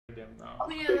them now. Oh,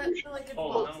 yeah, like it's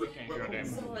Oh, now we can hear them.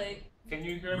 So like, Can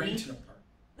you hear me?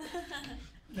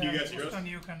 You guys hear us?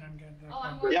 You can get that.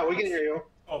 oh, Yeah, we can hear you.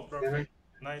 Oh, perfect.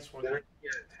 Nice one. Then I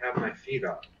can't have my feet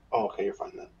up. Oh, okay, you're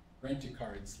fine then. Rent your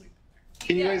car and sleep.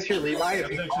 Can you guys hear Levi? That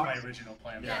was actually my original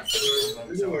plan. Yeah. Just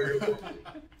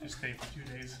stay for 2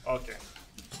 days. Okay.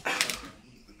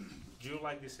 Do you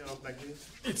like the setup like this?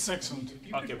 It's excellent.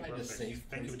 Okay, Find a perfect. safe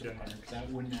Thank you, place to gentlemen. park. That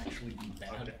wouldn't actually be bad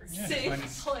Okay. for you. Yeah, safe find a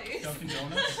place. Dunkin'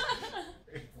 Donuts.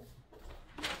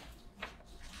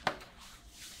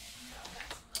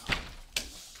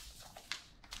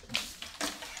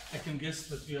 I can guess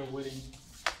that we are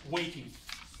waiting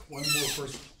one more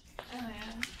person. Oh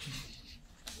yeah.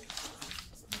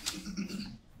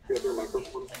 You have your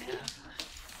microphone?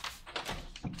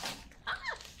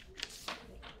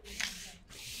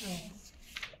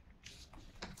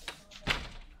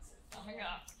 Oh my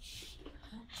god.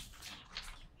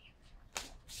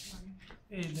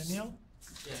 Hey Daniel,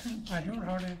 Yeah. I don't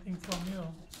heard anything from you.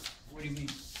 What do you mean?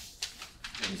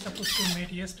 We supposed to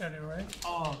meet yesterday, right?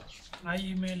 Oh, I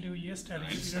emailed you yesterday.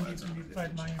 You didn't even reply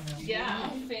my email. Yeah,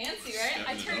 fancy, right?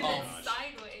 I turned it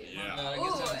sideways. I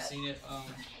guess I haven't seen it. I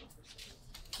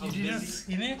You was didn't busy.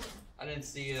 see it? I didn't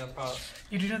see it. Probably.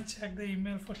 You didn't check the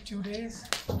email for 2 days?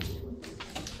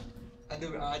 I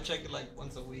do. I check it like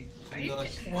once a week.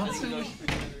 Once a week?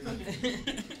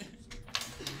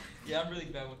 Yeah, I'm really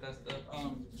bad with that stuff.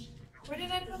 Where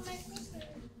did I put my cursor?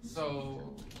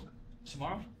 So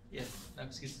tomorrow? Yeah, no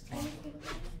excuses tomorrow.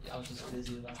 Yeah, I was just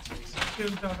busy last week. She'll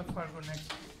be out of Fargo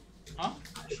next week. Huh?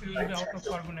 She'll be out of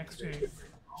Fargo next week.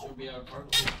 She'll be out of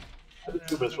work. Soon.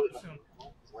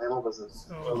 Landlord business.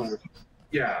 So,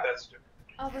 Yeah, that's true.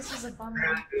 Oh, this is a bummer.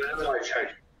 That's why I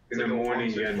check in the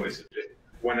morning and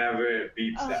whenever it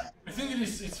beeps Oh. that. I think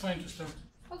it's fine to start.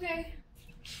 Okay.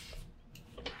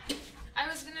 I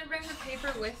was gonna bring the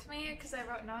paper with me because I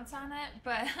wrote notes on it,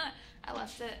 but I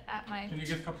left it at my Can you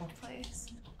get a couple? place.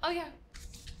 Oh yeah.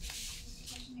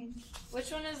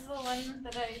 Which one is the one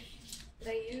that I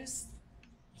use?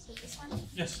 Is it this one?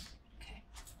 Yes. Okay.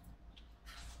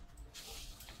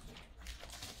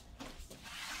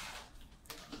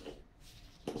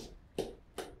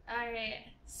 Alright,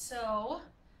 so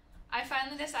I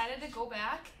finally decided to go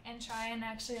back and try and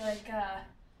actually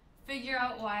figure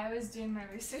out why I was doing my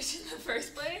research in the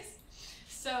first place.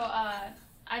 So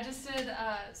I just did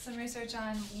some research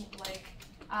on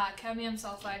cadmium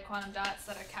sulfide quantum dots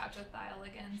that are capped with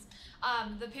thioligands.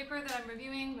 The paper that I'm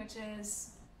reviewing, which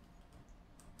is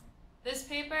this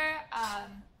paper,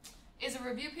 is a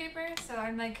review paper. So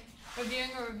I'm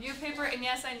reviewing a review paper, and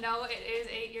yes, I know it is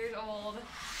 8 years old.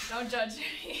 Don't judge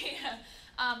me.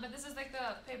 But this is the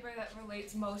paper that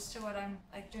relates most to what I'm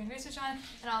doing research on,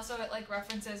 and also it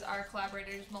references our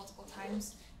collaborators multiple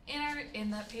times in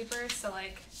that paper. So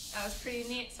that was pretty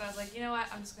neat. So I was like, you know what,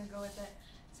 I'm just gonna go with it.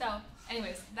 So,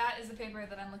 anyways, that is the paper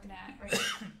that I'm looking at right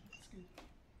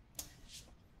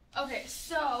now. Okay,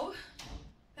 so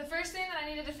the first thing that I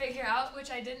needed to figure out,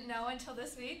 which I didn't know until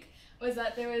this week, was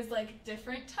that there was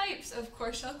different types of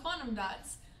core shell quantum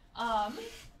dots.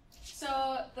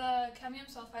 So the cadmium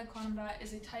sulfide quantum dot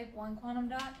is a type 1 quantum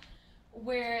dot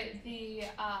where the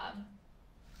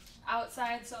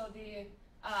outside, so the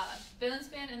valence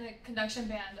band and the conduction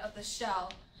band of the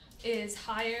shell is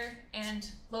higher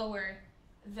and lower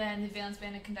than the valence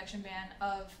band and conduction band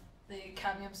of the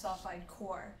cadmium sulfide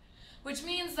core, which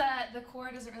means that the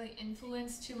core doesn't really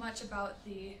influence too much about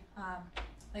the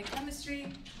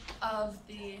chemistry of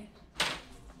the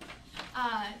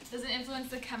doesn't influence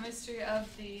the chemistry of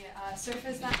the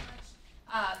surface that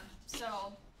much.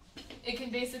 So it can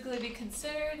basically be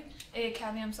considered a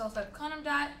cadmium sulfide quantum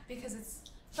dot because it's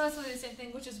basically the same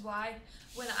thing, which is why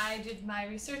when I did my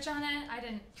research on it, I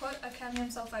didn't put a cadmium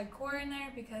sulfide core in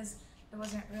there because there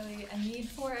wasn't really a need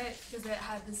for it because it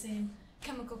had the same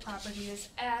chemical properties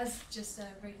as just a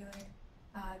regular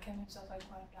cadmium sulfide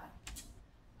quantum dot.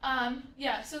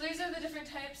 Yeah, so these are the different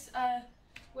types,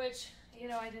 which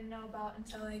I didn't know about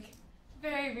until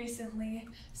very recently.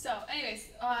 So, anyways,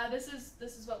 this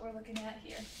is what we're looking at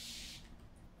here.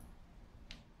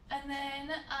 And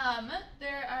then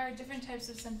there are different types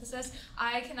of synthesis.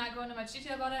 I cannot go into much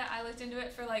detail about it. I looked into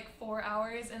it for 4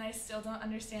 hours and I still don't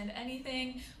understand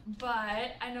anything,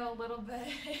 but I know a little bit.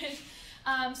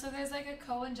 So there's a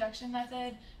co-injection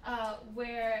method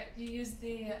where you use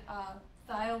the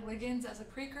thioligands as a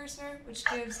precursor, which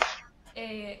gives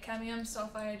a cadmium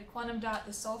sulfide quantum dot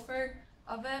the sulfur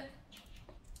of it.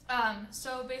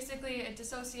 So basically it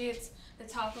dissociates the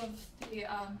top of the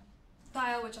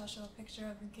thiol, which I'll show a picture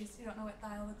of in case you don't know what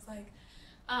thiol looks like.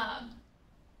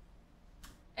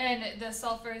 and the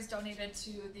sulfur is donated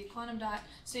to the quantum dot.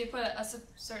 So you put a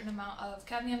certain amount of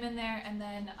cadmium in there, and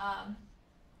then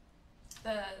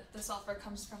the sulfur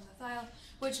comes from the thiol,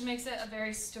 which makes it a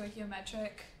very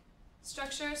stoichiometric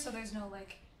structure. So there's no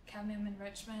like cadmium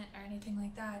enrichment or anything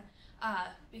like that,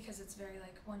 because it's very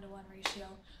like 1-to-1 ratio.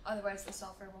 Otherwise, the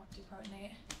sulfur won't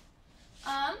deprotonate.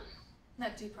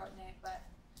 Not deprotonate, but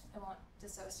it won't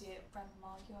dissociate from the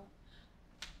molecule.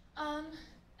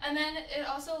 And then it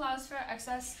also allows for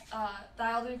excess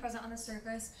thiol to be present on the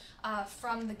surface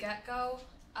from the get-go.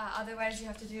 Otherwise, you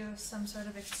have to do some sort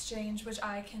of exchange, which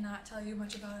I cannot tell you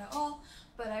much about at all,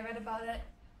 but I read about it.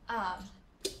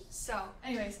 So,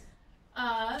 anyways,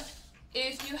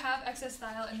 if you have excess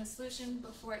thiol in the solution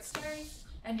before it starts,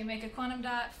 and you make a quantum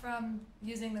dot from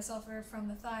using the sulfur from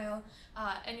the thiol,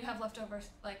 and you have leftover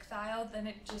like thiol, then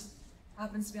it just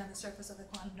happens to be on the surface of the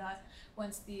quantum dot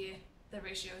once the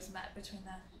ratio is met between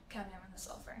the cadmium and the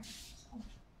sulfur. So.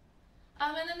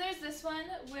 And then there's this one,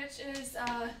 which is,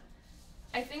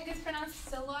 I think it's pronounced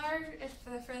SILAR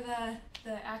for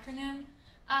the acronym.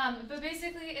 But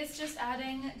basically it's just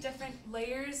adding different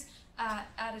layers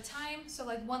at a time, so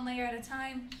like one layer at a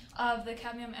time of the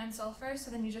cadmium and sulfur,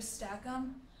 so then you just stack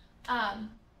them,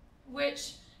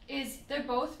 which is, they're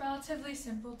both relatively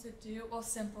simple to do, well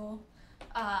simple,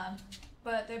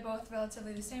 but they're both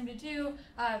relatively the same to do,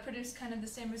 produce kind of the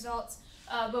same results,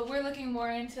 but we're looking more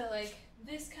into like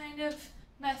this kind of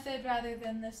method rather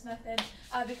than this method,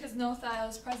 because no thiol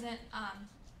is present,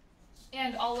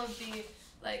 and all of the,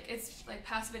 like, it's like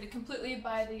passivated completely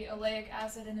by the oleic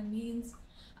acid and amines.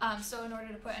 So in order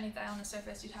to put any thiol on the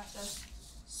surface, you'd have to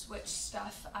switch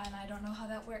stuff, and I don't know how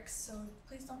that works, so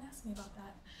please don't ask me about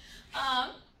that.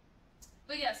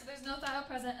 But yeah, so there's no thiol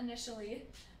present initially.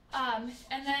 And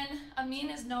then amine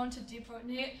is known to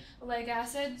deprotonate oleic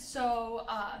acid, so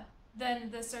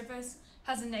then the surface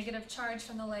has a negative charge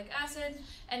from the oleic acid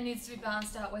and needs to be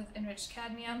balanced out with enriched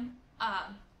cadmium,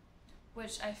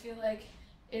 which I feel like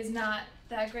is not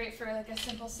that great for like a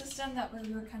simple system that we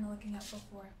were kind of looking at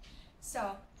before.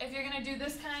 So if you're going to do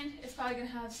this kind, it's probably going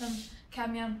to have some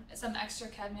cadmium, some extra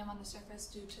cadmium on the surface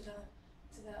due to the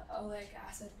oleic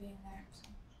acid being there. So.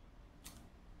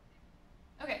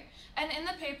 Okay, and in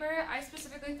the paper, I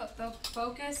specifically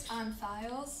focused on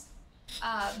thiols,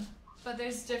 but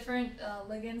there's different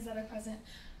ligands that are present.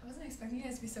 I wasn't expecting you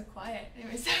guys to be so quiet.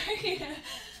 Anyway, sorry.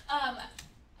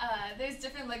 There's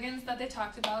different ligands that they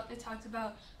talked about. They talked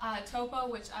about topo,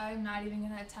 which I'm not even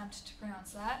going to attempt to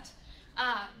pronounce that,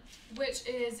 which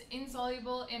is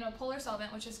insoluble in a polar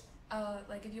solvent, which is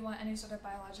like if you want any sort of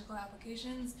biological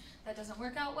applications, that doesn't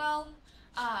work out well.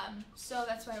 So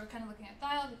that's why we're kind of looking at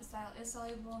thiol, because thiol is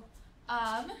soluble.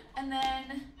 And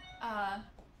then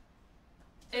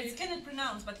you cannot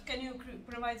pronounce, but can you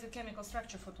provide the chemical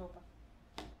structure for topo?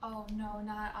 Oh no,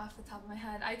 not off the top of my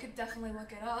head. I could definitely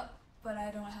look it up, but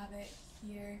I don't have it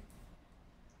here.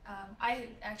 I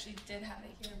actually did have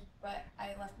it here, but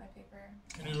I left my paper.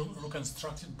 Can you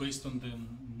reconstruct it based on the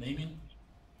naming?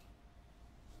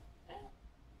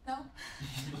 No.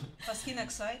 Phosphine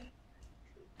oxide?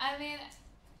 I mean,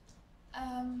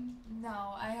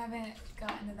 no, I haven't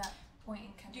gotten to that point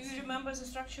in chemistry. Do you remember the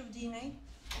structure of DNA?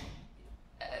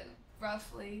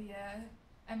 Roughly, yeah.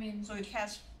 I mean... So it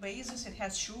has bases, it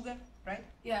has sugar, right?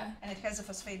 Yeah. And it has the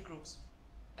phosphate groups.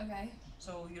 Okay.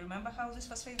 So you remember how this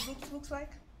phosphate group looks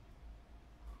like?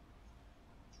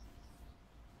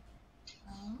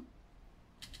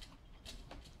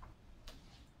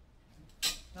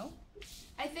 No?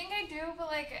 I think I do, but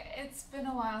like it's been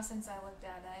a while since I looked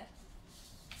at it,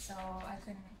 so I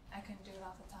couldn't do it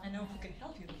off the top. I know of my who can head.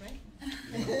 help you, right?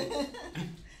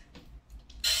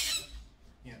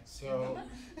 Yeah, so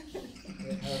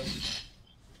it has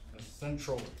a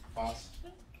central phos.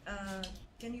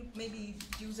 Can you maybe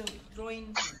use a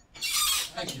drawing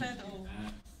I can pad do or,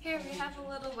 that. Here, we have a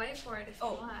little whiteboard if you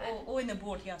want. or in a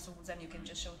board, yeah, so then you can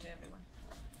just show to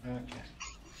everyone. Okay.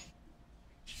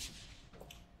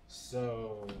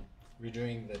 So we're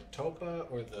doing the topa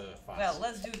or the phos? Well,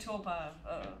 let's do topa,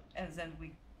 and then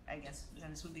I guess,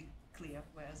 then this would be clear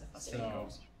where the phosphate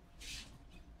goes.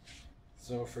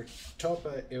 So for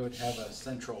topa, it would have a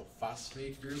central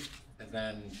phosphate group, and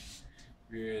then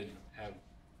we would have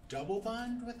double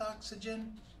bond with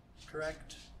oxygen,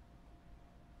 correct?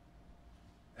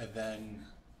 And then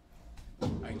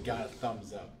I got a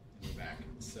thumbs up in the back.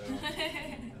 So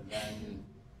and then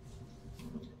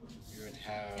you would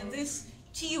have. And this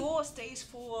TO stays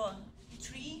for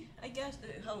tree, I guess.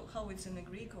 How it's in the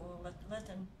Greek or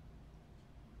Latin?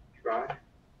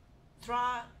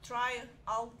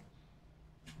 Tri-al,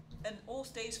 and O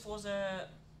stays for the,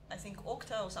 I think,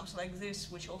 octa or something like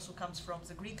this, which also comes from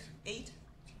the Greek 8.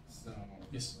 So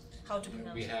Yes. How to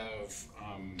pronounce we it? have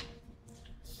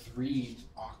 3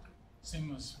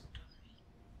 Same as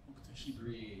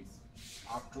three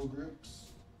octal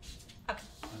groups Ac-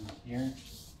 on here.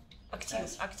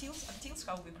 Actyls,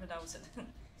 how we pronounce it?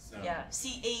 So, Yeah,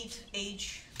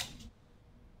 C8H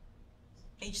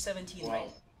H17, well,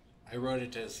 right? I wrote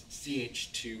it as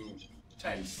CH2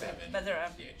 times 7. But there are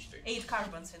CH3. 8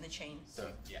 carbons in the chain. So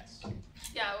yes.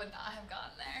 Yeah, I would not have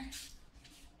gotten there.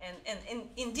 And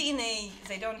in DNA,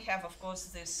 they don't have, of course,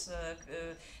 this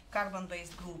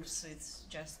carbon-based groups. It's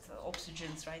just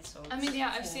oxygens, right? So I mean, yeah,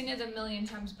 I've four. seen it a million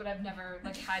times, but I've never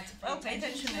like had to Well, pay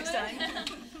attention to next it. time.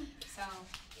 So,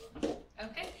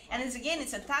 okay. And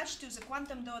it's attached to the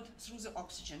quantum dot through the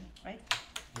oxygen, right?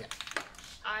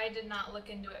 I did not look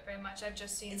into it very much. I've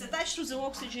just seen. It's attached to the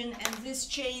oxygen, and these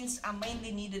chains are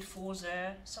mainly needed for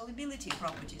the solubility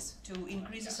properties to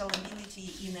increase the solubility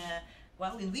in a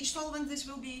in which solvent this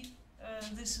will be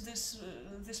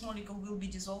this molecule will be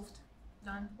dissolved.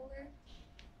 Non-polar.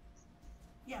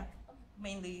 Yeah,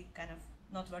 mainly kind of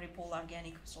not very polar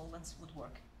organic solvents would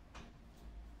work.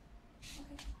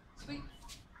 Okay. Sweet.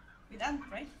 We're done,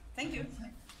 right? Thank you.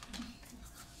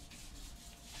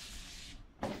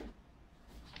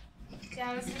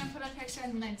 Yeah, I was gonna put a picture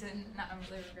and then I didn't. Now I'm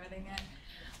really regretting it.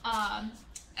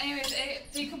 Anyways,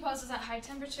 it decomposes at high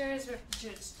temperatures,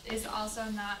 which is also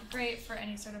not great for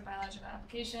any sort of biological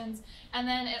applications. And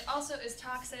then it also is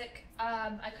toxic.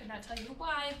 I could not tell you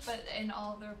why, but in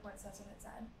all of the reports, that's what it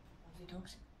said. Are they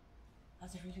toxic? Are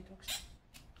they really toxic?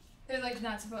 They're like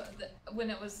not supposed.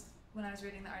 When I was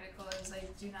reading the article, it was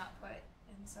like, do not put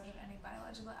in sort of any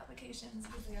biological applications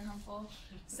because they are harmful.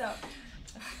 So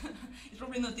It's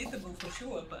probably not eatable for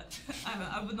sure, but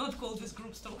I would not call these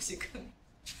groups toxic.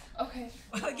 okay.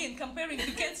 Well, again, comparing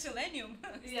to cat selenium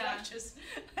Yeah. structures,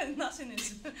 nothing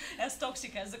is as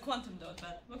toxic as the quantum dot,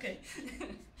 but okay.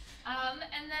 And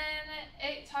then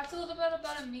it talked a little bit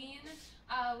about amine,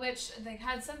 which they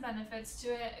had some benefits to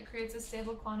it. It creates a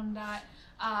stable quantum dot,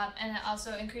 and it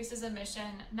also increases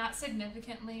emission, not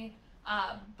significantly,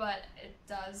 but it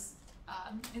does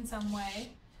in some way.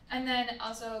 And then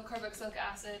also carboxylic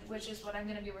acid, which is what I'm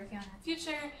going to be working on in the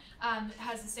future. It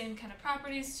has the same kind of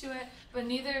properties to it, but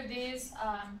neither of these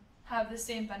have the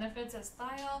same benefits as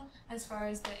thiol as far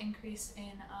as the increase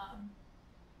in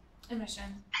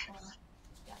emission.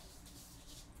 Yeah.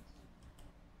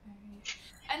 Alright.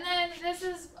 And then this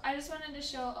is, I just wanted to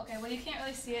show, okay, well you can't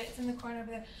really see it, it's in the corner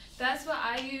over there. That's what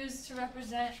I use to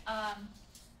represent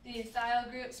the thiol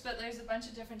groups, but there's a bunch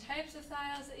of different types of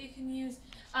thiols that you can use.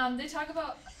 They talk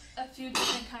about a few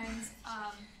different kinds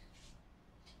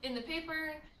in the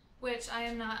paper, which I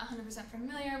am not 100%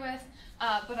 familiar with,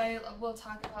 but I will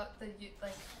talk about the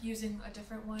using a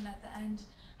different one at the end.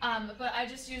 But I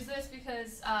just use this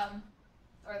because,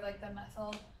 or like the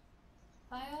methyl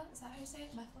thiol, is that how you say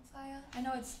it? Methyl thiol? I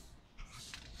know it's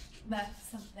meth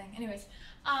something. Anyways,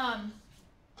 Can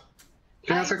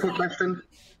I ask a quick question?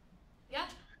 yeah.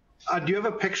 Do you have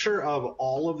a picture of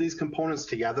all of these components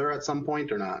together at some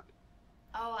point or not?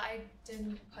 Oh, I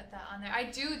didn't put that on there. I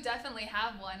do definitely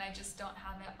have one. I just don't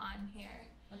have it on here.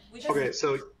 Which Okay,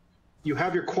 so you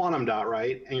have your quantum dot,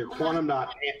 right? And your quantum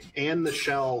dot and the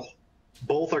shell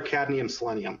both are cadmium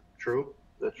selenium. True?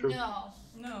 Is that true?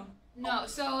 No.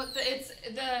 So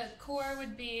the core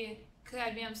would be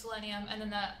cadmium selenium, and then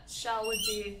the shell would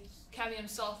be cadmium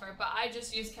sulfur. But I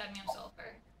just use cadmium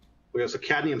sulfur. Okay, so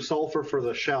cadmium sulfur for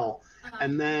the shell,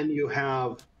 and then you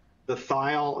have the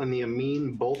thiol and the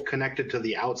amine both connected to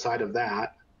the outside of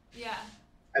that, Yeah.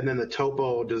 and then the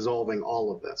topo dissolving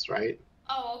all of this, right?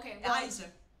 Oh, okay. Well, Either.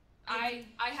 I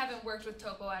haven't worked with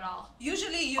topo at all.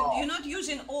 Usually you're not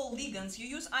using all ligands. You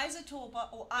use either topo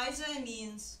or either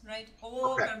amines, right?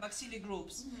 Or Okay. carboxylic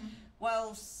groups.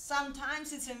 Well,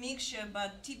 sometimes it's a mixture,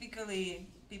 but typically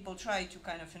people try to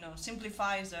kind of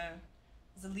simplify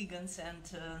the ligands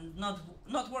and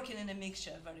not working in a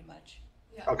mixture very much.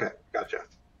 Yeah. Okay, gotcha.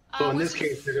 So in this which-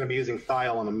 case, you're going to be using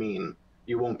thiol and amine.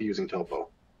 You won't be using topo.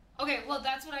 Okay, well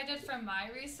that's what I did for my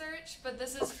research, but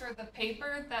this is for the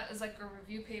paper that is like a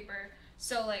review paper.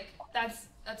 So like that's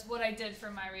what I did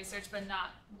for my research, but not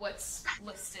what's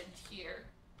listed here.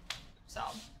 So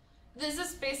this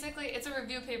is basically, it's a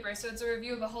review paper, so it's a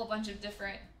review of a whole bunch of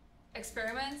different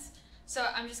experiments. So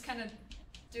I'm just kind of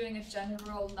doing a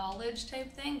general knowledge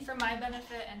type thing for my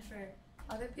benefit and for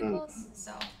other people's.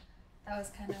 So that was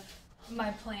kind of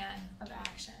my plan of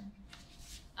action.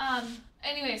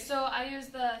 Anyway, so I use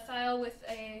the thiol with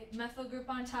a methyl group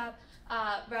on top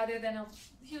rather than a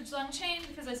huge long chain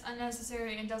because it's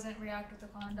unnecessary and doesn't react with the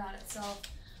quantum dot itself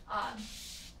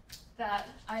that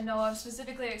I know of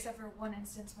specifically, except for one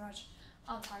instance which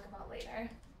I'll talk about later.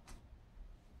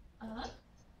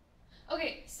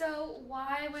 Okay, so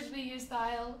why would we use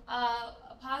thiol?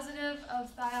 A positive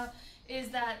of thiol is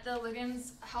that the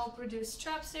ligands help reduce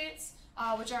trap states,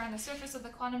 which are on the surface of the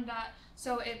quantum dot.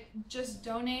 So it just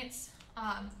donates,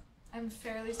 I'm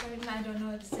fairly certain, I don't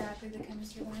know exactly the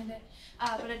chemistry behind it,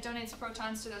 but it donates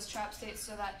protons to those trap states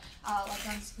so that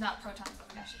electrons, not protons,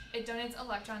 it donates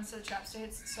electrons to the trap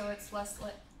states, so it's less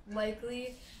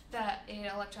likely that an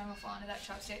electron will fall into that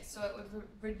trap state, so it would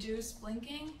reduce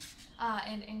blinking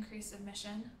and increase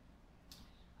emission.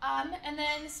 And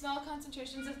then small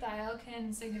concentrations of thiol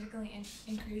can significantly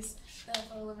increase the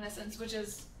photoluminescence, which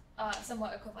is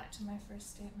somewhat equivalent to my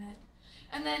first statement.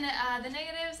 And then the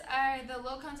negatives are the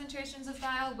low concentrations of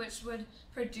thiol, which would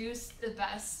produce the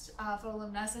best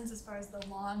photoluminescence as far as the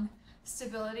long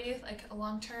stability, like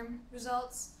long-term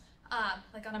results,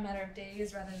 like on a matter of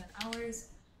days rather than hours.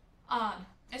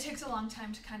 It takes a long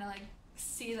time to kind of like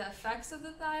see the effects of the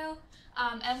thiol,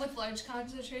 and with large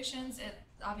concentrations, it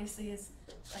obviously is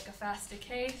like a fast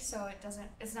decay, so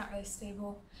it's not really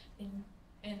stable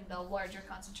in the larger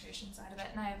concentration side of it.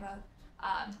 And I have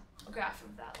a graph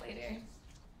of that later.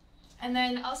 And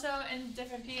then also in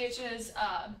different pHs,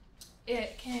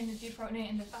 it can deprotonate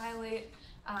into thiolate,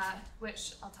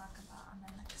 which I'll talk about on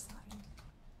the next slide.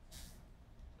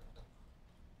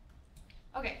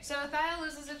 Okay, so thiol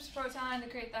loses its proton to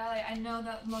create thiolate. I know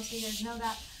that most of you guys know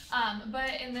that,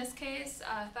 but in this case,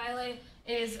 thiolate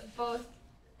is both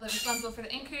responsible for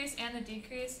the increase and the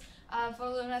decrease of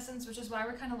photoluminescence, which is why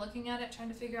we're kind of looking at it, trying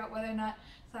to figure out whether or not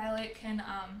thiolate can,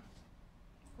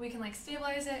 we can like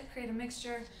stabilize it, create a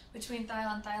mixture between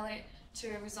thiol and thiolate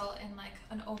to result in like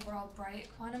an overall bright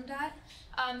quantum dot.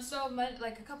 So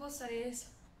like a couple of studies,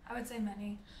 I would say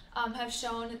many, have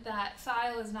shown that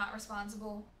thiol is not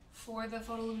responsible for the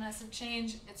photoluminescent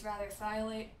change, it's rather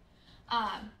thiolate.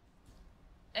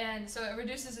 And so it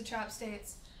reduces the trap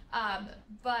states,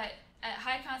 but at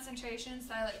high concentrations,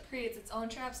 thiolate creates its own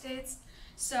trap states.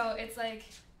 So it's like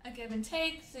a give and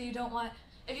take, so you don't want,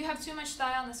 if you have too much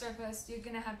thiol on the surface, you're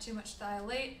gonna have too much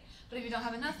thiolate, but if you don't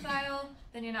have enough thiol,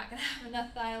 then you're not gonna have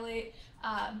enough thiolate.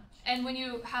 And when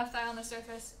you have thiol on the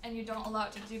surface and you don't allow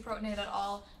it to deprotonate at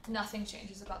all, nothing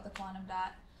changes about the quantum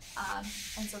dot.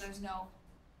 And so there's no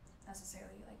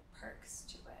necessarily like perks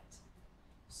to it.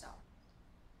 So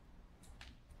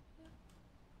yeah.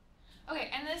 Okay,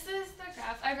 and this is the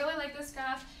graph. I really like this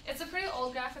graph. It's a pretty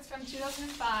old graph. It's from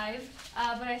 2005,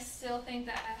 but I still think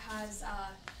that it has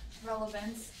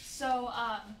relevance. So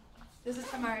this is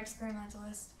from our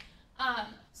experimentalist.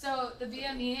 So the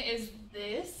BME is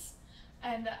this,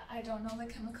 and I don't know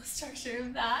the chemical structure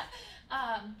of that,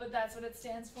 but that's what it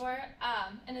stands for.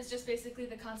 And it's just basically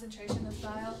the concentration of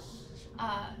thiol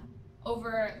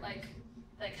over like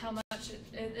how much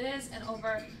it is and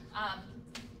over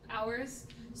hours.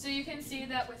 So you can see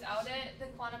that without it, the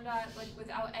quantum dot, like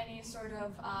without any sort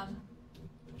of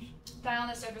thiol on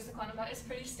the surface, the quantum dot is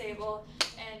pretty stable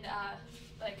and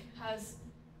like has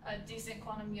a decent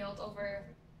quantum yield over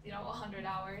 100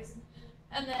 hours.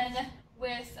 And then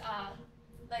with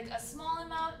like a small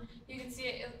amount, you can see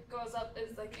it goes up,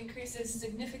 it like increases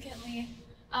significantly.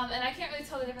 And I can't really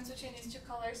tell the difference between these two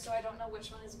colors, so I don't know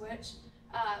which one is which.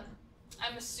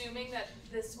 I'm assuming that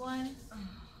this one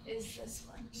is this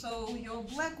one. So your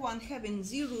black one having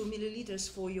 0 milliliters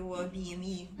for your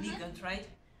BME ligand, right?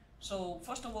 So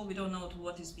first of all, we don't know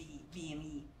what is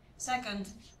BME. Second,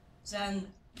 then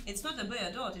it's not a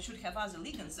bare dot, it should have other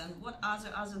ligands. And what are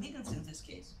the other ligands in this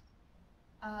case?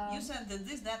 You said that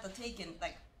this data taken,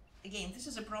 like, again, this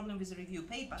is a problem with the review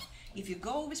paper. If you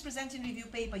go with presenting review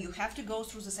paper, you have to go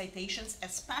through the citations,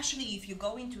 especially if you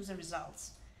go into the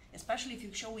results, especially if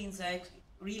you show in the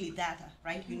really data,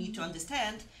 right? You need to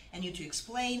understand and you need to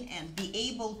explain and be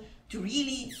able to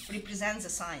really represent the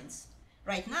science.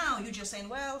 Right now, you're just saying,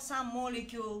 well, some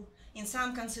molecule in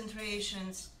some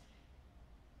concentrations,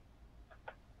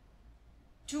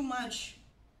 too much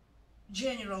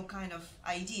general kind of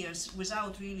ideas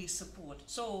without really support.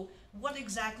 So what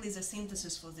exactly is the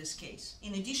synthesis for this case?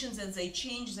 In addition that they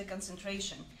change the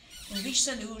concentration, in which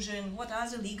solution, what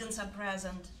other ligands are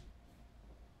present?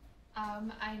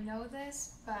 I know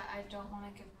this, but I don't want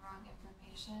to give wrong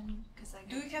information because I.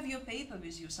 Do you have your paper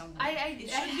with you somewhere? It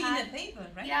should be in a paper,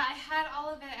 right? Yeah, I had all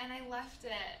of it and I left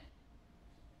it.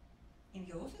 In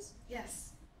your office?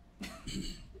 Yes.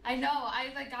 I know.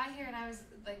 I like got here and I was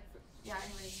like, yeah.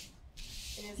 Anyways,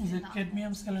 it Is it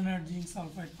cadmium selenide zinc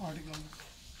sulfide particle?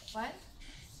 What?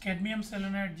 Cadmium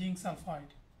selenide zinc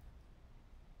sulfide.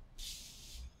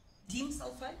 Zinc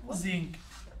sulfide? What? Zinc.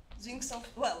 Zinc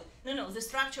sulfide. Well, no, the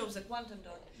structure of the quantum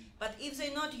dot. But if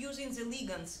they're not using the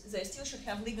ligands, they still should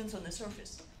have ligands on the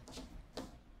surface.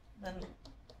 Then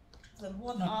Then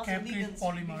what No, are the captive ligands?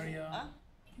 polymer, yeah. Huh?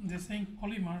 They're saying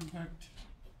polymer, but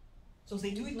So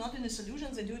they do it not in a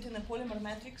solution, they do it in a polymer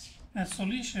matrix? a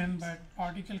solution, but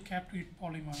particle captive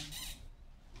polymer.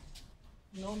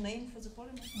 No name for the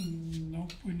polymer?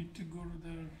 Nope, we need to go to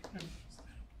the.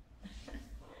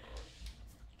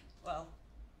 Well,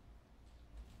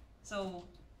 so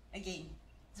again,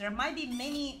 there might be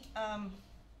many,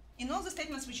 in all the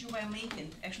statements which you were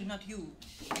making, actually not you,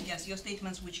 I guess, your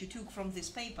statements which you took from this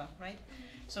paper, right?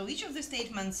 So each of the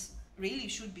statements really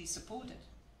should be supported.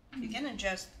 You cannot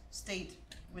just state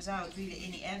without really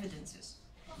any evidences.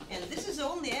 And this is the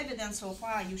only evidence so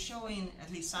far you're showing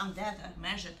at least some data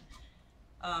measured,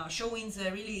 showing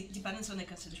the really dependence on the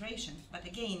concentration. But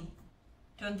again,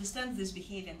 to understand this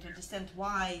behavior and to understand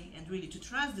why and really to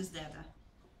trust this data,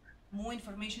 more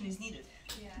information is needed.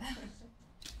 Yeah.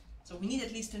 So we need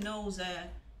at least to know the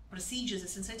procedures, the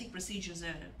synthetic procedures,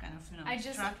 the kind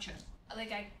of structure.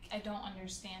 Like I don't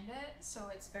understand it, so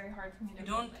it's very hard for me to You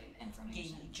don't relay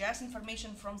information. gain just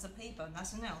information from the paper,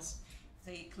 nothing else.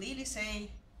 They clearly say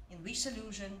in which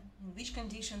solution, in which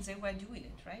conditions they were doing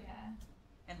it, right? Yeah.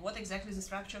 And what exactly is the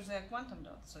structure of their quantum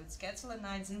dot. So it's cat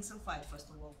selenide, zinc sulfide, first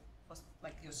of all.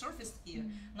 Like your surface here,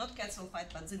 not cat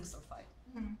sulfide, but zinc sulfide.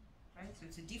 Right? So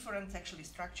it's a different actually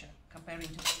structure comparing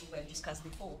to what we were discussed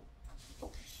before.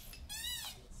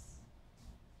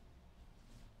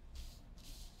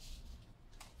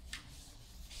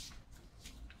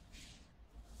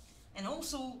 And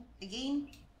also, again,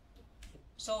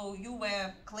 so you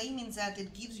were claiming that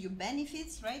it gives you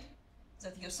benefits, right?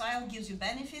 That your SIL gives you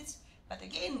benefits. But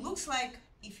again, looks like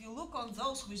if you look on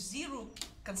those with zero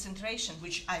concentration,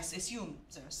 which I assume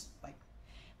there's like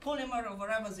polymer or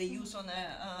whatever they use on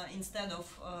instead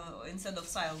of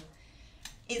SIL,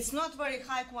 it's not very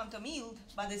high quantum yield,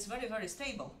 but it's very, very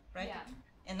stable, right? Yeah.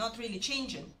 And not really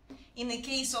changing. In the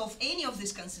case of any of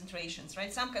these concentrations,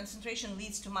 right? Some concentration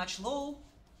leads to much low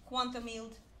quantum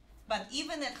yield, but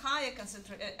even at higher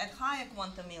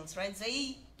quantum yields, right?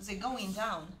 They're going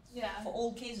down. Yeah. For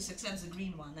all cases except the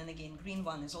green one, and again, green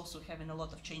one is also having a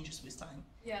lot of changes with time.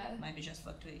 Yeah. Maybe just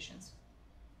fluctuations.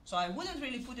 So I wouldn't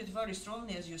really put it very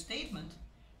strongly as your statement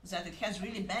that it has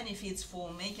really benefits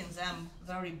for making them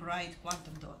very bright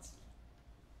quantum dots.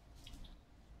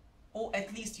 Or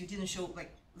at least you didn't show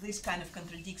like this kind of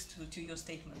contradicts to your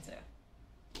statement there.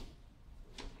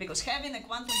 Because having a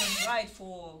quantum dot bright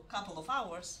for a couple of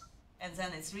hours and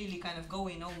then it's really kind of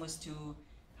going almost to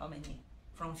how many?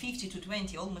 From 50 to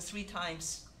 20, almost 3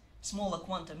 times smaller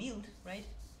quantum yield, right?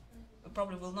 We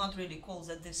probably will not really call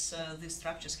that this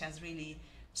structures has really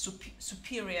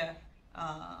superior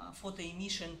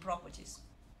photoemission properties.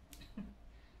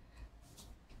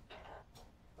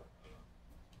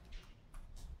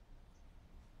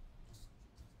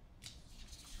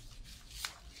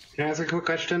 Can I ask a quick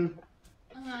question?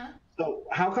 So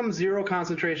how come zero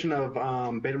concentration of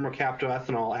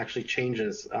beta-mercaptoethanol actually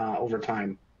changes over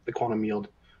time, the quantum yield?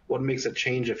 What makes it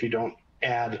change if you don't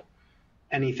add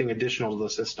anything additional to the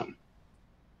system?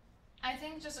 I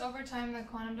think just over time the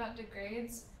quantum dot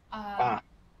degrades. Okay.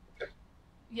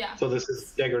 Yeah. So this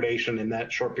is degradation in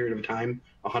that short period of time,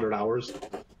 100 hours?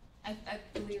 I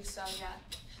believe so,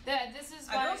 yeah. This is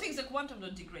why I don't think the quantum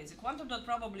dot degrades. The quantum dot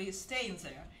probably is staying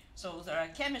there. So the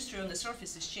chemistry on the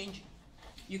surface is changing.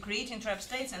 You create entrapped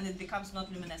states and it becomes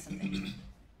not luminescent anymore.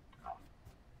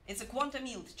 It's a quantum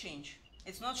yield change.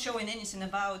 It's not showing anything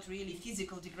about really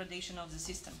physical degradation of the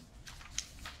system.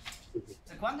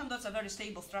 The quantum dots are very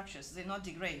stable structures. They not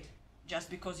degrade just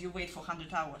because you wait for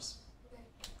 100 hours.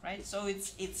 Right? So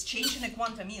it's changing the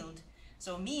quantum yield.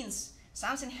 So it means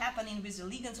something happening with the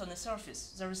ligands on the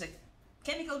surface. There is a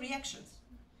chemical reaction.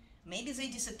 Maybe they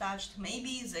disattached,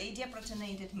 maybe they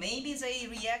deprotonated, maybe they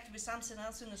react with something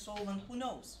else in the solvent, who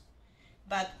knows.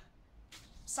 But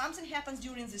something happens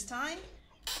during this time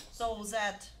so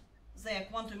that their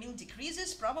quantum yield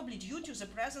decreases, probably due to the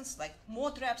presence, like more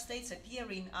trap states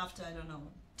appearing after, I don't know,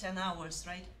 10 hours,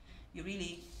 right? You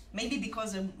really, maybe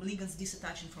because the ligands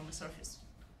disattaching from the surface.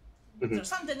 Mm-hmm. There are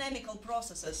some dynamical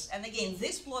processes, and again,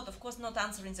 this plot, of course, not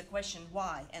answering the question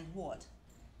why and what.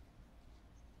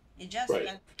 It just Right.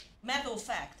 a matter of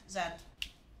fact that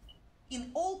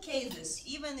in all cases,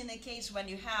 even in a case when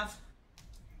you have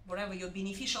whatever your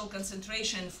beneficial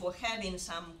concentration for having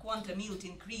some quantum yield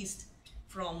increased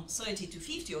from 30 to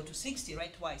 50 or to 60,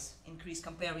 right, twice increase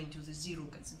comparing to the zero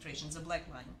concentration, the black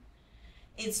line.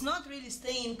 It's not really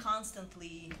staying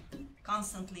constantly,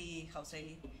 how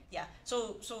say, yeah.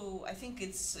 So I think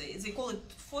it's they call it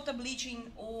photo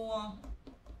bleaching or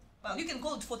well, you can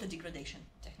call it photodegradation,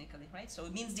 technically, right? So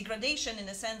it means degradation in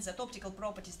the sense that optical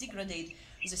properties degrade.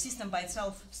 The system by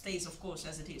itself stays, of course,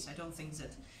 as it is. I don't think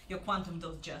that your quantum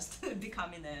dot just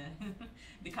becoming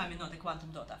not a quantum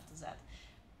dot after that.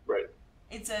 Right.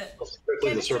 It's a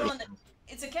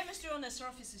chemistry on the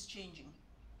surface is changing.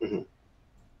 Mm-hmm.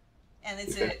 And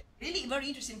it's a really very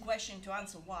interesting question to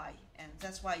answer why. And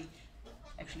that's why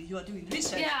actually you are doing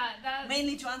research. Yeah,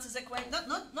 mainly to answer the question,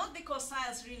 not because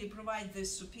science really provide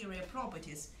these superior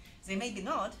properties. They maybe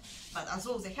not, but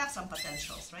although they have some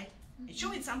potentials, right? It's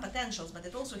showing some potentials, but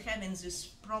it also having this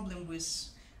problem with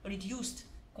reduced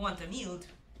quantum yield.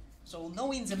 So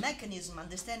knowing the mechanism,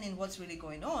 understanding what's really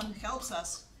going on, helps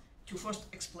us to first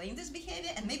explain this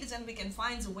behavior, and maybe then we can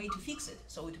find a way to fix it,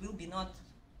 so it will be not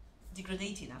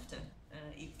degrading after,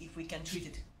 if we can treat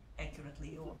it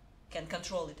accurately or can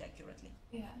control it accurately.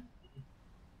 Yeah.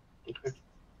 Okay.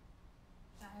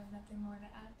 I have nothing more to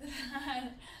add to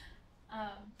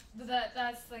that. But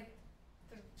that's like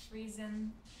the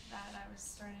reason that I was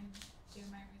starting to do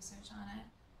my research on it,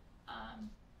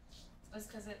 was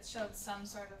because it showed some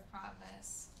sort of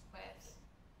progress with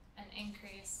an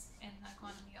increase in the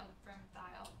quantum yield from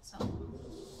thiol. So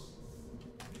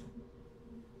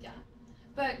yeah,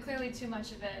 but clearly too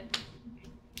much of it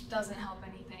doesn't help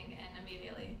anything, and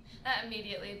not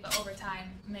immediately, but over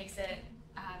time makes it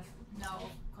have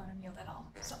no quantum yield at all.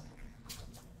 So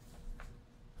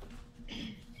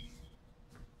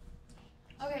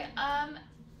okay,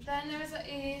 then there's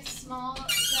a small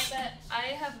snippet.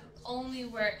 I have only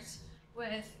worked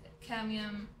with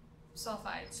cadmium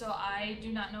sulfide, so I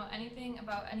do not know anything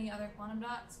about any other quantum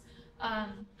dots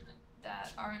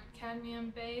that aren't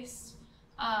cadmium based.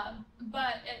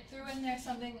 But it threw in there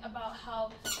something about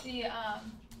how okay,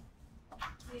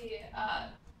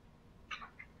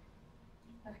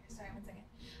 sorry, 1 second.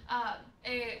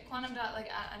 A quantum dot, like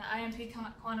an IMP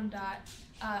quantum dot,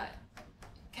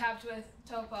 capped with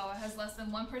topo has less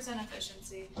than 1%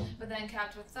 efficiency, but then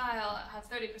capped with thiol has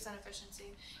 30%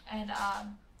 efficiency. And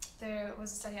there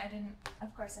was a study I didn't.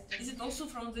 Is it also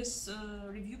from this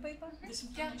review paper? This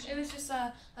Yeah, it was just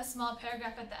a small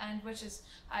paragraph at the end, which is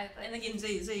and again,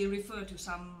 they refer to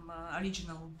some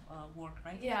original work,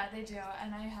 right? Yeah, they do,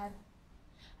 and no,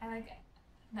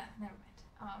 never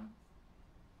mind.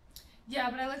 Yeah,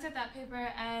 but I looked at that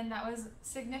paper, and that was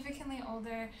significantly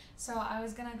older, so I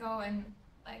was gonna go and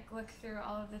look through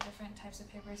all of the different types of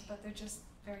papers, but they're just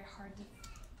very hard to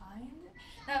find.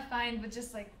 Not find, but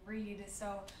just read.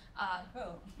 So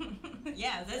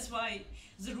yeah, that's why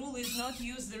the rule is not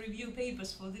use the review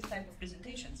papers for this type of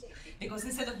presentations, because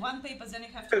instead of one paper, then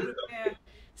you have to prepare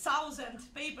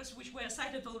 1,000 papers which were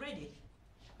cited already,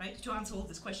 right, to answer all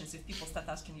these questions if people start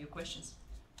asking you questions.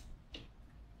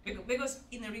 Because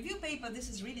in a review paper, this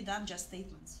is really done just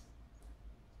statements.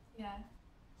 Yeah.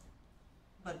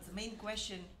 But the main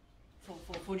question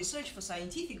for research, for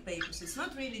scientific papers, it's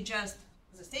not really just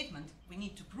the statement. We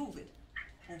need to prove it,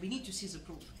 or we need to see the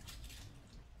proof.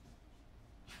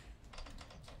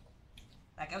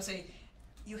 Like I would say,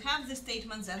 you have the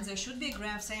statements, and there should be a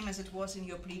graph, same as it was in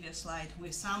your previous slide,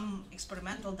 with some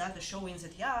experimental data showing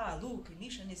that, yeah, look,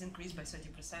 emission is increased by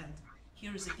 30%.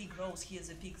 Here is the peak grows, here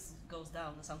the peak goes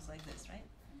down, or something like this, right?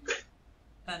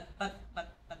 But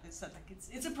it's not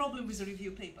it's a problem with a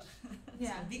review paper.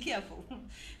 Yeah. So be careful.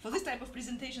 For this type of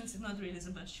presentations, it's not really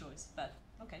the best choice, but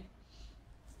okay.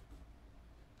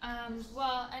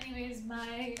 Well, anyways,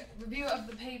 my review of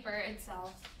the paper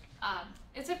itself,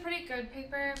 it's a pretty good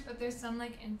paper, but there's some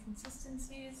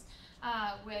inconsistencies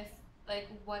with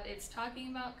what it's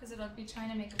talking about, because it'll be trying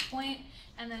to make a point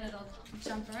and then it'll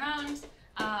jump around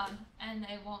and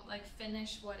it won't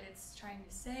finish what it's trying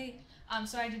to say.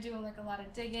 So I had to do a lot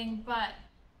of digging, but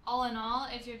all in all,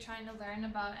 if you're trying to learn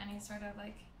about any sort of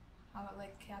how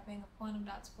capping of quantum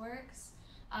dots works,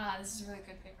 this is a really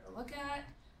good paper to look at.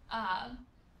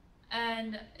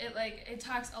 And it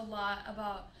talks a lot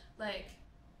about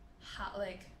how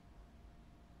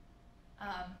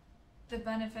the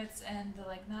benefits and the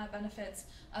not benefits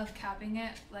of capping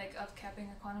it, of capping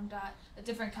a quantum dot, the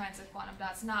different kinds of quantum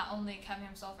dots, not only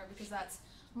cadmium sulfur, because that's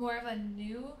more of a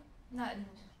new, not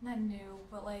new,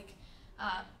 but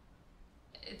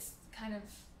it's kind of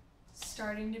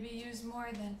starting to be used more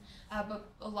than, but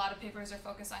a lot of papers are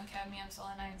focused on cadmium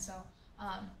selenide. So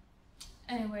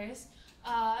anyways,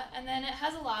 and then it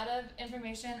has a lot of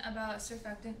information about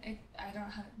surfactant, I don't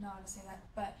know how to say that,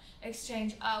 but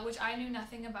exchange, which I knew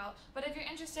nothing about. But if you're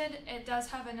interested, it does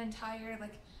have an entire,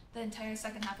 the entire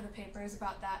second half of the paper is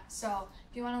about that. So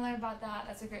if you want to learn about that,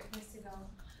 that's a great place to go.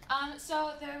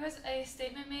 So there was a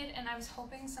statement made, and I was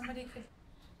hoping somebody could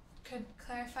could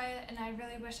clarify it, and I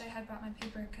really wish I had brought my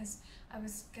paper because I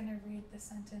was gonna read the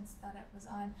sentence that it was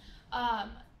on.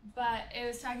 But it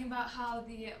was talking about how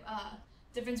the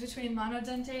difference between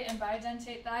monodentate and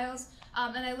bidentate thiols,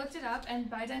 and I looked it up, and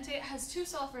bidentate has 2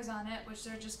 sulfurs on it, which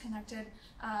they're just connected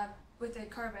with a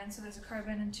carbon, so there's a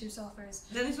carbon and 2 sulfurs.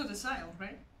 Then it's not a sial,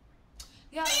 right?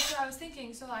 Yeah, that's what I was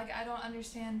thinking, so like I don't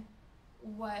understand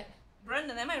what...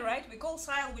 Brandon, am I right? We call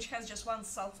sial which has just 1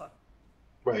 sulfur.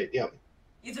 Right. Yep.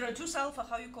 If there are 2 sulfur,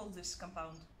 how you call this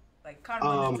compound? Like carbon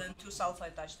and then 2 sulfur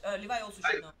attached. Levi also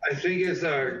should know. I think it's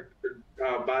a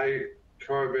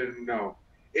bicarbon. No,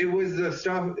 it was the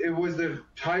stuff. It was the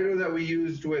title that we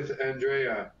used with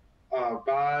Andrea.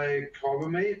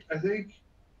 Bicarbonate, I think.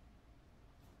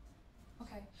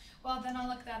 Okay, well then I'll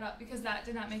look that up because that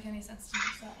did not make any sense to me.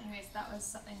 So anyways, that was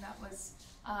something that was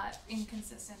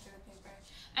inconsistent through the paper.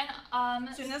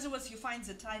 And So in other words, you find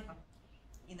the typo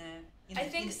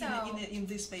in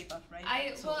this paper,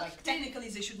 right? So like technically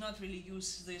they should not really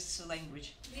use this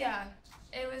language. Yeah,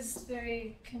 it was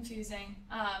very confusing.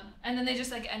 And then they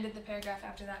just like ended the paragraph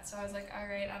after that. So I was like, all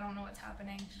right, I don't know what's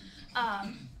happening.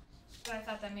 But I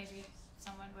thought that maybe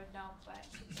someone would know, but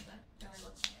people don't really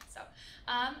look at it. So,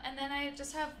 and then I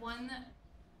just have one.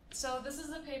 So this is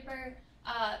a paper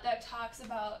that talks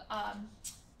about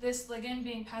this ligand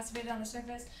being passivated on the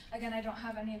surface. Again, I don't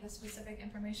have any of the specific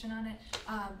information on it,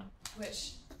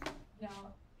 which, you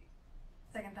know,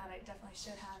 second thought I definitely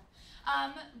should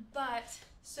have. But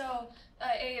so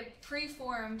a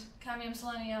preformed cadmium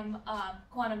selenium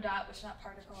quantum dot, which is not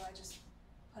particle, I just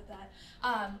put that,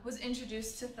 was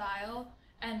introduced to thiol,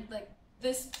 and like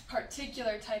this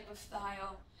particular type of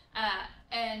thiol,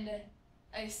 and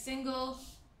a single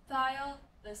thiol,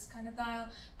 this kind of thiol,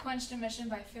 quenched emission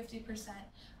by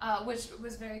 50%, which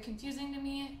was very confusing to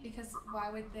me because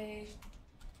why would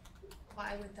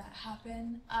that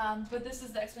happen? But this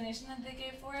is the explanation that they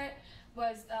gave for it,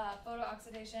 was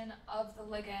photooxidation of the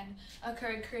ligand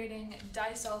occurred creating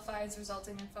disulfides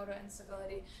resulting in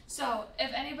photoinstability. So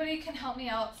if anybody can help me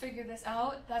out figure this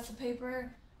out, that's a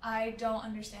paper. I don't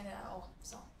understand it at all.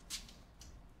 So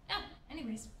yeah,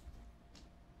 anyways.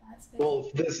 Well,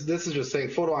 this is just saying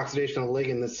photooxidation of the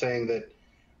ligand is saying that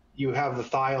you have the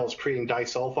thiols creating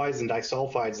disulfides, and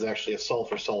disulfides is actually a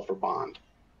sulfur-sulfur bond.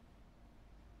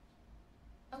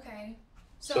 Okay.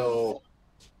 So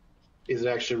is it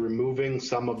actually removing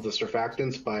some of the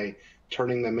surfactants by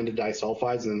turning them into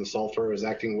disulfides, and then the sulfur is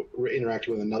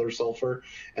interacting with another sulfur,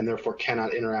 and therefore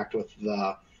cannot interact with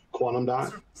the quantum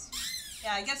dot?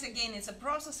 Yeah, I guess again it's a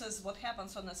process what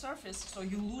happens on the surface, so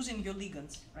you're losing your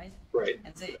ligands, right? Right.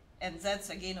 And that's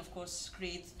again of course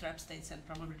creates trap states and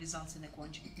probably results in a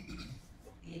quenching.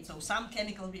 So some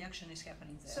chemical reaction is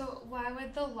happening there. So why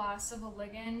would the loss of a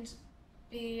ligand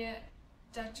be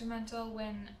detrimental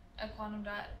when a quantum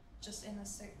dot just in a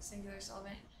singular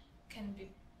solvent can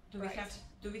be bright?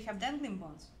 Do we have dangling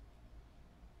bonds?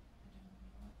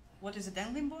 What is a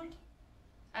dangling bond?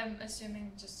 I'm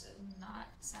assuming just a not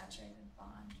saturated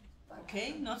bond. But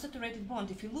Okay, not saturated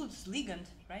bond. If you lose ligand,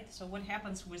 right? So what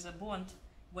happens with a bond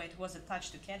where it was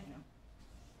attached to cadmium?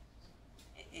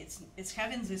 It's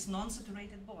having this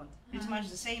non-saturated bond. Pretty much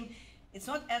the same. It's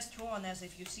not as strong as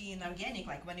if you see in organic,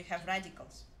 like when you have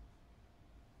radicals.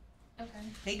 Okay.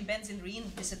 Take benzene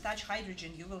ring, disattach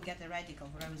hydrogen, you will get a radical,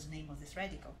 whatever is the name of this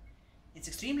radical. It's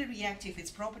extremely reactive.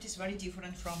 Its properties very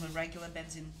different from a regular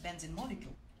benzene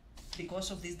molecule,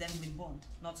 because of this dangling bond,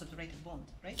 not saturated bond,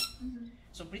 right? Mm-hmm.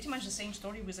 So pretty much the same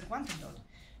story with a quantum dot.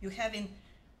 You having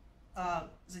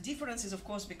the difference is of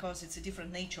course because it's a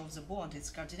different nature of the bond. It's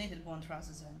coordinated bond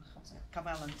rather than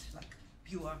covalent, like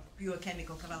pure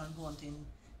chemical covalent bond in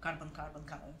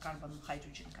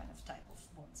carbon-hydrogen kind of type of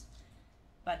bonds.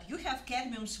 But you have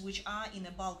cadmiums which are in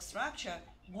a bulk structure,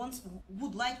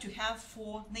 would like to have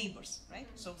 4 neighbors, right?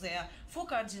 So they are 4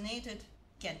 coordinated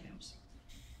cadmiums.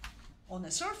 On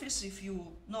the surface, if you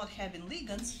not having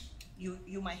ligands,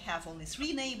 you might have only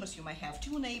 3 neighbors, you might have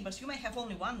 2 neighbors, you might have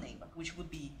only 1 neighbor, which would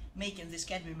be making this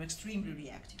cadmium extremely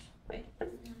reactive, right?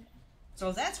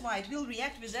 So that's why it will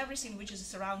react with everything which is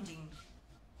surrounding,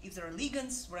 if there are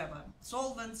ligands, whatever,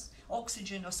 solvents,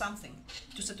 oxygen or something,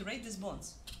 to saturate these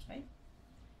bonds, right?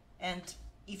 And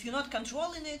if you're not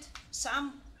controlling it,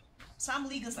 some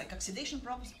ligands like oxidation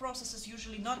processes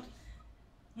usually not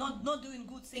doing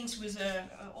good things with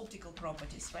optical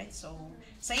properties, right? So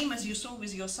same as you saw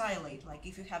with your sialate. Like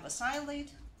if you have a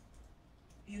sialate,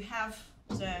 you have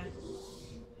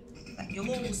your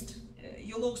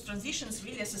lowest transitions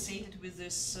really associated with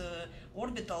these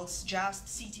orbitals just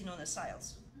sitting on the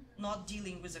sials, not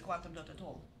dealing with the quantum dot at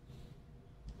all.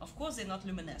 Of course they're not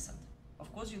luminescent.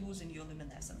 Of course you're losing your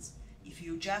luminescence. If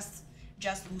you just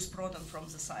just lose proton from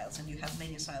the siles and you have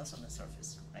many siles on the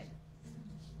surface, right?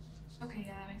 Okay,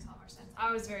 yeah, that makes a lot more sense.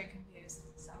 I was very confused,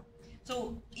 so.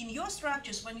 So in your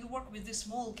structures, when you work with this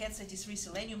small Cat33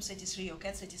 selenium 33 or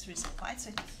Cat33 sulfide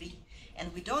 33,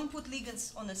 and we don't put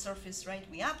ligands on the surface, right?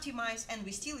 We optimize, and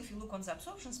we still, if you look on the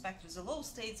absorption spectrum, the low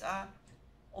states are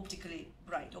optically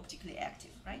bright, optically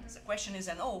active, right? The question is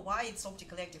then, oh, why it's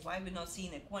optically active? Why are we not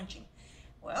seeing a quenching?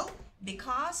 Well,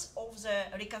 because of the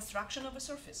reconstruction of a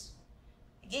surface.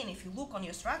 Again, if you look on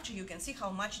your structure, you can see how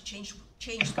much it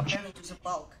changed compared to the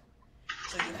bulk.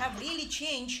 So you have really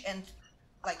changed, and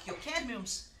like your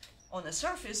cadmiums on the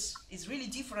surface is really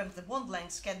different. The bond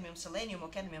lengths, cadmium selenium or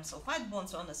cadmium sulfide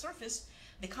bonds on the surface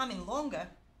becoming longer,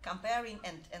 comparing,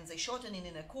 and they shortening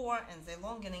in a core and they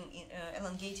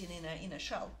elongating in a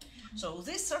shell. So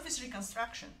this surface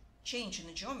reconstruction change in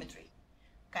the geometry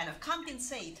kind of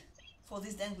compensate for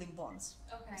these dangling bonds.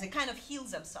 Okay. They kind of heal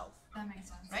themselves. That makes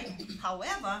sense. Right?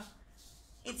 However,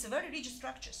 it's a very rigid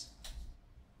structures.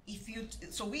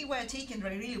 So we were taking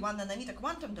really 1 nanometer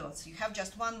quantum dots. You have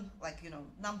just one,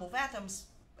 number of atoms.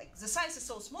 Like the size is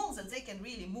so small that they can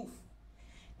really move.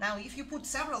 Now, if you put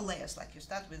several layers, like you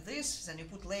start with this, then you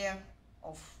put layer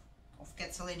of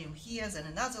Cat selenium here, then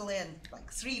another layer, and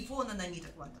like 3, 4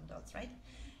 nanometer quantum dots, right?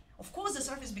 Of course, the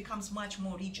surface becomes much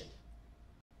more rigid.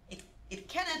 It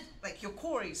cannot, like your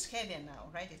core is heavier now,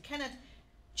 right? It cannot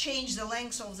change the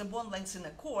length of the bond lengths in the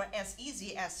core as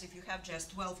easy as if you have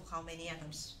just 12 or how many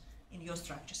atoms in your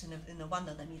structures, in the 1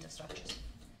 nanometer structures.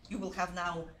 You will have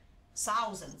now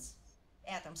thousands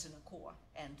atoms in a core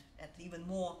and even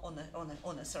more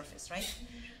on a surface, right?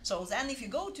 So then if you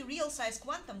go to real size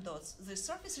quantum dots, the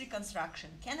surface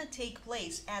reconstruction cannot take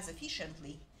place as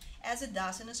efficiently as it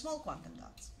does in a small quantum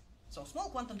dots. So small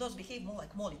quantum dots behave more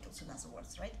like molecules, in other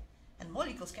words, right? And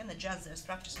molecules can adjust their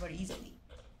structures very easily.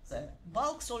 The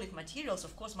bulk solid materials,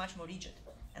 of course, much more rigid,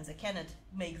 and they cannot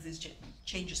make these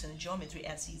changes in the geometry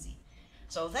as easy.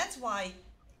 So that's why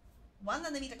 1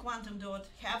 nanometer quantum dot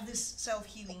have these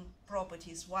self-healing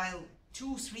properties, while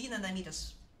 2, 3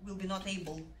 nanometers will be not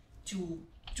able to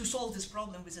solve this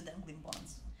problem with the dangling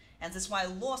bonds. And that's why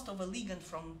loss of a ligand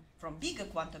from bigger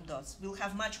quantum dots will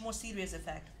have much more serious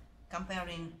effect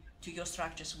comparing to your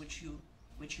structures which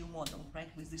you model, right,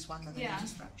 with this 1 nanometer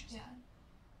structures. Yeah.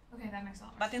 Okay, that makes a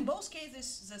lot more But in both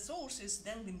cases, the source is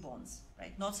dangling bonds,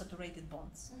 right, not saturated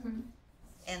bonds.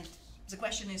 And the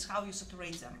question is how you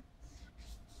saturate them.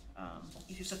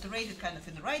 If you saturate it kind of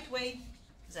in the right way,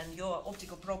 then your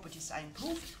optical properties are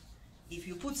improved. If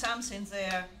you put something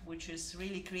there which is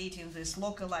really creating this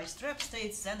localized trap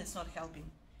states, then it's not helping,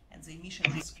 and the emission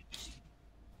is.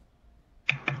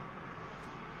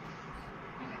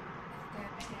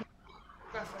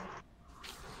 roughly.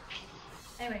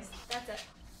 Anyways, that's it.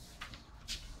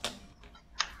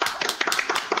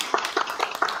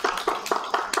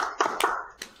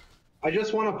 I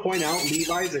just want to point out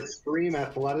Levi's extreme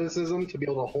athleticism to be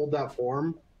able to hold that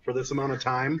form for this amount of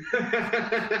time.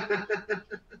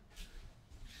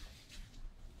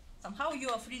 Somehow you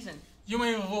are freezing. You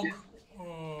may walk.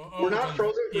 We're not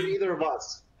frozen for either of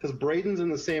us, because Braden's in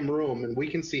the same room and we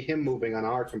can see him moving on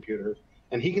our computer,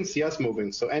 and he can see us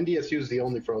moving, so NDSU is the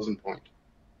only frozen point.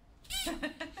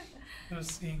 You're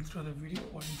seeing through the video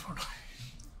or in photo.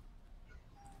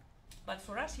 But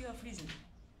for us, you are freezing.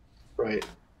 Right.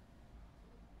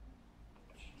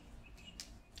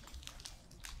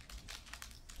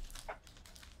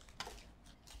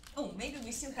 Oh, maybe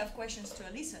we still have questions to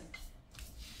Alisa.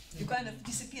 You kind of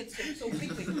disappeared so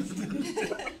quickly.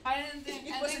 I didn't think.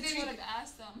 It I was think a they trick. would have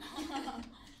asked them.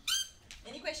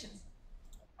 Any questions?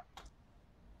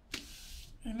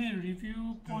 In a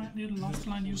review point, the last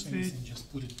line you said,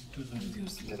 Just put it to the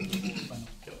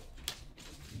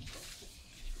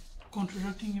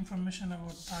contradicting information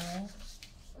about tile.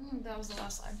 That was the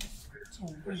last slide. So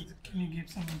can you give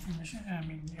some information? I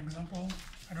mean, example.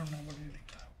 I don't know what you think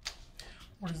tile.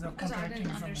 What is the Because I contradicting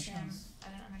didn't information? understand. I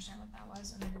didn't understand what that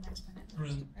was, and they didn't explain it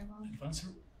Present. very well.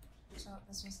 advancer. So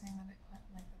this was saying that it went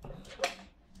like the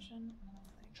definition, and then I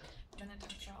was like, then it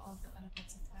talks about all of the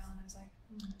benefits of tile, and I was like,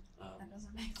 that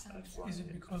doesn't make sense. Is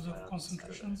it because of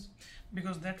concentrations?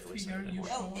 Because that figure you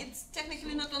Well, show. it's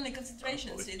technically not only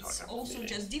concentrations, it's also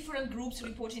just different groups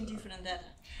reporting different data.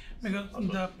 Because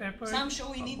the paper, Some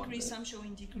showing increase, some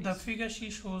showing decrease. the figure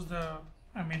she shows the,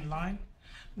 line,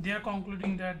 they are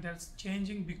concluding that that's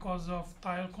changing because of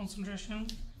tile concentration,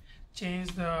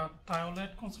 change the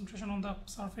thiolate concentration on the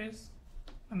surface,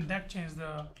 and that changed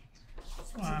the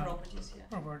properties, yeah.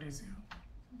 properties. Yeah.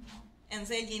 And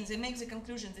they again, they make the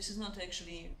conclusion, this is not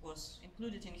actually was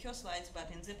included in her slides, but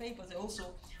in the paper they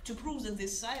also, to prove that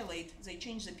this thiolate, they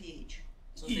change the pH.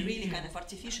 So they really kind of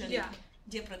artificially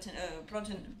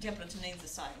deprotonate the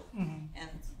sial, and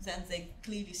then they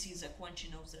clearly see the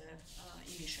quenching of the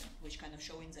emission, which kind of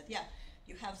showing that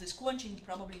you have this quenching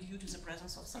probably due to the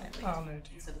presence of sialate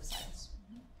instead of sials.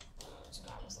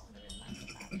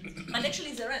 But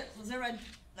actually, there are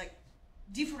like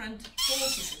different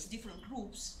processes, different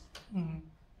groups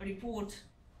report.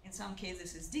 In some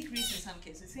cases, it's decrease. In some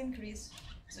cases, increase.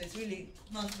 So it's really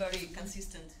not very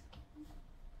consistent.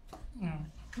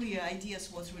 Clear ideas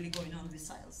what's really going on with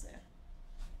sials there.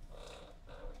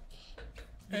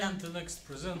 And the next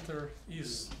presenter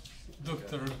is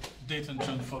Dr. Dayton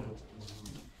John Fogel.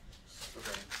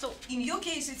 So in your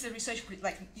case, it's a research,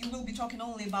 like you will be talking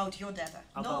only about your data,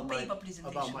 no paper presentation.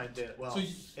 About my data, well, So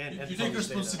you take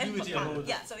responsibility about it.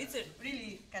 Yeah, so it's a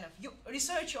really kind of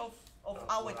research of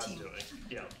our team.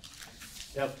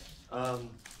 Yep.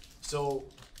 So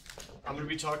I'm going to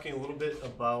be talking a little bit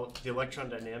about the electron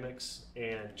dynamics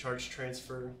and charge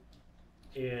transfer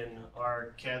in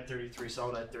our CAD33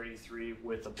 Solidite 33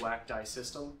 with a black dye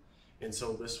system. And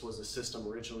so this was a system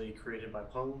originally created by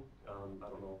Peng, I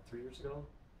don't know, 3 years ago?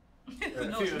 Who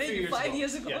knows, maybe 5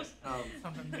 years ago. Yeah.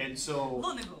 And so,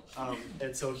 long ago.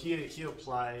 And so he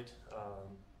applied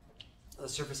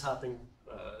surface hopping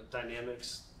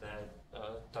dynamics that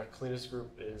Dr. Kalina's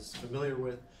group is familiar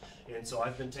with. And so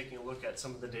I've been taking a look at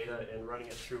some of the data and running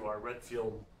it through our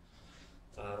Redfield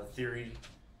theory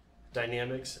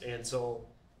dynamics. And so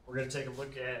we're going to take a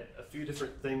look at a few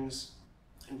different things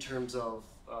in terms of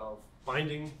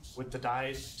binding with the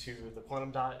dye to the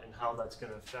quantum dot and how that's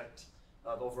going to affect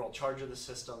the overall charge of the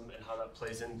system and how that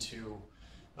plays into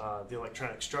the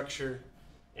electronic structure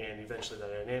and eventually the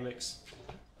dynamics.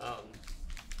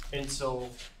 And so,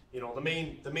 the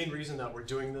main reason that we're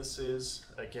doing this is,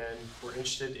 again, we're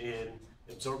interested in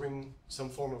absorbing some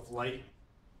form of light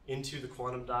into the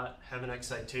quantum dot, have an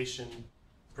excitation,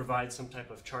 provide some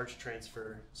type of charge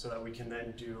transfer so that we can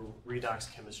then do redox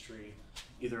chemistry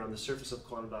either on the surface of the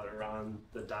quantum dot or on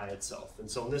the dye itself. And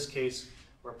so in this case,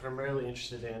 we're primarily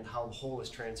interested in how the hole is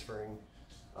transferring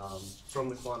from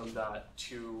the quantum dot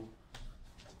to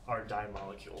our dye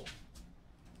molecule.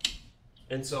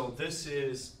 And so this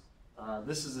is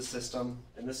a system,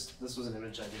 and this was an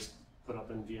image I just put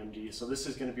up in VMD. So this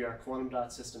is going to be our quantum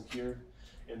dot system here,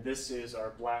 and this is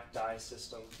our black dye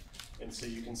system. And so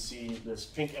you can see this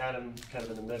pink atom kind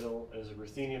of in the middle is a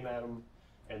ruthenium atom,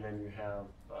 and then you have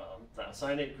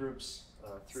thiocyanate groups,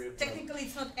 3 of them. Technically,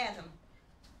 it's not atom.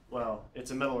 Well,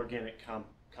 it's a metal organic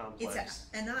complex. It's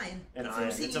an anion.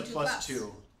 It's a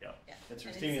 +2. Yeah. It's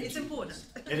ruthenium. It's important.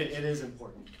 It is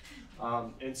important.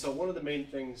 And so one of the main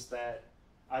things that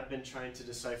I've been trying to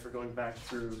decipher going back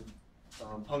through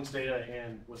Peng's data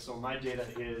and with some of my data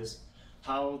is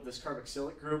how this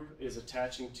carboxylic group is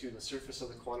attaching to the surface of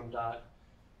the quantum dot.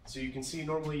 So you can see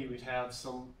normally you would have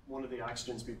one of the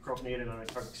oxygens be protonated on a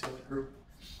carboxylic group,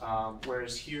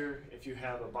 whereas here if you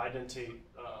have a bidentate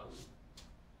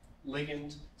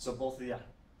ligand, so both of the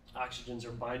oxygens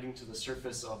are binding to the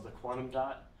surface of the quantum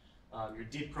dot, you're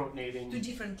deprotonating. 2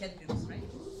 different cadmiums, right?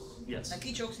 Yes. Like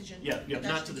each oxygen. Yeah,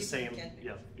 not to the same.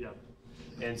 Cadmium. Yeah.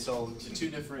 And so to 2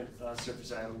 different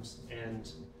surface atoms,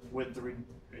 and with the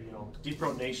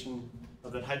deprotonation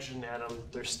of that hydrogen atom,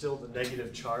 there's still the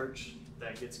negative charge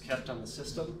that gets kept on the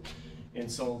system.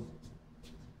 And so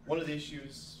one of the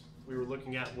issues we were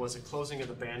looking at was a closing of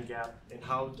the band gap, and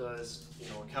how does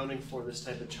accounting for this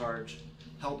type of charge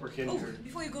help or hinder? Oh,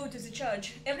 before you go to the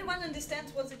charge, everyone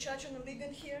understands what's the charge on a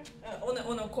ligand here?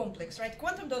 On a complex, right?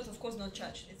 Quantum dot, of course, not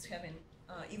charged. It's having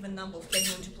even number of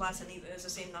cadmium 2 plus and the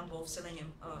same number of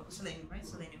selenium, right?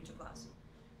 Selenium 2 plus.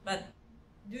 But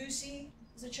do you see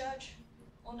the charge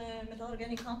on a metal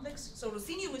organic complex? So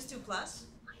ruthenium is 2 plus,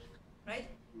 right?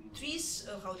 Trees,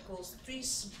 how it calls,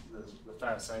 trees. The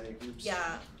thiocyanate groups.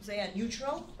 Yeah, they are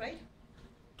neutral, right?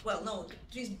 Well, no,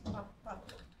 trees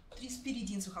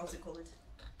pyridines, or how they call it.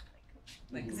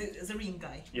 Like the ring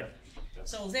guy. Yeah.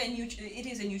 So then it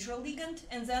is a neutral ligand,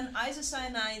 and then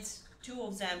isocyanides, 2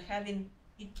 of them having,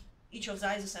 each of the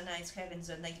isocyanides having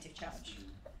the negative charge.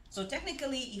 So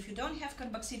technically, if you don't have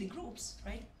carboxylic groups,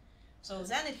 right, so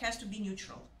then it has to be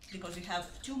neutral, because you have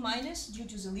 2 minus due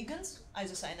to the ligands,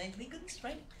 isocyanide ligands,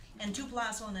 right, and 2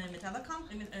 plus on a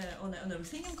on a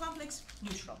ruthenium complex,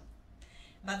 neutral.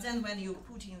 But then when you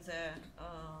put in the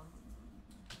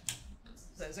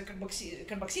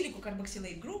carboxylic or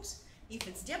carboxylate groups, if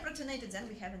it's deprotonated, then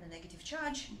we have a negative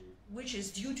charge, which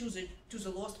is due to the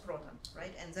lost proton,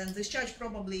 right? And then this charge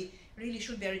probably really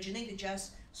should be originated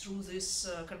just through this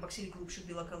carboxylic group, should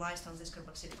be localized on this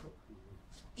carboxylic group,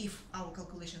 if our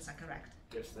calculations are correct.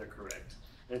 If they're correct.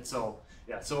 And so,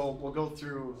 yeah, so we'll go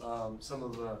through some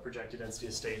of the projected density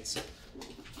of states.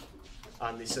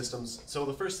 on these systems. So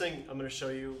the first thing I'm going to show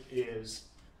you is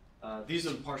these are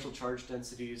the partial charge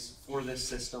densities for this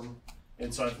system.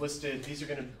 And so I've listed, these are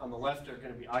going to, on the left are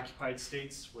going to be occupied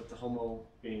states, with the HOMO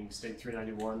being state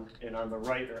 391, and on the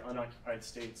right are unoccupied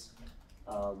states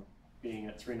being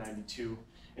at 392.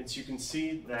 And so you can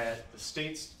see that the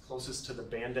states closest to the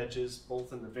band edges,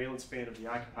 both in the valence band of the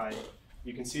occupied,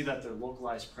 you can see that they're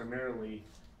localized primarily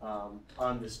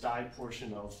on this dye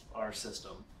portion of our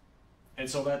system. And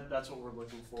so that's what we're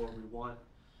looking for. We want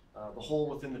the hole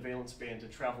within the valence band to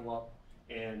travel up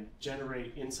and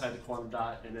generate inside the quantum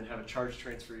dot and then have a charge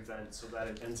transfer event so that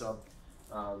it ends up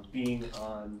being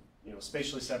on,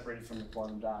 spatially separated from the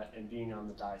quantum dot and being on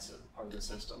the dye part of the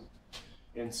system.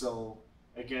 And so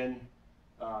again,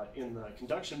 in the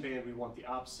conduction band, we want the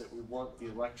opposite. We want the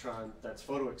electron that's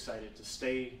photoexcited to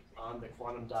stay on the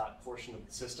quantum dot portion of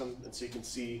the system. And so you can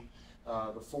see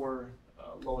the four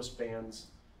lowest bands,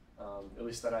 at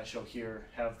least that I show here,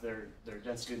 have their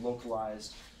density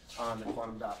localized on the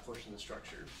quantum dot portion of the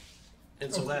structure.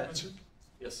 And so that,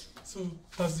 yes? So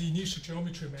does the initial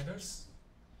geometry matters?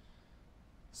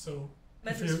 So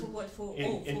matters for what? For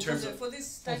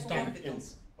this type of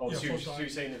orbitals? Oh, yeah, so you're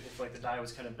saying if like the die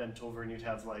was kind of bent over and you'd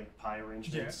have like pi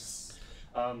arrangements?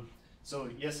 Yes. So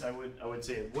yes, I would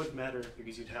say it would matter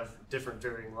because you'd have different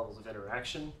varying levels of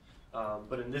interaction.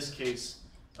 But in this case,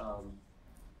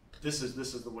 this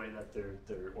is the way that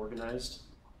they're organized.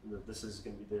 This is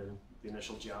going to be the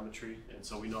initial geometry, and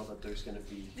so we know that there's going to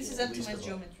be. This is optimized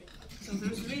geometry. So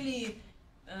there's really,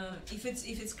 if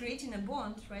it's creating a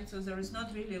bond, right? So there is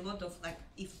not really a lot of like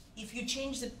if you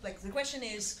change the question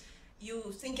is,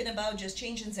 you thinking about just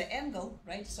changing the angle,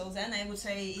 right? So then I would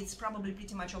say it's probably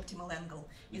pretty much optimal angle.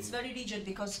 It's very rigid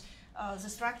because the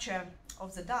structure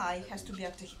of the die has to be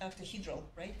octahedral,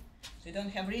 right? So you don't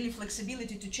have really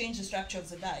flexibility to change the structure of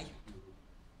the die.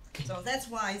 So that's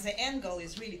why the angle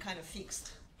is really kind of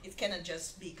fixed. It cannot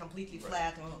just be completely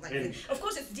flat or like that. Of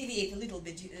course, it deviates a little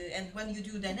bit, and when you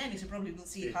do dynamics, you probably will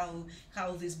see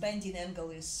how this bending angle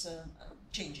is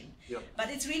changing. Yep. But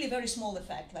it's really very small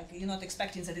effect. Like you're not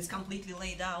expecting that it's completely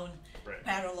laid down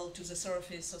parallel to the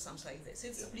surface or something like this.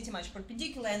 It's pretty much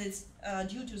perpendicular, and it's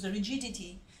due to the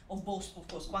rigidity of both. Of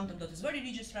course, quantum dot is very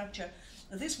rigid structure.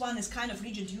 This one is kind of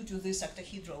rigid due to this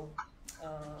octahedral.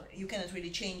 You cannot really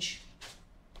change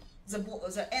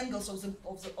the angles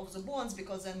of the bonds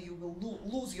because then you will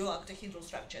lose your octahedral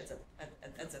structure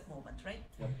at that moment, right?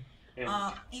 Yep.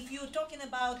 If you're talking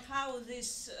about how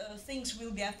these things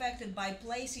will be affected by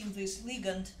placing this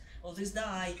ligand or this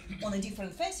dye on a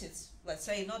different facets, let's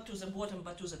say not to the bottom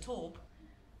but to the top,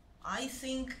 I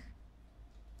think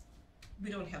we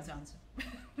don't have the answer,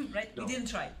 right? No. We didn't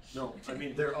try. No, I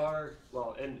mean there are,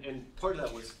 well, and part of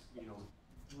that was,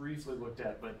 briefly looked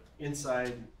at, but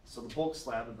inside, so the bulk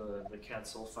slab of the CAD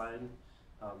sulfide,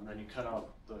 then you cut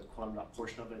out the quantum dot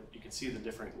portion of it, you can see the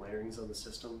different layerings of the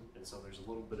system, and so there's a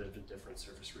little bit of a different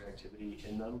surface reactivity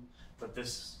in them, but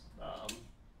this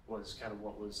was kind of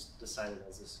what was decided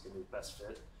as this is going to be best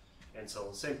fit. And so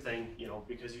same thing,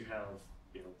 because you have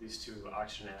these two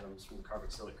oxygen atoms from the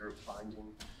carboxylic group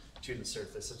binding to the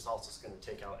surface, it's also going to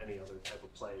take out any other type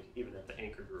of play, even at the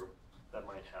anchor group, that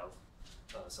might have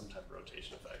some type of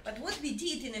rotation effect. But what we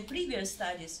did in the previous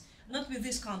studies, not with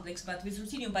this complex, but with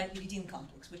ruthenium bipyridine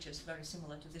complex, which is very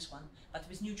similar to this one, but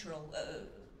with neutral,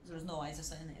 there is no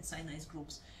isocyanized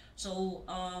groups. So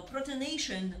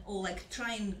protonation or like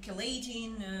trying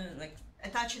chelating, like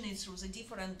attaching it through the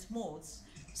different modes,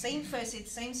 same facet,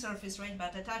 same surface, right?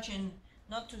 But attaching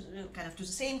not to kind of to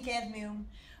the same cadmium,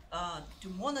 to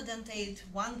monodentate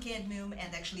one cadmium,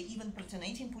 and actually even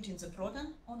protonating, putting the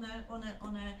proton on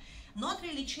a not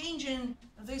really changing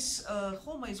this.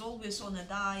 HOMO is always on a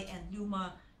die, and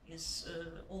LUMA is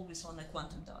always on a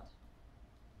quantum dot.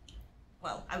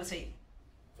 Well, I would say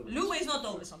LUMA is not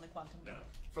always on the quantum dot.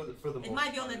 For the it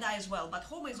might be on a die as well, but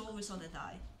HOMO is always on a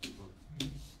die. Mm-hmm.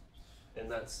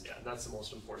 And that's the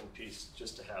most important piece,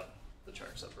 just to have the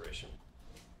charge separation.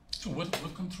 So what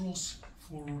controls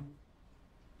for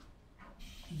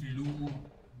LU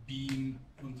being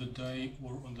on the die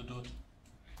or on the dot?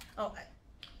 Oh,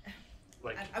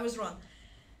 I was wrong.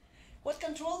 What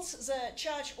controls the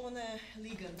charge on a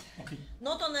ligand? Okay.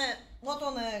 Not on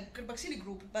a carboxylic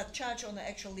group, but charge on the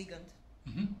actual ligand.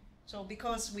 Mm-hmm. So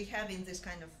because we have in this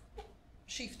kind of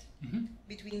shift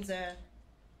between the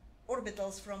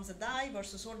orbitals from the die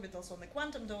versus orbitals on the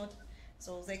quantum dot,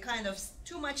 so they kind of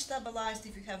too much stabilized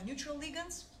if you have neutral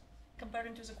ligands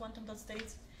comparing to the quantum dot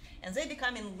states, and they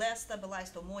becoming less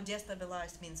stabilized or more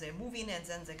destabilized, means they're moving and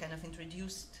then they kind of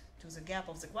introduced to the gap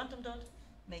of the quantum dot,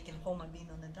 making HOMO being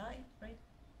on the die, right?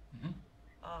 Mm-hmm.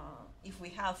 If we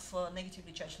have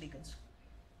negatively charged ligands.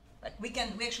 Like we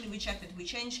checked it. We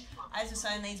changed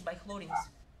isocyanates by chlorines,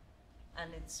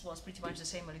 and it was pretty much the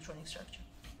same electronic structure.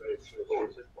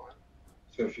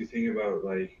 So if you think about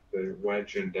like the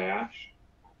wedge and dash,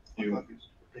 you.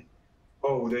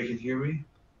 Oh, they can hear me?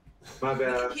 My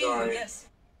bad. Sorry. Yes.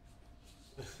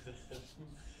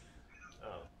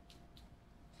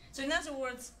 So in other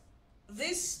words,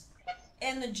 this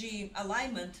energy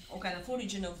alignment or kind of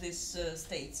origin of these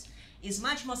states is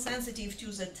much more sensitive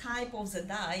to the type of the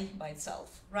die by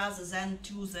itself rather than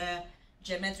to the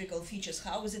geometrical features.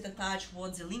 How is it attached?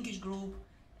 What's the linkage group?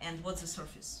 And what's the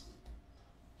surface?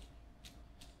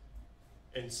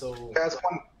 And so. Can I ask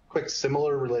one quick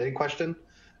similar related question?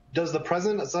 Does the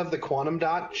presence of the quantum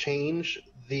dot change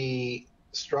the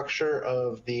structure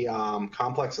of the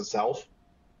complex itself?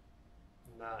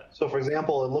 Not. So for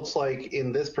example, it looks like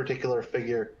in this particular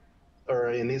figure,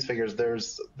 or in these figures,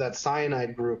 there's that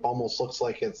cyanide group almost looks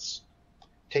like it's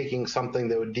taking something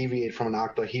that would deviate from an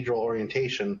octahedral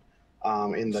orientation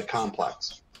in the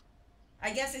complex.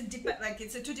 I guess it depends. Like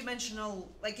it's a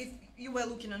two-dimensional. Like if you were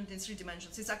looking at it in 3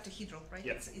 dimensions, it's octahedral, right?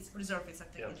 Yeah. It's preserved. It's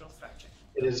octahedral structure.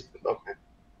 It is okay.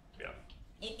 Yeah.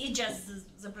 It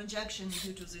just the projection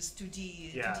due to this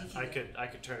 2D. Yeah, 2D I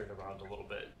could turn it around a little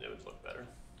bit. It would look better.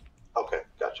 Okay,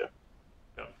 gotcha.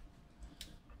 Yeah.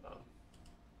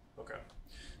 Okay.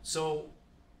 So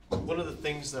one of the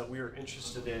things that we were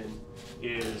interested in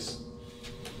is,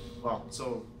 well,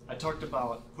 so I talked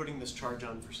about putting this charge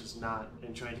on versus not,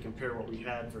 and trying to compare what we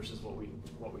had versus what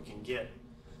we can get.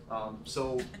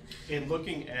 So in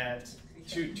looking at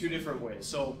two different ways,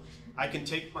 so I can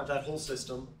take that whole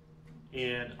system,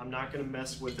 and I'm not going to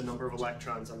mess with the number of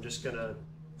electrons. I'm just going to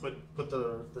put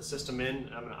the system in.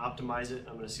 I'm going to optimize it.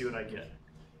 I'm going to see what I get.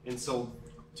 And so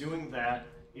doing that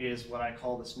is what I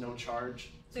call this no charge.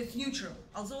 So it's neutral.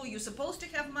 Although you're supposed to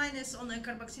have minus on a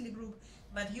carboxylic group,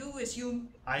 but you assume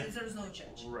that there's no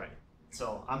charge. Right.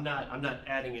 So I'm not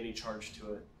adding any charge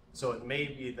to it. So it may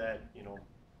be that, you know,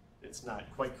 it's not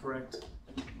quite correct,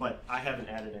 but I haven't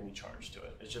added any charge to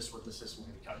it. It's just what the system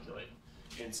can calculate.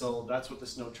 And so that's what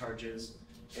this no charge is.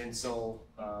 And so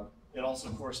it also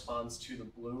corresponds to the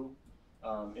blue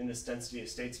in this density of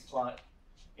states plot.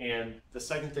 And the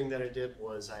second thing that I did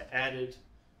was I added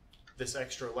this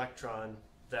extra electron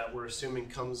that we're assuming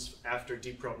comes after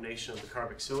deprotonation of the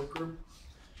carboxylic group.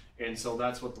 And so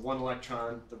that's what the 1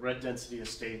 electron, the red density of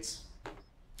states,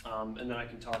 and then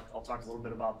I'll talk a little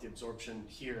bit about the absorption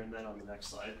here and then on the next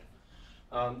slide.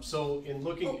 So in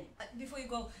looking... before you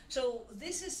go, so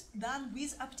this is done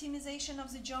with optimization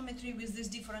of the geometry with these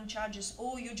different charges,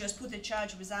 or you just put a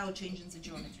charge without changing the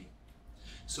geometry?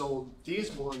 So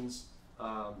these ones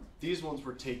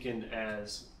were taken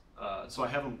as, so I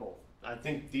have them both. I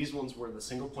think these ones were the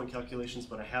single point calculations,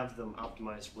 but I have them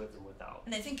optimized with and without.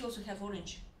 And I think you also have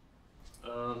orange.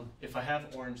 If I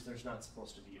have orange, there's not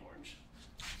supposed to be orange.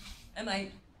 Am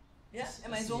I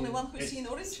the only one who's seen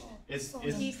orange? Does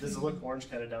it look orange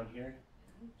kind of down here?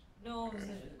 No.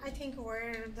 I think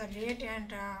where the red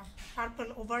and purple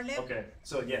overlap. Okay,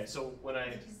 so yeah, so when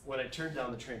I turn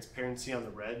down the transparency on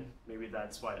the red, maybe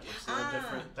that's why it looks a little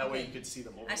different. That way you could see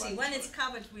them overlap. I see. When it's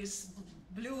covered with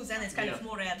blue, then it's kind of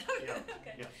more red. Yeah.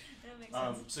 Okay. Yeah. That makes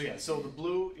sense. So yeah, so the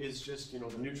blue is just, you know,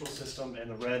 the neutral system,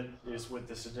 and the red is with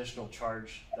this additional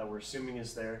charge that we're assuming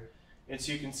is there. And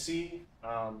so you can see,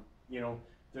 you know,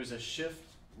 there's a shift.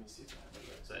 Let me see if I have it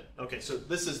right side. Okay, so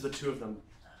this is the two of them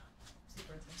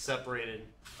separated.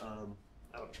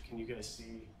 Can you guys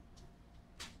see?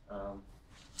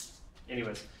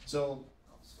 Anyways, so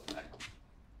I'll just go back.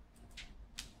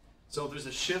 So there's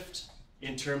a shift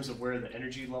in terms of where the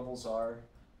energy levels are,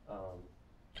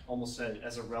 almost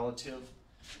as a relative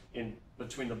in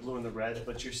between the blue and the red,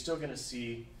 but you're still going to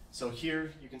see, so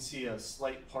here you can see a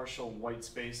slight partial white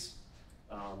space.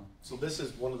 So this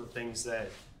is one of the things that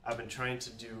I've been trying to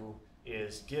do,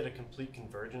 is get a complete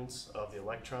convergence of the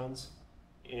electrons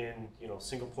in, you know,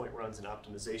 single point runs and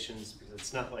optimizations, because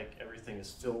it's not like everything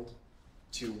is filled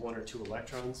to 1 or 2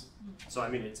 electrons. So I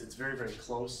mean, it's very, very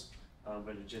close,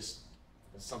 but it just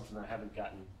is something that I haven't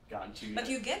gotten to yet. But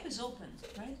your gap is open,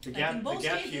 right? The gap, in both the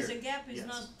gap cases, here, the gap is yes,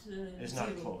 not it's zero.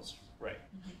 not closed,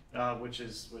 right? Which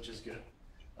is good,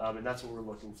 and that's what we're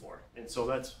looking for. And so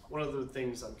that's one of the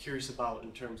things I'm curious about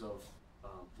in terms of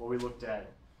what we looked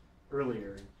at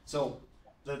earlier. So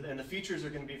the features are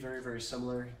going to be very, very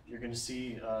similar. You're going to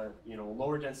see you know,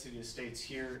 lower density of states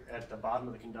here at the bottom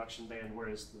of the conduction band,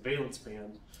 whereas the valence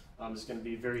band is going to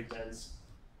be very dense,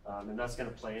 and that's going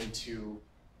to play into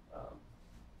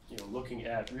you know, looking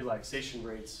at relaxation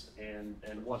rates and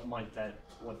what might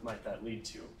that lead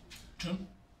to. John,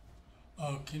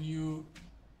 can you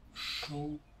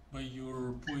show by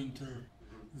your pointer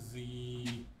the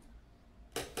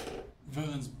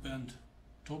valence band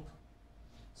top?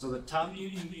 So the top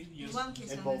Yes. One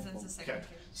case in and both then of the them. second Okay.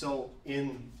 case. So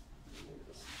in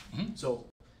Mhm. so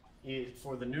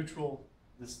for the neutral,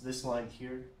 this line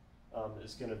here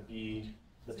is going to be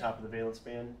the top of the valence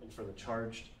band, and for the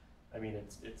charged, I mean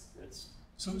it's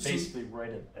So basically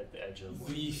right at the edge of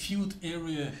the field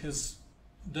area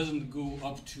doesn't go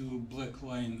up to black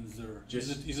line there.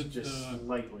 just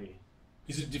slightly.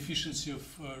 Is it deficiency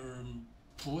of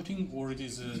plotting, or it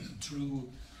is a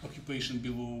true occupation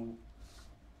below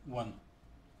 1?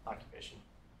 Occupation.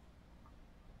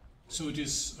 So it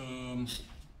is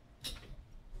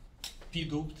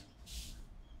p-doped,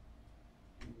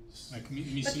 like But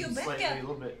missing. your Slightly, backup, a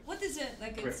little bit. what is it?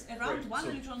 Like it's Right, around right, 1 so-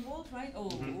 electron volt, right? Or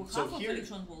Mhm. So half of here-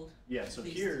 electron volt? Yeah. So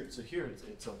Least. here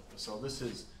so this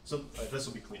is this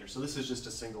will be cleaner. So this is just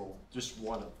a single, just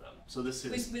one of them. So this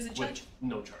is With a charge?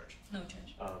 no charge. No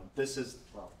charge. This is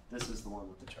the one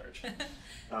with the charge.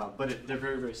 But they're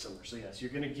very, very similar. So yes,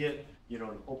 you're going to get,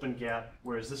 an open gap,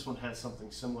 whereas this one has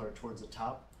something similar towards the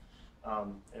top.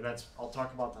 And I'll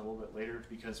talk about that a little bit later,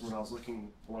 because when I was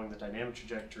looking along the dynamic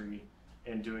trajectory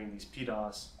and doing these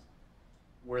PDOS,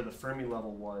 where the Fermi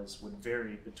level would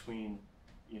vary between,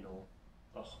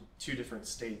 two different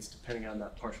states depending on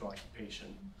that partial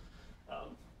occupation.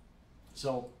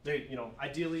 So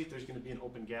ideally there's going to be an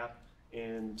open gap,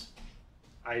 and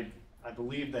I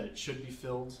believe that it should be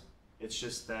filled. It's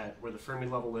just that where the Fermi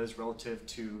level is relative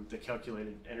to the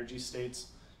calculated energy states,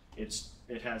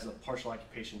 it has a partial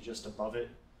occupation just above it.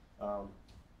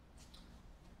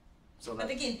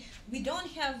 But again, we don't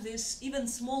have this even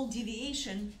small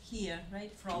deviation here,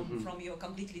 right, from your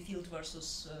completely filled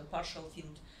versus partial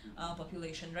filled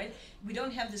population, right? We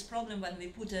don't have this problem when we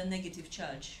put a negative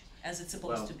charge, as it's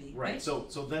supposed to be, right? So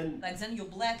then, like then your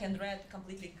black and red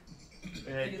completely.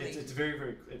 it's very,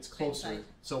 very, it's closer. Right.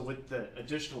 So with the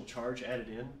additional charge added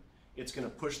in, it's going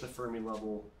to push the Fermi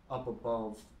level up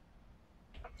above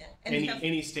And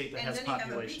any state that has then you have a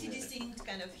population pretty in it. distinct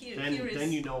kind of here. Then here is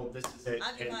then you know this is it.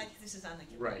 occupied, this is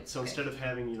unoccupied. Right. So Okay. instead of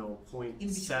having 0.7,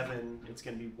 between. it's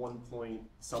going to be 1 point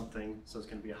something. So it's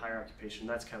going to be a higher occupation.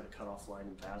 That's kind of the cutoff line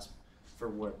in VASP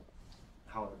for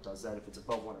how it does that. If it's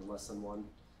above 1 and less than 1,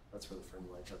 that's where the Fermi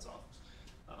line cuts off.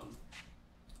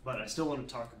 But I still want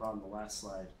to talk about in the last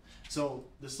slide. So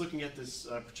looking at this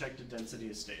projected density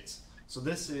of states. So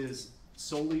this is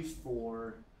solely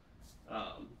for.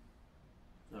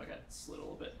 I got slid a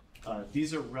little bit.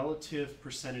 These are relative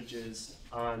percentages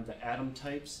on the atom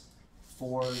types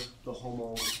for the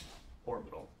HOMO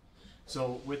orbital.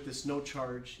 So with this no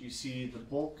charge, you see the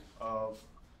bulk of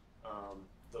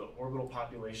the orbital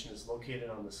population is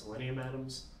located on the selenium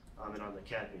atoms and on the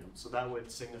cadmium. So that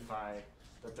would signify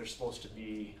that they're supposed to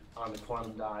be on the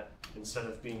quantum dot instead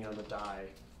of being on the die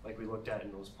like we looked at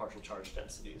in those partial charge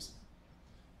densities.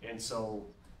 And so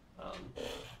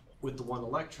with the 1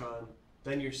 electron,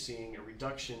 then you're seeing a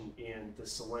reduction in the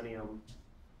selenium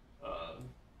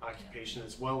occupation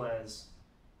as well as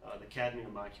the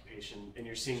cadmium occupation, and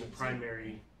you're seeing the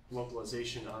primary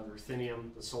localization on the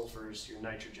ruthenium, the sulfurs, your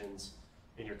nitrogens,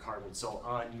 and your carbon, so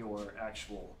on your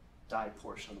actual dye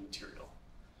portion of the material.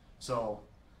 So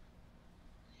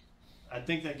I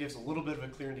think that gives a little bit of a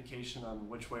clear indication on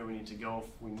which way we need to go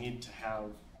if we need to have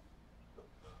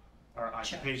our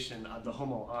occupation on the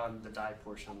HOMO on the dye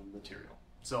portion of the material.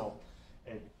 So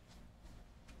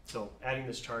adding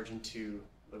this charge into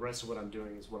the rest of what I'm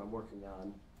doing is what I'm working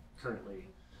on currently.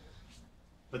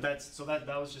 But that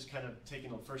was just kind of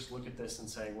taking a first look at this and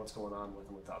saying what's going on with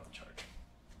and without the charge.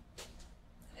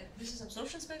 This is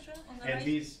absorption spectrum on the And right?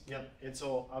 these, yep. And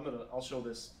so I'll show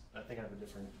this. I think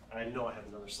I know I have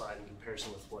another slide in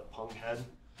comparison with what Peng had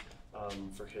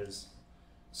for his.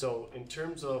 So in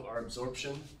terms of our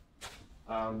absorption,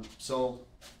 so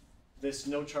this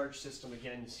no charge system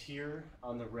again is here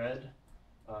on the red,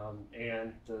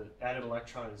 and the added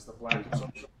electron is the black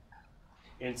absorption.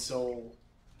 And so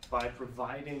by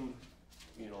providing,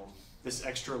 this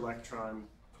extra electron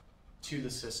to the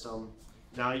system,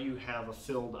 now you have a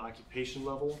filled occupation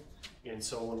level. And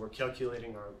so when we're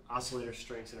calculating our oscillator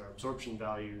strengths and our absorption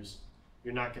values,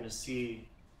 you're not going to see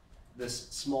this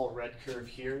small red curve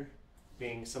here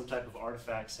being some type of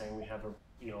artifact saying we have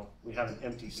an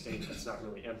empty state that's not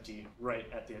really empty right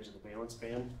at the edge of the valence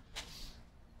band.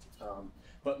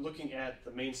 But looking at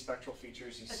the main spectral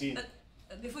features, you see.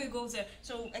 Before you go there,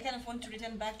 so I kind of want to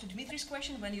return back to Dmitri's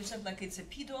question when you said like it's a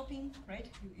p-doping, right?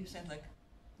 You said like,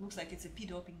 looks like it's a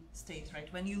p-doping state, right?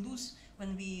 When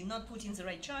we not put in the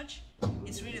right charge,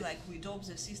 it's really like we dope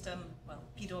the system, well,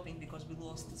 p-doping because we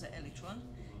lost the electron.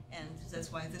 And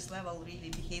that's why this level really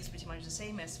behaves pretty much the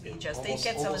same as we just almost,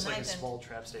 take almost like a and small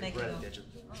trap state make right it at go. the edge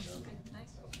of the Oh, okay,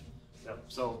 nice. Yep.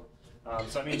 So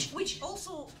I mean, Which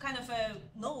also kind of a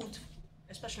note,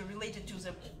 especially related to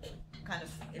the kind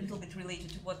of a little bit related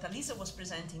to what Alisa was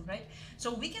presenting, right?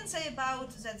 So we can say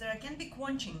about that there can be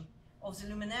quenching of the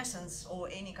luminescence or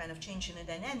any kind of change in the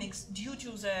dynamics due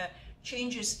to the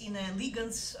changes in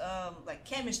ligands, like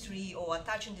chemistry or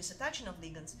attaching, disattaching of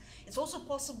ligands. It's also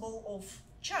possible of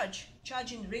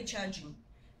charging, recharging,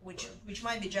 which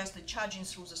might be just the charging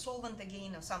through the solvent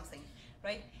again or something,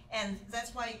 right? And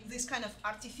that's why this kind of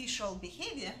artificial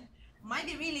behavior might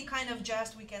be really kind of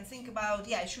just, we can think about,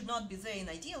 yeah, it should not be there in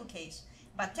ideal case,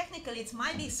 but technically it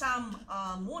might be some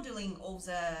modeling of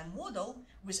the model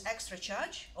with extra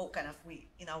charge, or kind of,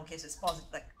 in our case it's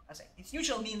positive, like I say, it's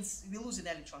neutral means we lose an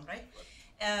electron, right?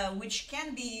 Which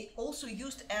can be also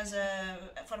used as a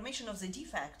formation of the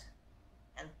defect,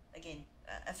 and again,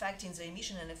 affecting the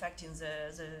emission and affecting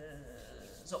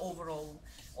the overall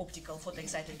optical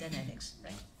photoexcited dynamics,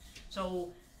 right?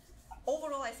 So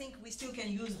overall, I think we still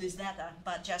can use this data,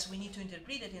 but just we need to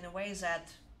interpret it in a way that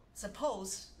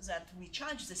suppose that we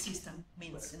charge the system,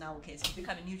 means in our case it's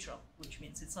becoming neutral, which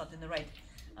means it's not in the right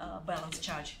balance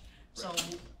charge. So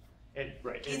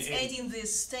it's adding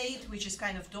this state, which is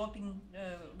kind of doping,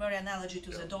 very analogy to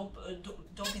the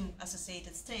doping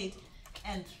associated state,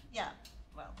 and yeah,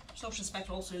 well, absorption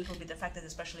spectra also a little bit affected,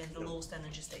 especially in the lowest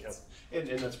energy states. And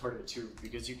that's part of it too,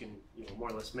 because you can more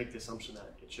or less make the assumption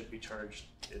that it should be charged.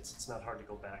 It's not hard to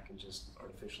go back and just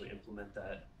artificially implement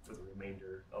that for the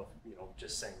remainder of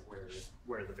just saying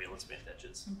where the valence band edge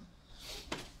is.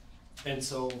 And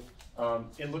so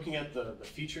in looking at the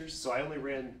features, so I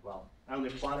only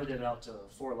plotted it out to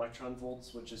 4 electron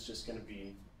volts, which is just going to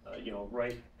be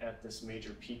right at this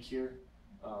major peak here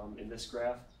in this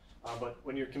graph. But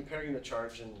when you're comparing the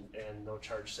charge and no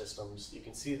charge systems, you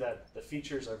can see that the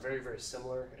features are very, very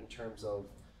similar in terms of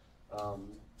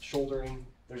shouldering.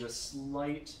 There's a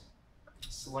slight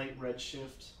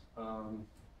redshift,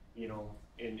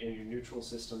 in your neutral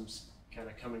systems kind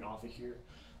of coming off of here,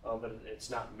 but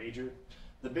it's not major.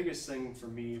 The biggest thing for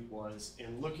me was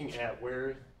in looking at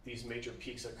where these major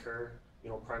peaks occur,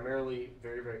 primarily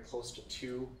very, very close to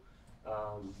 2,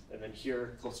 and then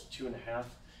here close to 2.5,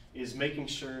 is making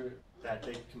sure that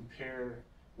they compare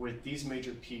with these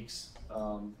major peaks,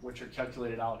 which are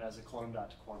calculated out as a quantum dot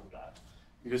to quantum dot,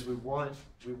 because we want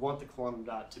the quantum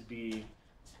dot to be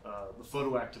the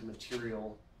photoactive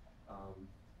material.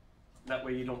 That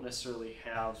way you don't necessarily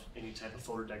have any type of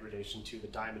photo degradation to the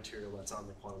dye material that's on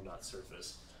the quantum dot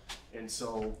surface. And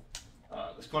so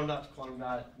this quantum dot to quantum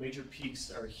dot, major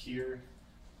peaks are here,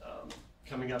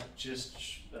 coming up just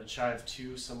shy of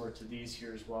 2, similar to these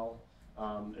here as well.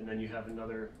 And then you have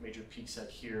another major peak set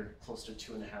here, close to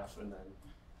 2.5, and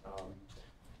then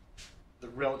the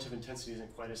relative intensity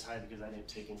isn't quite as high because I didn't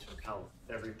take into account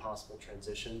every possible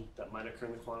transition that might occur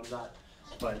in the quantum dot,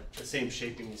 but the same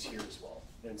shaping is here as well.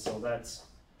 And so that's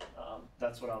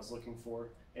what I was looking for.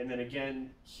 And then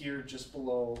again, here just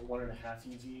below 1.5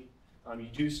 EV, you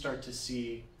do start to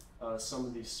see some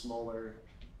of these smaller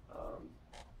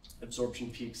absorption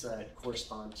peaks that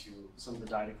correspond to some of the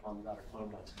dye to quantum dot or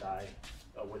quantum dot to dye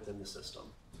within the system.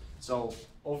 So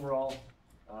overall,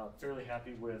 fairly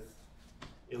happy with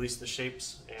at least the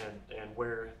shapes and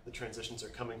where the transitions are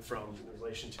coming from in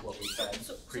relation to what we've had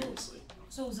previously.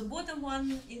 So the bottom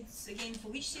one, it's again for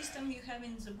which system you have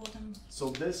in the bottom? So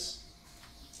this,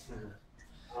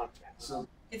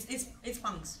 it's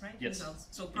punks, right? Yes. Results.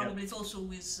 So probably it's also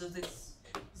with this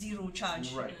zero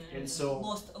charge, right? And so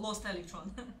lost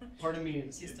electron. Part of me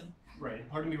system. Right.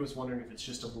 Part of me was wondering if it's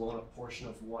just a blown up portion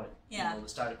of what the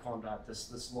static quantum dot,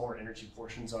 this lower energy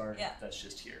portions are. Yeah. That's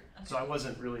just here. Okay. So I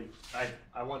wasn't really.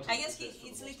 I want to. I guess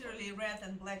it's literally red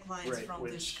and black lines from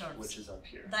this curve. Which is up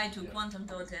here. Dye to quantum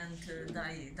dot and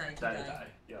dye to dye.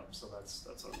 Yep. So that's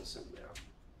what I'm assuming there.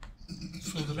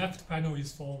 So the left panel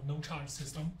is for no charge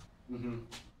system. Mm-hmm.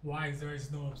 Why there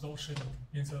is no absorption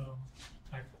in the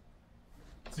like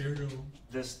 0?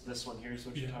 This one here is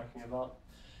what you're talking about.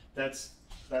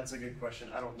 That's a good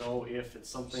question. I don't know if it's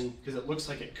something, because it looks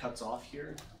like it cuts off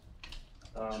here.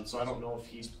 So I don't know if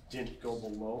he didn't go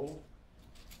below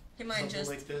he might something just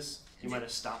like this. He might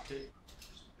have stopped it,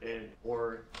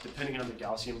 or depending on the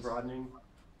Gaussian broadening.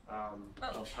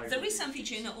 There is some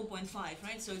feature in the 0.5,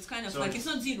 right? So it's kind of like it's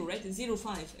not 0, right? It's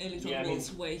 0.5 electron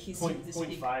volts where he's seeing this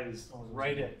peak. 0.5 is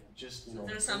right at just it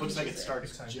looks like it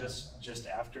starts just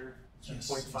after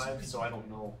 0.5. So I don't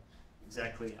know.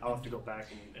 Exactly. I'll have to go back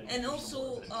and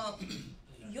also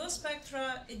your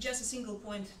spectra is just a single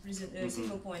point,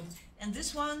 single point, and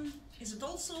this one is it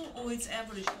also, or it's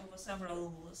averaged over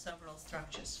several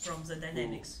structures from the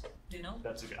dynamics? Do you know?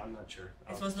 That's okay. I'm not sure.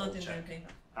 It was not in their paper.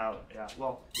 Yeah.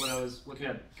 Well, when I was looking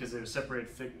at, because they were separated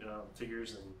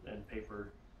figures and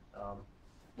paper.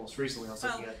 Most recently, I was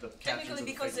looking at the captions. Technically,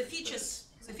 because of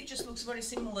the features looks very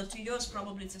similar to yours.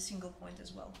 Probably it's a single point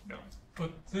as well. No.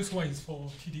 But this one is for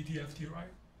TDD-FT,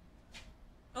 right?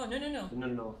 Oh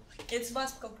no! It's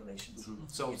VASP calculations.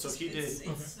 So he did.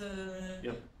 It's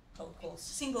Yep. how it calls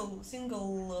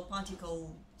single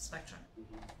particle spectra.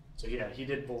 So yeah, he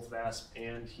did both VASP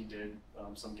and he did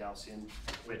some Gaussian,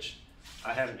 which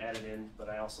I haven't added in, but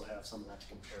I also have some of that to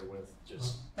compare with.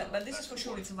 Just. But this is for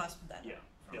sure. It's a VASP data. Yeah.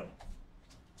 Yep.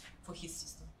 For his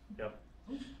system. Yep.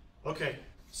 Okay.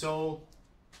 So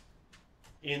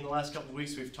in the last couple of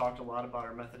weeks, we've talked a lot about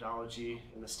our methodology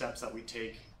and the steps that we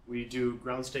take. We do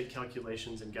ground state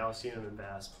calculations in Gaussian and in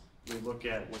VASP. We look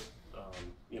at what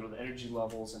the energy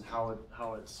levels and how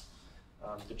it's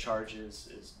the charge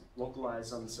is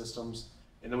localized on the systems,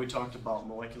 and then we talked about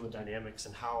molecular dynamics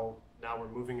and how now we're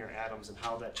moving our atoms and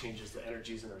how that changes the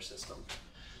energies in our system.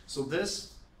 So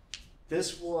this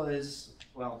was,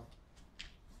 well,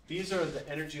 these are the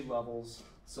energy levels.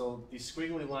 So these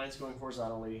squiggly lines going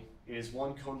horizontally is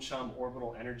one Kohn-Sham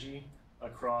orbital energy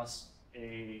across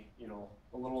a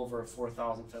little over a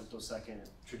 4,000 femtosecond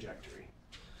trajectory.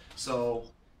 So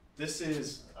this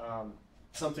is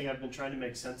something I've been trying to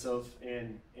make sense of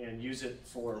and use it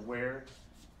for where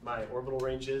my orbital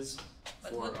range is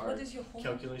for our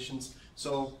calculations.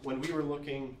 So when we were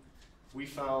looking, we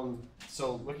found,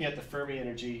 looking at the Fermi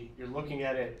energy, you're looking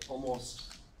at it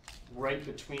almost right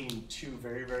between two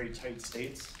very, very tight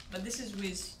states. But this is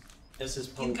with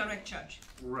incorrect charge.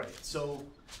 Right. So,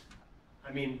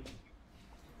 I mean,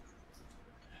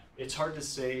 it's hard to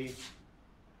say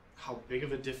how big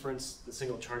of a difference the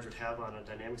single charge would have on a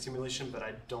dynamic simulation, but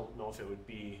I don't know if it would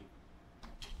be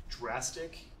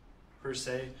drastic per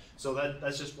se. So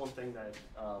that's just one thing that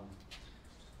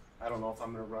I don't know if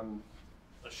I'm going to run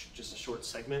just a short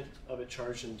segment of it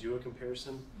charged and do a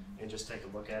comparison and just take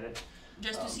a look at it.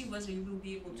 Just to see whether you will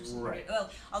be able to separate. Right. Well,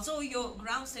 although your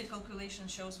ground state calculation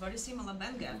shows very similar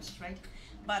band gaps, right?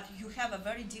 But you have a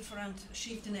very different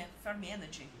shift in the Fermi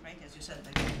energy, right? As you said,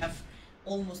 like you have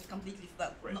almost completely,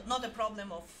 well, not a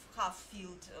problem of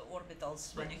half-filled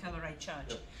orbitals when you have a right charge.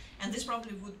 Yep. And this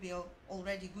probably would be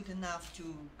already good enough to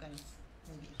kind of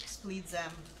maybe split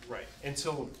them. Right. And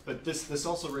so, but this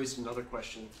also raised another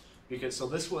question, because so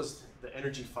this was the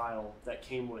energy file that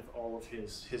came with all of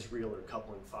his real or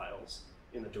coupling files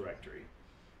in the directory.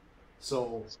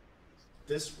 So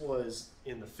this was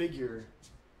in the figure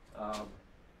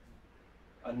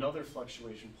another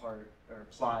fluctuation part or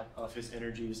plot of his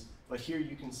energies, but here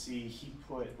you can see he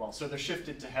put, well, so they're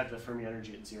shifted to have the Fermi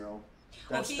energy at 0.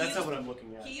 That's not what I'm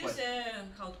looking at. He used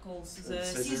how it calls the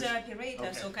Caesar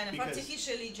operator, so kind of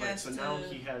artificially just. Right, so now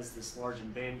he has this large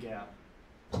band gap,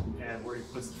 and where he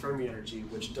puts the Fermi energy,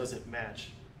 which doesn't match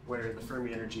where the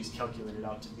Fermi energy is calculated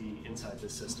out to be inside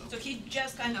this system. So he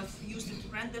just kind of used it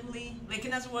randomly, like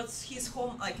in other words, his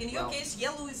home, like in your case,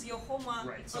 yellow is your HOMA,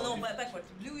 right, so no, backward,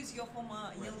 blue is your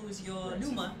HOMA, yellow is your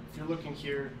NUMA. So if you're looking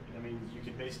here, I mean, you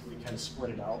could basically kind of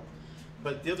split it out.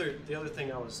 But the other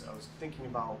thing I was thinking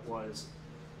about was,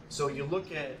 so you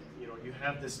look at, you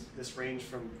have this range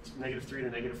from -3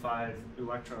 to -5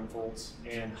 electron volts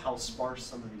and how sparse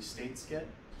some of these states get.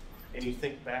 And you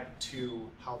think back to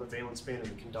how the valence band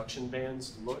and the conduction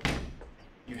bands look.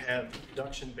 You have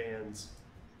conduction bands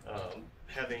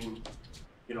having,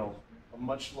 a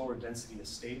much lower density of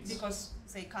states. Because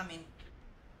they come in.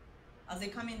 Are they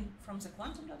coming from the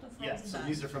quantum dot or from the dot?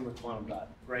 These are from the quantum dot,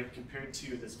 right? Compared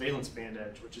to this valence band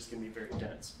edge, which is going to be very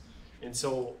dense. And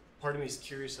so part of me is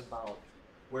curious about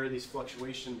where these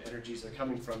fluctuation energies are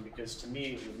coming from, because to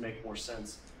me it would make more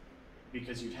sense,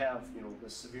 because you'd have, the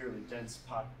severely dense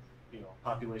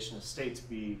population of states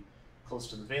be close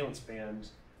to the valence band,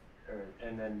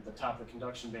 and then the top of the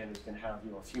conduction band is going to have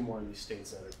a few more of these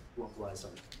states that are localized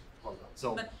on the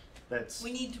So but that's.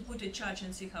 We need to put a charge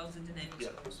and see how the dynamics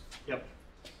goes. Yep.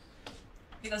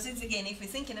 Because it's again, if we're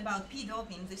thinking about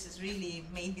p-doping, this is really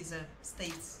maybe the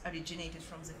states originated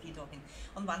from the p-doping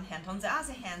on one hand. On the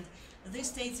other hand, these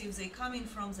states, if they come in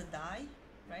from the die,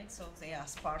 right? So they are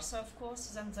sparser, of course.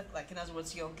 Then, like in other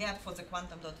words, your gap for the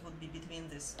quantum dot would be between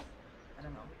this, I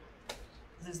don't know,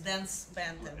 this dense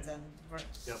band and then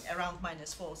around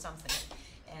 -4 or something.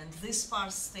 And these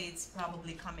sparse states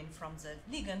probably coming from the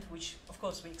ligand, which of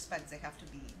course we expect they have to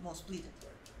be more splitted,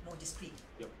 more discrete.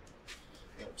 Yep.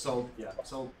 So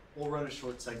we'll run a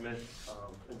short segment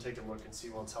and take a look and see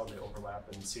once how they overlap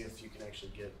and see if you can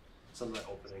actually get some of that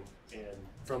opening. And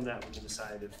from that, we can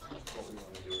decide if what we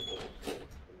want to do with it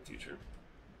in the future.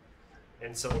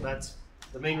 And so that's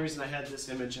the main reason I had this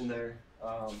image in there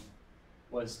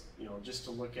was, you know, just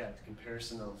to look at the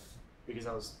comparison of, because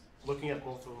I was looking at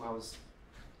both of them,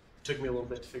 took me a little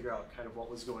bit to figure out kind of what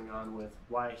was going on with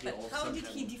why he all of a How sudden did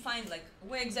he define, like,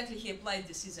 where exactly he applied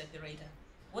the scissor operator?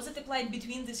 Was it applied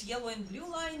between this yellow and blue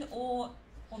line or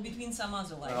between some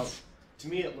other lines? To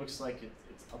me, it looks like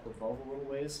it's up above a little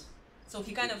ways. So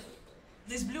he kind of,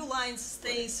 this blue line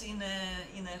stays in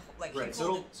a like. Right.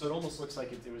 So it almost looks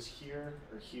like it was here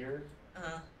or here.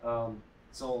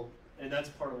 So, and that's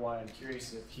part of why I'm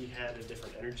curious if he had a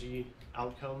different energy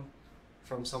outcome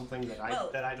from something that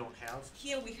I don't have.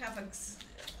 Here we have,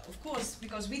 of course,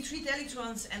 because we treat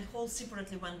electrons and holes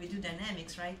separately when we do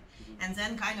dynamics, right? Mm-hmm. And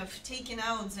then kind of taking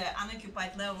out the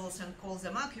unoccupied levels and call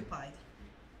them occupied.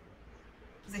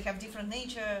 They have different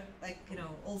nature, like, you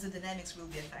know, all the dynamics will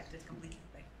be affected completely,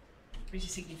 like, pretty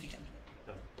significantly.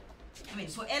 Yeah. I mean,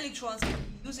 for electrons,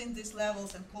 using these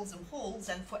levels and call them holes,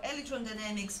 and for electron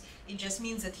dynamics, it just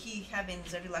means that he having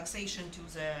the relaxation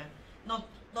to the, not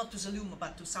to the lumen,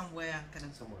 but to somewhere kind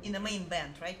of in the main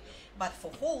band, right? But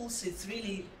for holes, it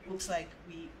really looks like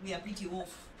we are pretty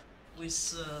off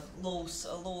with low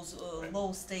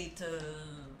state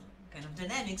kind of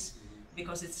dynamics,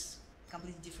 because it's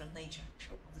completely different nature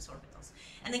of these orbitals.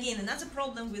 And again, another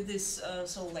problem with this,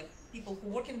 so like people who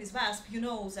work in with VASP, you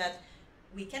know that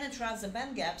we cannot trust the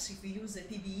band gaps if we use the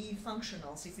PBE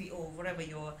functionals, or whatever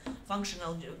your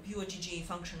functional, pure GGA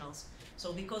functionals.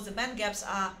 So because the band gaps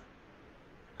are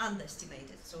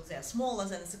underestimated, so they are smaller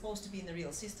than it's supposed to be in the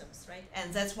real systems, right?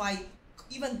 And that's why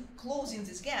even closing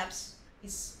these gaps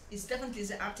is definitely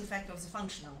the artifact of the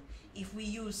functional. If we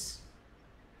use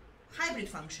hybrid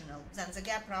functional, then the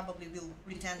gap probably will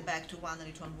return back to 1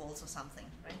 electron volts or something,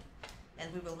 right?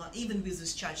 And we will not, even with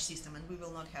this charge system, and we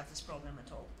will not have this problem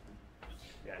at all.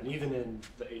 Yeah, and even in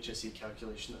the HSE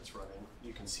calculation that's running,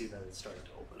 you can see that it's starting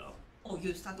to open up. Oh,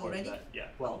 you start already? Yeah,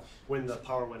 well, when the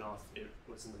power went off, it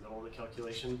was in the middle of the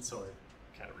calculation, so it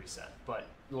kind of reset. But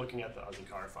looking at the Aussie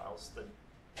car files,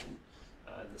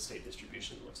 the state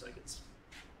distribution looks like it's.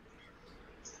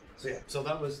 So yeah, so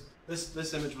that was,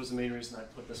 this image was the main reason I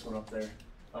put this one up there.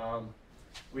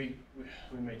 We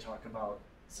may talk about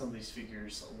some of these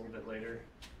figures a little bit later,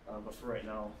 but for right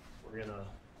now, we're gonna,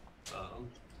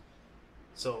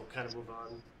 so kind of move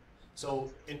on.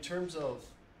 So in terms of,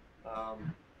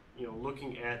 you know,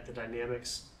 looking at the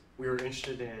dynamics, we were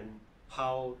interested in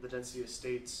how the density of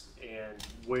states and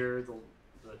where the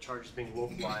charge is being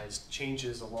localized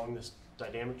changes along this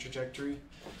dynamic trajectory.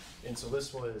 And so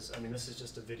this was, I mean, this is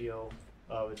just a video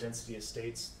of a density of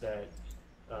states that,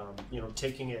 you know,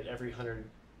 taking it every 100,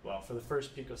 well, for the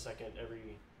first picosecond, let's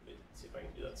see if I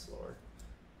can do that slower,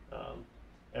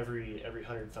 every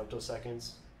 100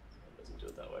 femtoseconds. It doesn't do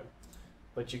it that way.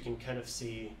 But you can kind of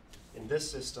see in this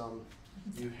system,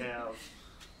 you have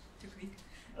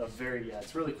a very, yeah,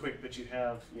 it's really quick, but you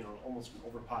have, you know, almost an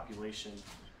overpopulation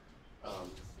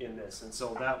in this. And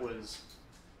so that was,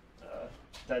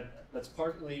 that's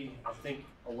partly, I think,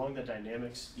 along the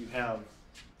dynamics, you have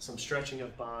some stretching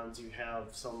of bonds, you have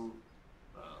some,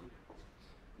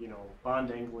 you know,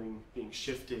 bond angling being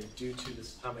shifted due to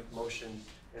this atomic motion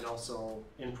and also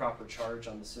improper charge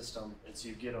on the system. And so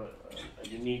you get a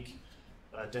unique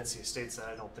density of states that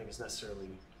I don't think is necessarily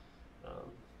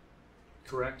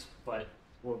correct, but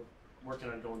we're working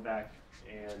on going back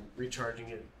and recharging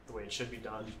it the way it should be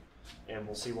done, and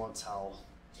we'll see once how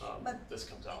this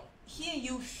comes out. Here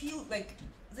you feel like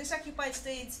this occupied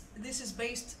states, this is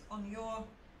based on your,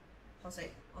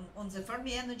 on the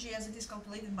Fermi energy as it is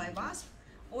calculated by VASP,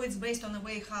 or it's based on the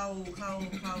way how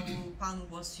Pan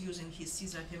was using his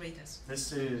scissor operators?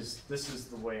 This is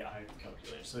the way I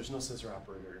calculate. So there's no scissor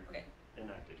operator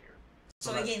enacted here.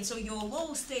 So again, so your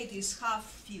low state is half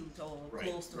field or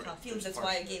close to half field. That's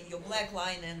why again your black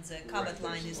line and the covered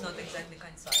line is not exactly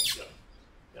coincide. Yeah.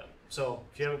 Yeah. So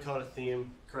if you haven't caught a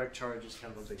theme, correct charge is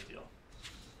kind of a big deal.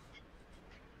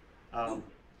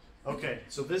 Okay,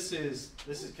 so this is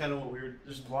kind of what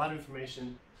there's a lot of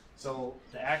information. So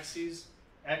the axes,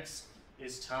 X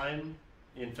is time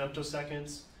in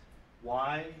femtoseconds,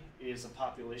 Y is a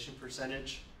population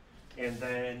percentage, and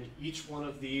then each one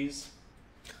of these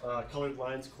colored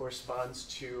lines corresponds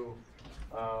to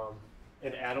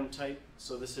an atom type.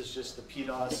 So this is just the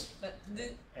PDOS. But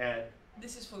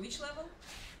this is for which level?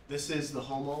 This is the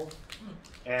HOMO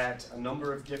at a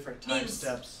number of different time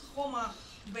steps. HOMO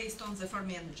based on the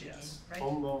Fermi energy, yes. Right?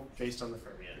 HOMO based on the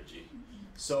Fermi energy.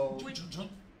 So John,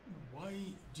 why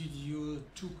did you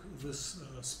took this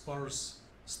sparse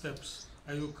steps?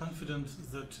 Are you confident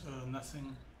that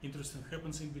nothing interesting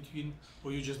happens in between,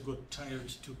 or you just got tired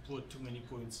to plot too many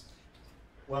points?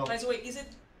 Well, by the way, is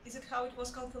it how it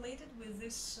was calculated with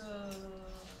this?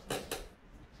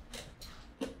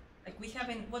 Like we have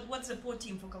in what's the port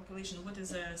team for calculation? What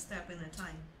is a step in a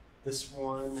time? this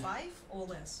one. 5 or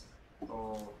less?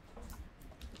 Oh.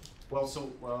 Well,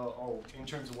 so in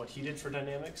terms of what he did for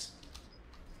dynamics,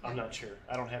 I'm not sure.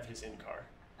 I don't have his in-car.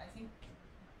 I think.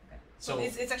 Okay. So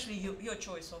it's actually your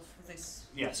choice of this.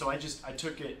 Yeah. So I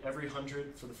took it every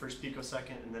 100 for the first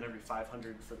picosecond, and then every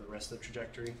 500 for the rest of the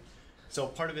trajectory. So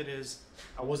part of it is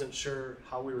I wasn't sure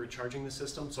how we were charging the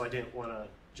system, so I didn't want to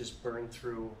just burn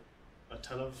through a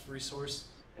ton of resource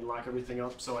and lock everything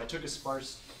up. So I took a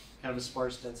sparse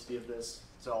density of this.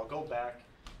 So I'll go back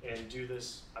and do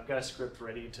this. I've got a script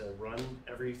ready to run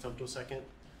every femtosecond,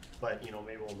 but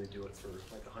maybe we'll only do it for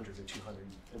like 100 or 200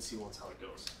 and see once how it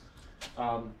goes.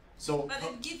 But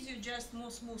it gives you just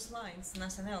more smooth lines,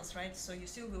 nothing else, right? So you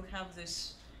still will have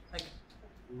this like.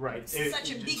 Right.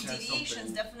 Such a big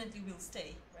deviations definitely will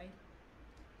stay, right?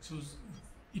 So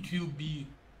it will be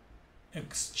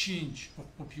exchange of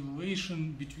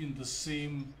population between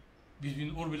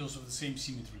orbitals of the same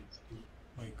symmetry.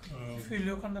 Like if you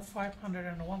look on the 500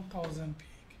 and 1000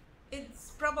 peak,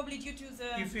 it's probably due to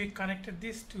the. if we connected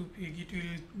this two peak, it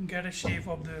will get a shape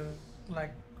of the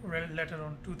letter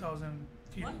on 2000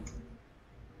 feet.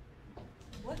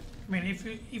 What? I mean,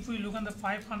 if we look on the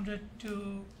 500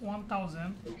 to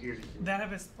 1000, they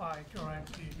have a spike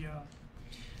correctly here.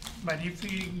 But if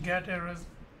we get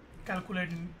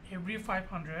calculating every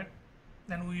 500,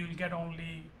 then we will get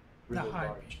only the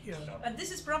high peak here. But this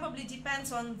is probably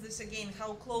depends on this again,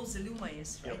 how close the luma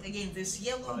is, right? Yep. Again, this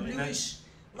yellow bluish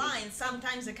lines,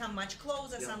 sometimes they come much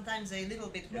closer, sometimes they're a little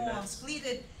bit more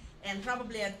splitted. And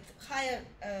probably at higher,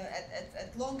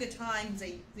 at longer time,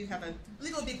 they have a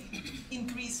little bit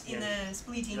increase in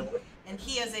splitting, and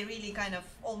here they really kind of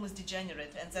almost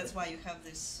degenerate, and that's why you have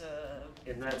this.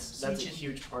 And that's a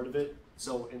huge part of it.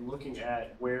 So in looking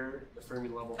at where the Fermi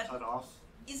level cut off,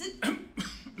 is it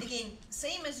again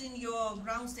same as in your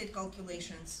ground state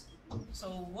calculations?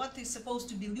 So what is supposed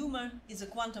to be luma is a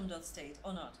quantum dot state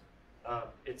or not?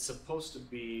 It's supposed to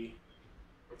be.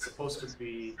 It's supposed to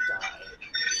be die.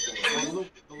 The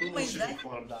luma should be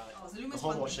quantum dot. Oh, the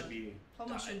HOMO should be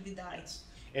HOMO should be die. Yes.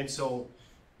 And so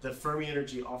the Fermi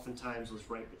energy oftentimes was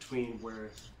right between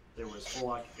where there was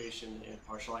full occupation and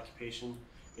partial occupation,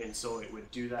 and so it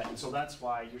would do that. And so that's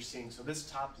why you're seeing, so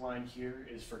this top line here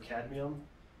is for cadmium,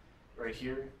 right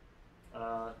here.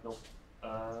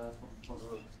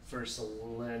 For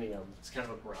selenium, it's kind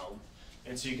of a brown.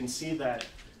 And so you can see that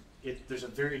there's a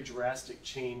very drastic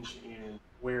change in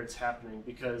where it's happening,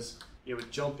 because it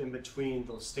would jump in between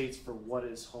those states for what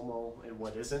is HOMO and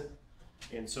what isn't.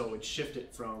 And so it would shift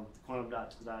it from the quantum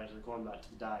dot to the die to the quantum dot to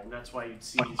the die. And that's why you'd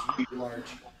see these really large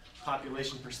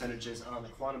population percentages on the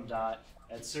quantum dot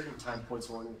at certain time points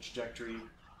along the trajectory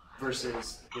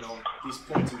versus, these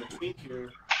points in between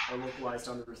here are localized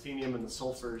on the ruthenium and the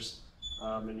sulfurs.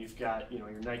 And you've got, your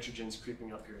nitrogens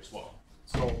creeping up here as well.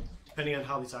 So depending on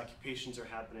how these occupations are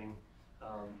happening,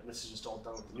 and this is just all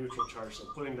done with the neutral charge, so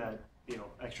putting that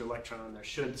extra electron on there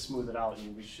should smooth it out,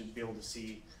 and we should be able to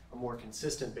see a more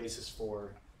consistent basis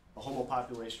for a HOMO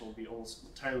population will be almost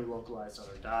entirely localized on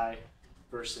our die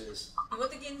versus.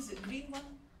 What again is the green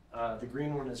one? The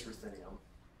green one is ruthenium.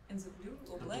 And the blue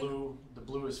or black? The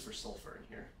blue is for sulfur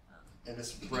in here, and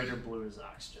this brighter blue is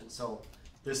oxygen. So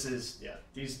this is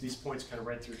these points kind of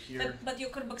right through here. But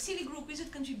your carboxylic group, is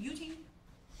it contributing?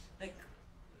 Like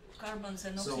carbons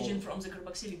and oxygen from the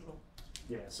carboxylic group.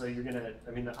 Yeah, so you're gonna,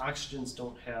 the oxygens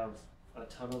don't have a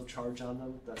ton of charge on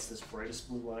them. That's this brightest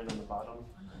blue line on the bottom.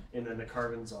 And then the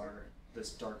carbons are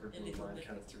this darker blue line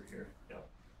kind of through here. Yeah.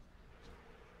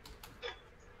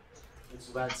 And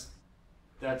so that's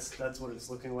what it's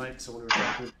looking like. So when we're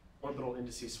talking orbital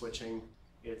indices switching,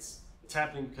 it's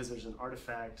happening because there's an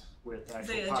artifact with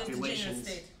actual populations. Just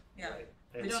the state. Yeah.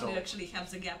 Right. We don't actually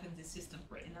have the gap in the system,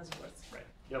 in other words. Right.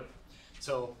 Yep.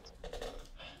 So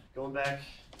going back,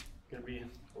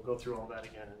 we'll go through all that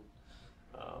again.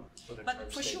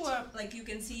 But for sure, like you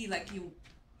can see, like you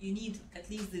need at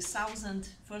least this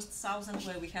first 1000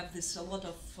 where we have this a lot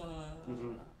of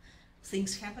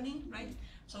things happening, right?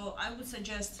 So I would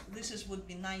suggest would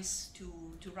be nice to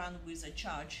run with a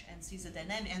charge and see the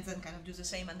dynamic, and then kind of do the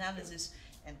same analysis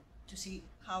and to see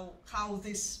how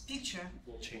this picture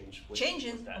will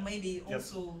changing or maybe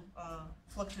also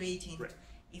fluctuating. Right.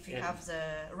 If you have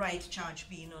the right charge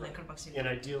being on a carboxylic. And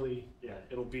ideally,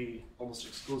 it'll be almost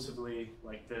exclusively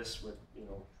like this with,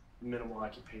 minimal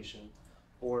occupation.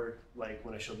 Or like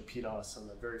when I showed the PDOS on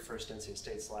the very first NC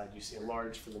State slide, you see a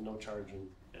large for the no charge and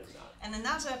not. And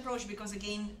another approach, because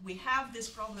again, we have this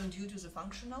problem due to the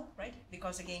functional, right?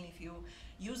 Because again, if you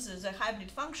use the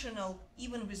hybrid functional,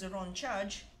 even with the wrong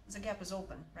charge, the gap is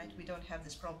open, right? We don't have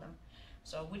this problem.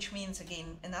 So, which means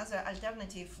again, another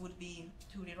alternative would be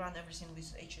to rerun everything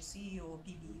with HSE or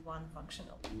PB1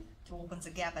 functional to open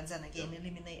the gap and then again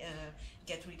eliminate,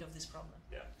 get rid of this problem.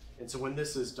 Yeah, and so when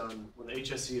this is done, when the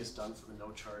HSE is done for the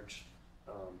no charge,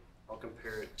 I'll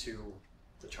compare it to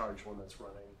the charge one that's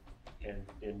running,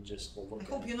 and just we'll look. I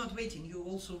hope you're not waiting. You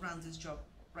also run this job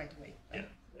right away. Right?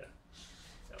 Yeah.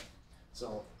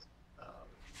 So,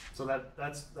 so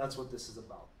that's what this is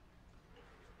about.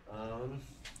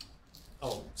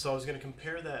 So I was going to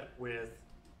compare that with.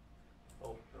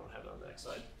 Oh, I don't have it on the next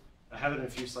slide. I have it in a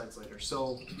few slides later.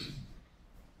 So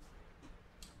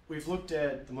we've looked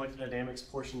at the molecular dynamics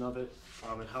portion of it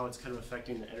and how it's kind of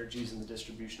affecting the energies and the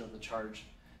distribution of the charge.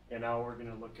 And now we're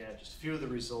going to look at just a few of the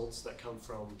results that come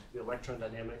from the electron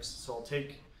dynamics. So I'll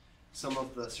take some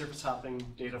of the surface hopping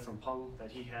data from Peng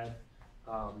that he had,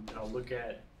 and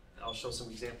I'll show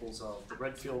some examples of the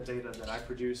Redfield data that I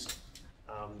produced,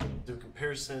 do a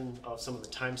comparison of some of the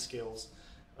time scales,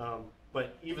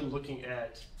 but even looking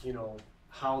at,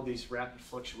 how these rapid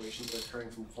fluctuations are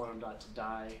occurring from quantum dot to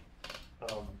die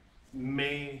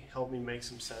may help me make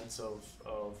some sense of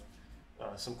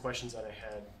some questions that I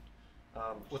had.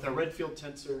 With our Redfield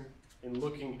tensor, in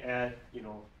looking at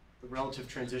the relative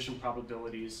transition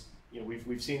probabilities,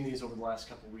 we've seen these over the last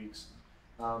couple of weeks.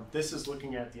 This is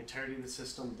looking at the entirety of the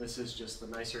system. This is just the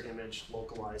nicer image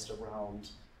localized around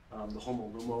the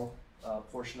homolumo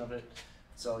portion of it.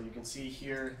 So you can see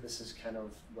here, this is kind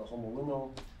of the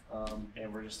homolumo,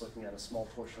 and we're just looking at a small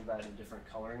portion of that in different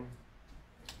coloring.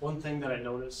 One thing that I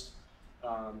noticed,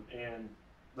 and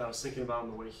that I was thinking about on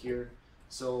the way here,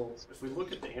 so if we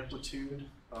look at the amplitude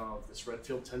of this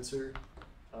Redfield tensor,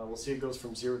 we'll see it goes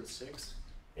from 0 to 6,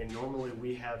 and normally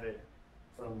we have it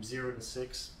from 0 to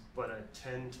 6, but a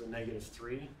 10 to the negative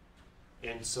 3,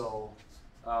 and so.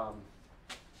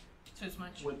 So it's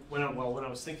much. When I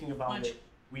was thinking about it,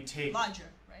 we take larger,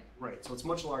 right? Right, so it's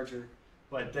much larger,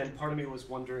 but then part of me was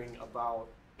wondering about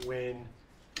when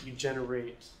you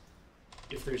generate,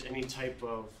 if there's any type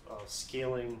of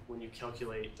scaling when you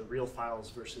calculate the real files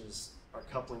versus our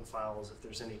coupling files, if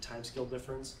there's any time scale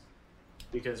difference,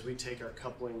 because we take our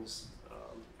couplings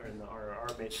our R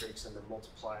matrix and then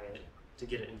multiply it to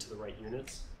get it into the right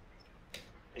units.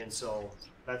 And so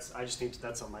that's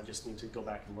something I just need to go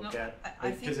back and look at,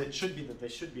 because it should be that they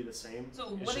should be the same. So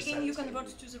what again you convert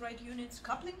to the right units?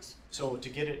 Couplings? So to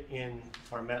get it in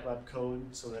our MATLAB code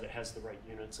so that it has the right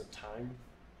units of time,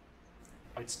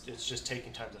 it's just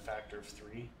taking times a factor of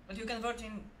 3. But you're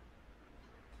converting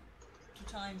to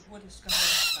time. What is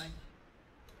converting to time?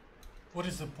 What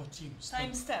is the Potim step?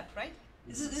 Time step, right?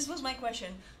 This was my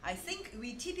question. I think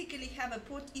we typically have a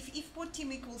port, if port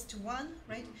team equals to 1,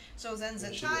 right? So then the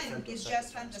time is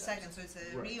just femtosecond, so it's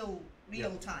a real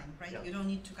time, right? You don't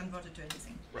need to convert it to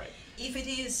anything. Right. If it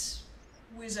is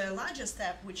with a larger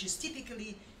step, which is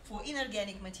typically for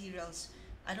inorganic materials,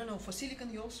 I don't know, for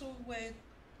silicon you also were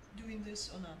doing this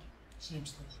or not? Same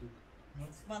stuff.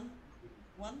 One?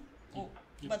 Oh,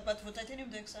 but for titanium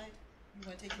dioxide, you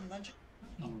were taking larger?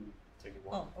 No. Taking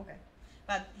 1. Oh, okay.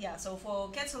 But yeah, so for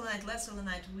cat selenite, lead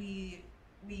selenite, we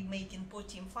make in port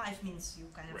team 5 means you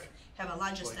kind of have a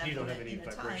larger step you don't have any in a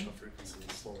time. vibrational frequency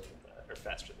slower than that, or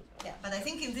faster than that. Yeah, but I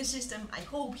think in this system, I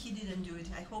hope he didn't do it.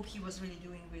 I hope he was really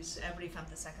doing with every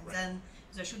femtosecond. Right. Then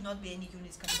there should not be any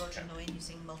units conversion or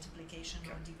anything, multiplication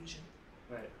or division.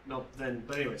 Right. No.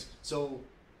 But anyways, so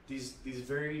these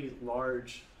very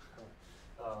large,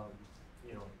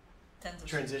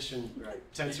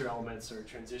 tensor elements or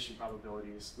transition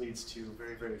probabilities leads to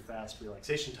very, very fast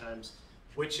relaxation times,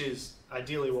 which is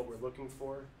ideally what we're looking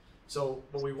for. So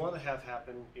what we want to have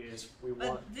happen is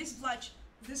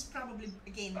this probably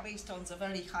again based on the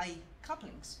very high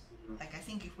couplings. Like I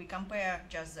think if we compare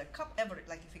just the average,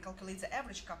 like if we calculate the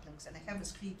average couplings, and I have the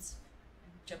scripts,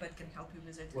 Jabet can help you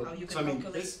with it. How you can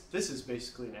calculate. This is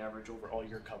basically an average over all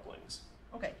your couplings.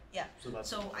 Okay, yeah.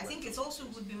 So I think it's also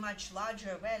would be much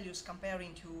larger values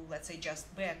comparing to, let's say,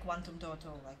 just bare quantum dot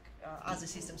or like other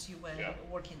systems you were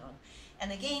working on.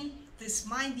 And again, this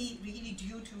might be really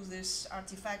due to this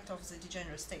artifact of the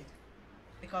degenerate state,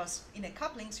 because in a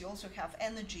couplings you also have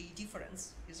energy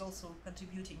difference is also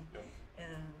contributing,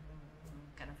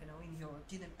 kind of in your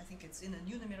I think it's in a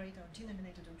numerator or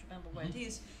denominator. Don't remember where it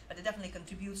is, but it definitely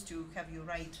contributes to have you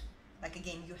write. Like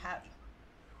again, you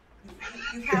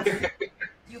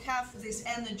have this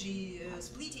energy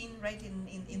splitting right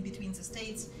in between the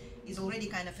states, is already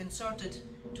kind of inserted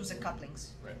to the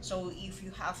couplings. Right. So if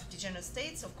you have degenerate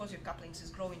states, of course your couplings is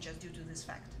growing just due to this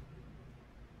fact.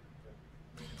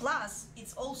 Plus,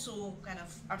 it's also kind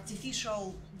of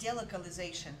artificial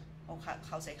delocalization, or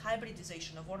how say,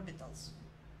 hybridization of orbitals.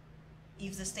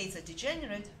 If the states are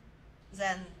degenerate,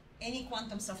 then any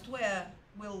quantum software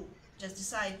will just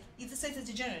decide if the state is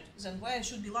degenerate, then where it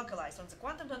should be localized, on the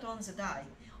quantum dot or on the die.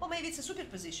 Or maybe it's a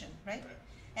superposition, right?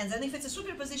 And then if it's a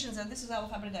superposition, then this is our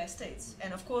hybridized states.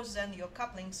 And of course, then your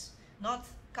couplings not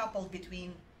coupled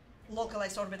between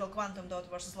localized orbital quantum dot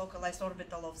versus localized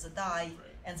orbital of the die,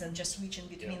 and then just switching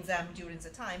between them during the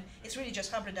time. It's really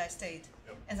just hybridized state.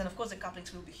 And then of course the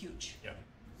couplings will be huge.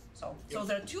 So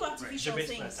there are two artificial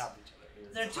things.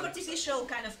 There are two artificial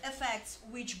kind of effects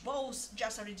which both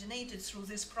just originated through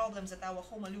these problems that our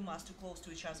homoluma is too close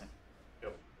to each other.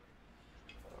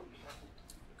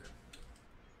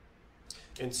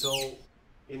 And so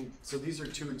these are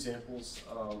two examples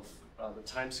of the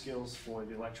timescales for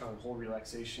the electron hole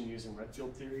relaxation using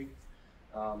Redfield theory.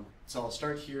 So I'll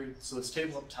start here. So this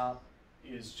table up top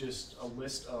is just a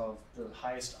list of the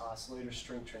highest oscillator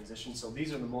strength transitions. So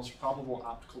these are the most probable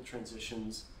optical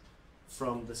transitions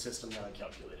from the system that I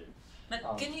calculated.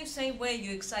 But can you say where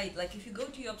you excite? Like if you go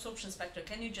to your absorption spectra,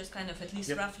 can you just kind of at least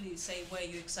roughly say where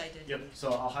you excited? Yep,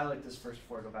 so I'll highlight this first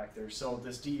before I go back there. So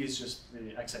this D is just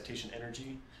the excitation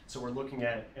energy. So we're looking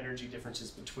at energy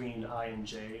differences between I and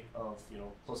J of,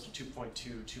 close to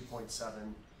 2.2, 2.7,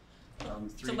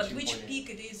 3, so, but 2. which 8. peak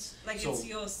it is? Like so, it's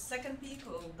your second peak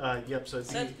or? Yep, so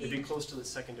it'd be close to the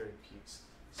secondary peaks.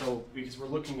 So because we're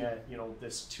looking at,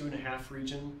 this 2.5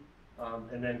 region,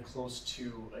 and then close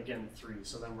to, again, 3.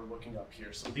 So then we're looking up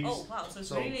here. So these. Oh wow! So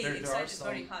it's really excited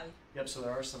very high. Yep. So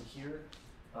there are some here,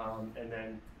 and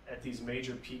then at these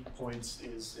major peak points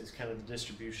is kind of the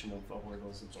distribution of where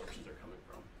those absorptions are coming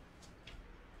from.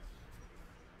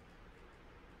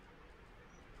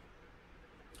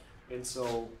 And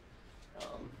so,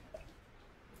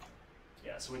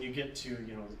 so when you get to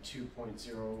the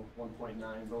 2.0,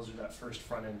 1.9, those are that first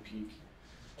front end peak.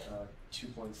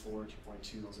 2.4,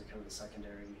 2.2, those are kind of the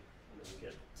secondary, and then we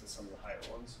get to some of the higher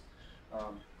ones.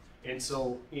 And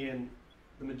so in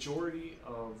the majority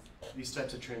of these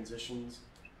types of transitions,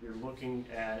 you're looking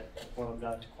at quantum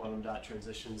dot to quantum dot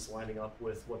transitions lining up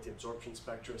with what the absorption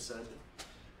spectra said.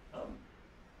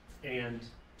 And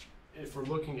if we're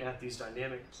looking at these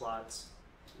dynamic plots,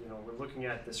 we're looking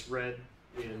at this red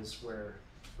is where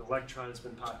the electron has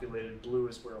been populated, blue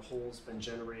is where a hole's been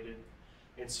generated.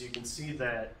 And so you can see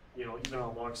that, even on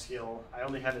a log scale, I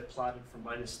only have it plotted from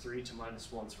 -3 to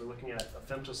 -1. So we're looking at a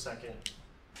femtosecond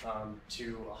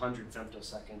to 100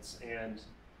 femtoseconds. And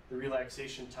the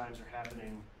relaxation times are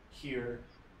happening here,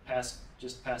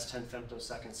 just past 10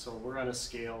 femtoseconds. So we're on a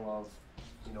scale of,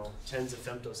 tens of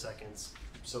femtoseconds.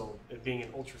 So it being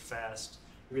an ultra fast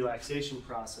relaxation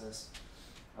process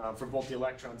for both the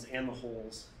electrons and the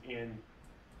holes in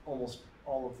almost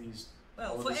all of these.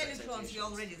 Well, for electrons, you're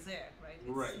already there,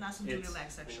 right? It's nothing to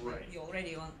relax, actually. Right. You're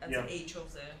already at the edge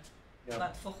of the...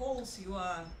 But for holes, you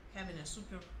are having a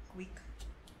super quick...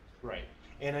 Right.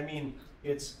 And I mean,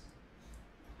 it's...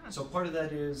 So part of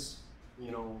that is,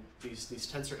 these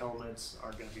tensor elements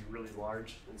are going to be really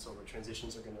large, and so the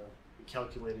transitions are going to be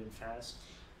calculated fast.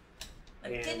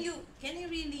 But can you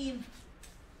really...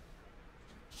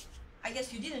 I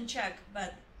guess you didn't check,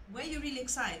 but where you really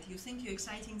excite? You think you're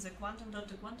exciting the quantum dot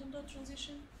to quantum dot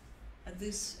transition at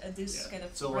this kind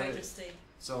of brighter state?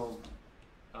 So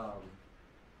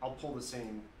I'll put the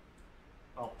same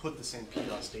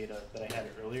PDOS data that I had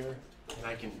earlier, and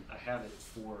I have it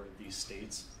for these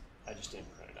states. I just didn't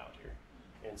print it out here,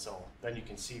 and so then you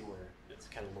can see where it's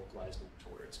kind of localized to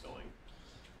where it's going.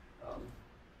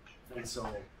 And so,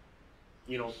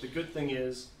 the good thing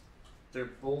is they're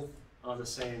both on the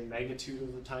same magnitude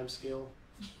of the time scale.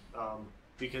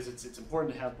 Because it's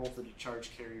important to have both of the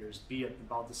charge carriers be at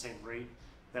about the same rate.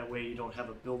 That way you don't have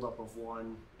a buildup of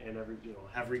one and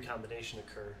have recombination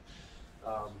occur.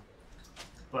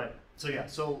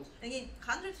 So again,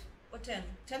 100 or 10?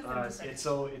 10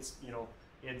 femtoseconds.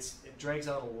 It drags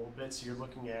out a little bit. So you're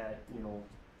looking at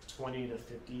 20 to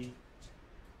 50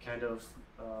 kind of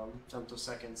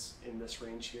femtoseconds in this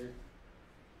range here.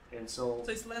 And so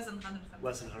it's less than 100 femtoseconds.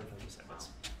 Less than 100 femtoseconds.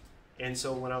 And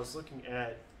so when I was looking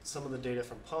at some of the data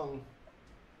from Peng,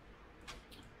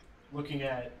 looking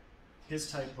at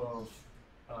his type of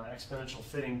exponential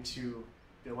fitting to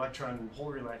the electron and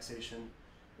hole relaxation,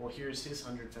 well, here's his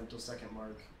 100 femtosecond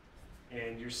mark,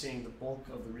 and you're seeing the bulk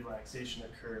of the relaxation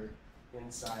occur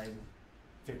inside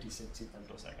 50, 60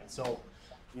 femtoseconds. So,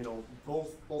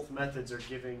 both methods are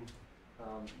giving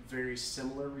very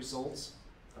similar results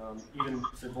even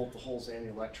for both the holes and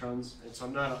the electrons. And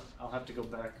so I'll have to go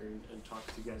back and talk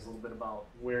to you guys a little bit about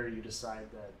where you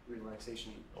decide that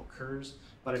relaxation occurs.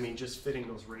 But I mean, just fitting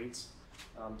those rates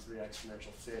to the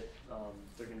exponential fit,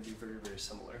 they're going to be very, very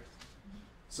similar.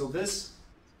 So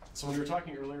when we were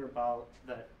talking earlier about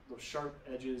those sharp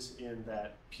edges in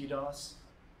that PDOS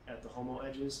at the HOMO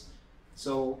edges,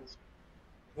 so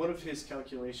one of his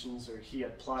calculations, or he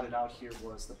had plotted out here,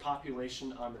 was the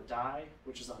population on the die,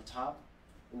 which is on top,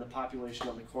 and the population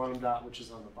on the quantum dot, which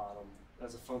is on the bottom,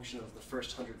 as a function of the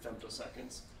first 100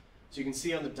 femtoseconds. So you can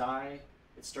see on the die,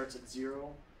 it starts at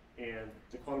 0, and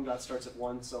the quantum dot starts at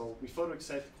 1. So we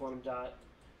photoexcite the quantum dot,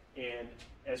 and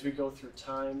as we go through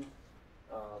time,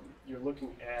 you're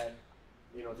looking at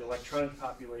the electronic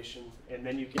population, and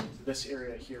then you get to this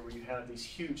area here where you have these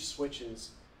huge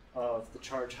switches of the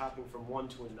charge hopping from one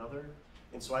to another.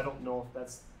 And so I don't know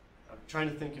if I'm trying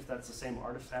to think if that's the same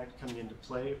artifact coming into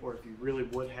play, or if you really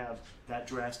would have that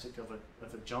drastic of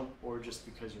a jump, or just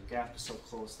because your gap is so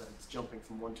close that it's jumping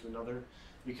from one to another,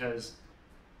 because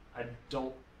I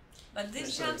don't. But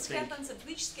this jumps happens at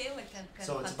which scale? I can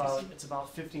So it's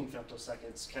about 15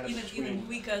 femtoseconds, kind of even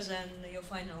quicker than your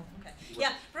final. Okay.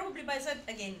 Yeah, probably by that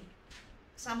again.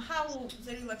 Somehow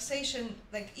the relaxation,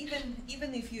 like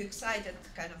even if you excite at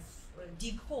kind of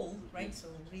deep hole, right? So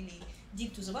really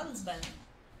deep to the valence band,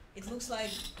 it looks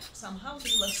like somehow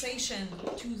the relaxation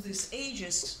to these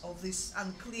edges of this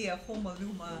unclear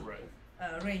HOMO-LUMA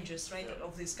ranges, right?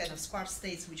 Of these kind of sparse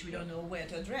states which we don't know where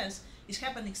to address, is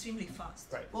happening extremely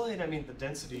fast. Right. Well, and I mean the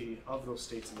density of those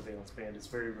states in the valence band is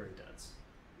very, very dense.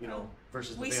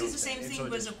 Versus the valence band. We see the same thing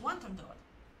with a quantum dot,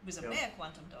 with a bare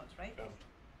quantum dot, right?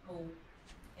 Yeah. Oh,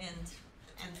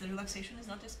 and the relaxation is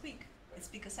not as quick. It's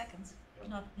picoseconds,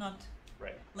 not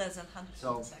less than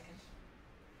 100 seconds.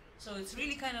 So it's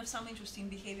really kind of some interesting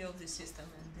behavior of this system,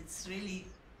 and it's really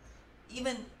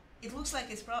it looks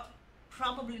like it's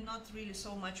probably not really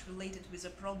so much related with the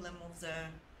problem of the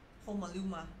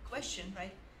HOMO-LUMA question,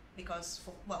 right? Because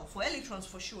for electrons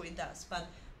for sure it does, but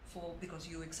because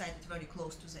you excite it very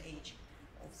close to the edge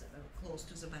of close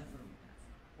to the band,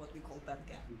 what we call band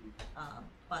gap.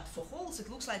 But for holes, it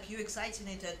looks like you're exciting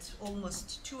it at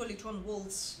almost 2 electron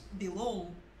volts below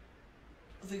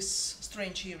this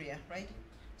strange area, right?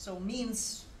 So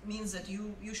means that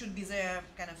you should be there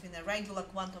kind of in a regular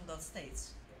quantum dot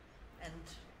states, and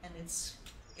it's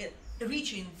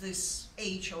reaching this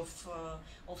age of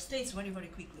states very, very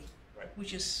quickly,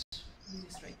 which is really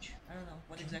strange. I don't know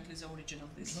what exactly is the origin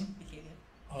of this behavior.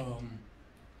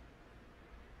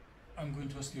 I'm going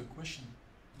to ask you a question,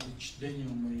 which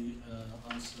Daniel may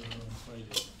answer on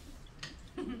Friday.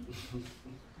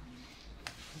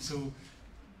 So,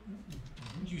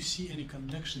 do you see any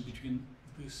connection between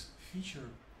this feature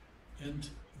and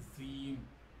the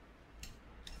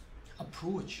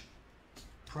approach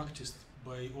practiced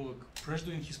by Oleg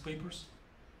Prezhdo in his papers,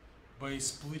 by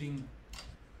splitting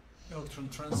electron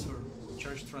transfer,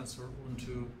 charge transfer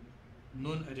onto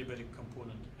non-adiabatic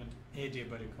component and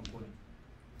adiabatic component?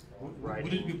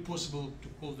 Would it be possible to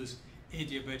call this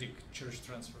adiabatic charge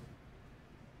transfer?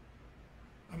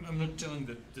 I'm not telling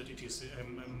that it is.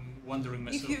 I'm wondering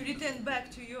myself. If you return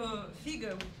back to your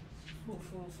figure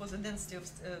for the density of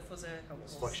for the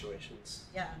fluctuations.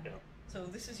 Yeah. So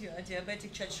this is your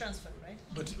adiabatic charge transfer, right?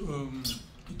 But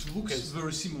it looks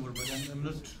very similar, but I'm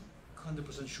not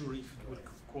 100% sure if it would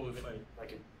qualify.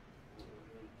 Okay,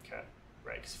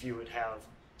 right? Because if you would have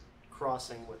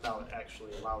crossing without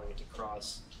actually allowing it to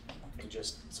cross, and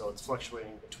just so it's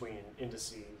fluctuating between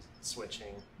indices,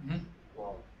 switching.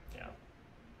 Well, yeah.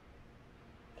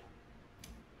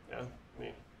 Yeah, I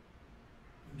mean.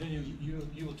 Daniel,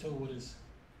 you will tell what is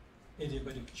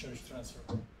adiabatic charge transfer.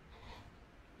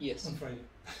 Yes. On Friday.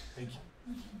 Thank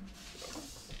you.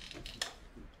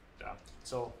 Yeah.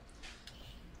 So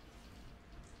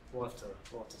we'll have to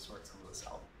sort some of this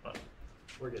out, but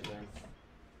we're getting there.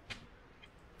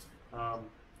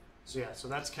 So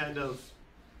that's kind of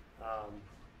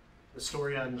the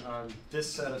story on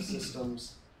this set of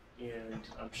systems, and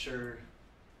I'm sure,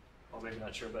 well maybe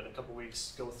not sure, but in a couple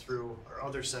weeks go through our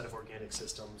other set of organic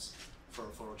systems for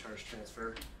photocharge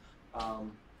transfer.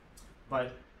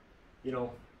 But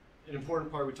an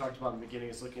important part we talked about in the beginning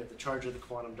is looking at the charge of the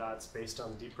quantum dots based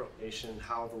on the deprotonation,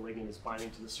 how the ligand is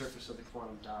binding to the surface of the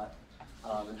quantum dot,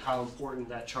 and how important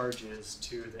that charge is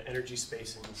to the energy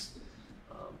spacings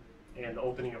and the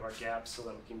opening of our gaps so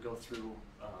that we can go through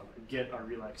and get our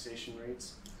relaxation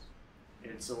rates.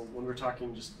 And so when we're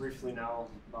talking just briefly now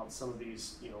about some of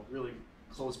these, really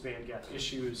closed band gap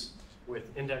issues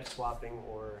with index swapping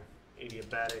or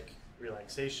adiabatic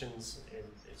relaxations, and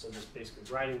so just basically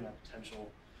riding that potential,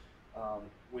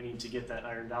 we need to get that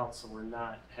ironed out so we're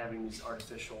not having these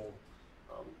artificial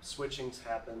switchings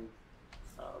happen.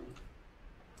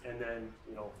 And then,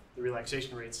 you know, the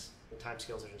relaxation rates, the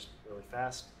timescales are just really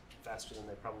fast, faster than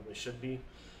they probably should be.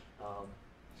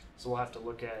 So we'll have to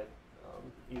look at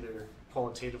either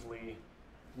qualitatively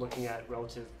looking at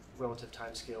relative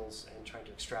timescales and trying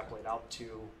to extrapolate out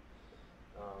to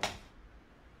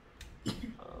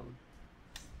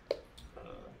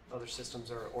other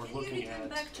systems, or looking Can you at.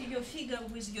 back to your figure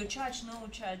with your charge, no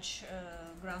charge,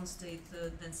 ground state,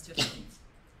 density of states?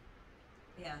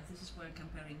 Yeah, this is where I'm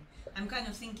comparing. I'm kind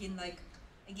of thinking like,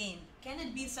 again, can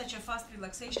it be such a fast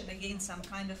relaxation against some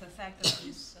kind of effect of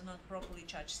this not properly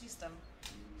charged system?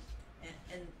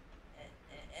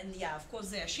 And yeah, of course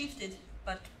they are shifted,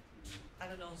 but I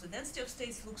don't know, the density of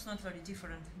states looks not very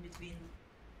different between.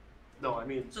 No, I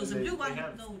mean. So the blue one,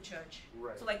 no charge.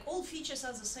 Right. So like all features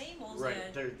are the same, or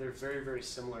right. They're very, very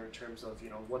similar in terms of,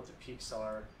 you know, what the peaks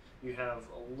are. You have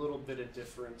a little bit of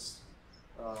difference.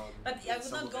 But I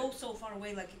would not go so far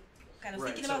away, like kind of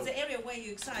thinking about the area where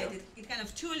you excite it kind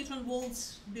of 2 electron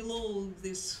volts below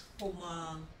this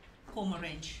coma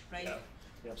range, right? Yeah.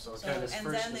 Yep. So kind of and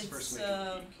first, then this it's first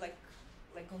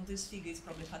like on this figure, it's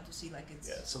probably hard to see like it's.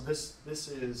 Yeah. So this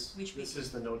is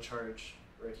the no charge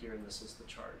right here, and this is the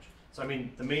charge. So I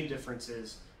mean, the main difference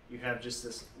is you have just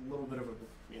this little bit of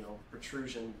a, you know,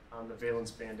 protrusion on the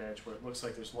valence band edge where it looks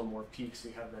like there's one more peak, so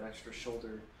you have that extra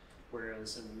shoulder.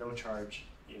 Whereas in the no charge,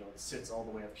 you know, it sits all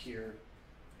the way up here,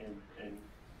 and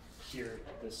here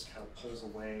this kind of pulls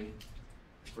away,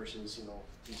 versus, you know,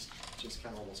 these just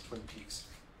kind of almost twin peaks.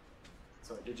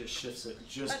 So it just shifts it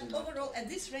just. But overall, at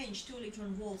this range, 2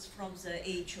 electron volts from the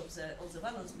edge of the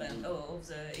valence band, of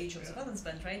the edge of the valence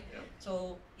band, right? Yeah.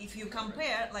 So if you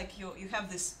compare, like you have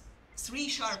this 3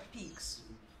 sharp peaks.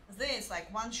 There it's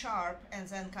like 1 sharp and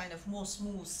then kind of more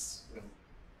smooth,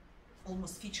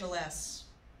 almost featureless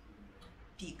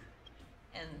peak.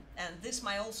 And this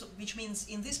might also, which means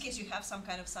in this case you have some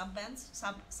kind of sub bands,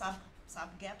 sub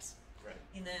gaps, right,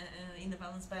 in the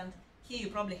valence band. Here you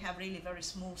probably have really very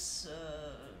smooth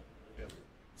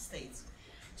states.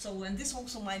 So, and this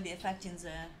also might be affecting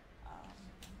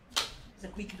the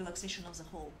quick relaxation of the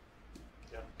whole.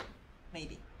 Yeah.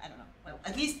 Maybe, I don't know. Well,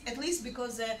 at least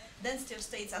because the density of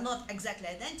states are not exactly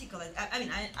identical. I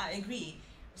mean, I agree.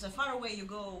 The far away you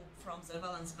go from the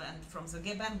valence band, from the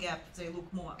band gap, they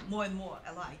look more and more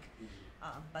alike.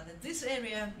 But in this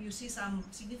area, you see some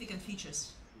significant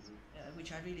features,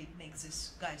 which are really make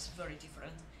these guys very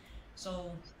different.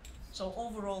 So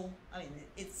overall, I mean,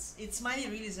 it's mainly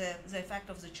really the effect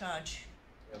of the charge,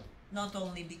 not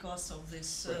only because of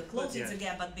this closing the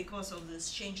gap, but because of these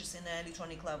changes in the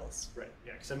electronic levels. Right.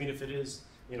 Yeah. Because I mean, if it is,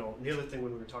 you know, the other thing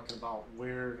when we were talking about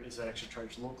where is that extra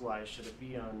charge localized, should it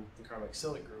be on the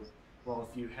carboxylic group? Well,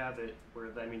 if you have it where,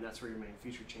 I mean, that's where your main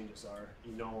feature changes are.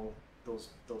 You know, those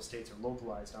states are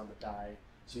localized on the die,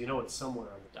 so you know it's somewhere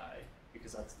on the die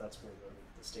because that's where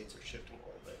the states are shifting a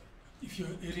little bit. If you're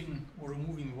adding or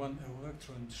removing 1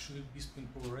 electron, should it be spin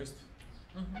polarized?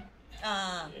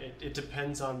 It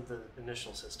depends on the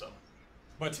initial system.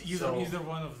 But either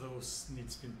one of those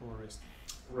needs spin polarized.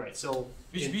 Right. So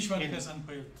which one has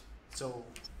unpaired? So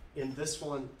in this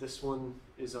one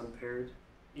is unpaired.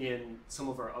 In some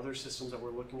of our other systems that we're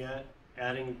looking at,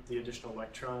 adding the additional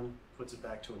electron puts it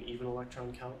back to an even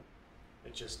electron count.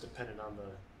 It just depended on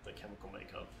the chemical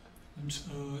makeup. And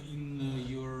in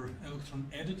your electron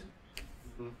added,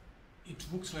 it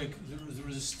looks like there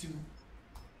is still.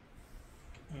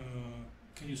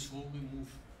 Can you slowly move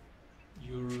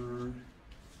your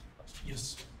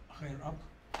higher up,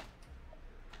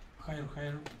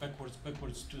 higher,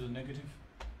 backwards to the negative,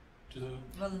 to the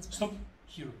stop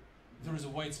here. There is a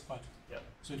white spot. Yeah.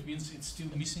 So it means it's still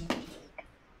missing.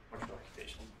 Partial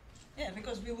occupation. Yeah,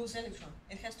 because we lose electron.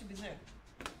 It has to be there.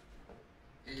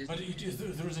 But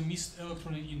there is a missed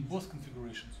electron in both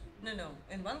configurations. No.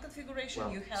 In one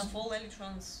configuration you have all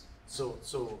electrons. So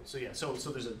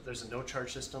there's a no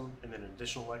charge system and then an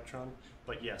additional electron.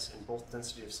 But yes, in both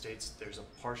density of states, there's a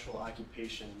partial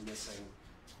occupation missing.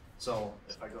 So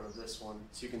if I go to this one,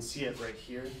 so you can see it right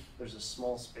here. There's a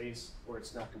small space where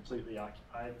it's not completely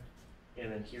occupied,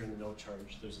 and then here in the no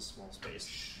charge, there's a small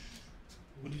space.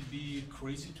 Would it be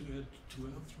crazy to add 2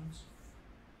 electrons?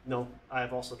 No,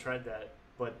 I've also tried that,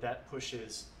 but that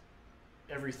pushes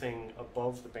everything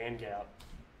above the band gap,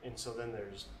 and so then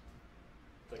there's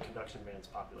the conduction bands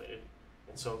populated,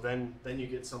 and so then you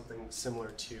get something similar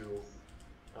to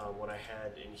what I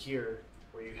had in here,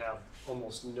 where you have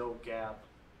almost no gap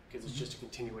because it's just a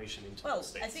continuation into the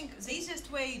states. I think the easiest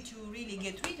way to really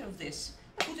get rid of this,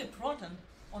 put a proton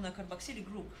on a carboxylic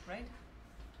group, right?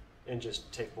 and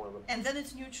just take one of them. And then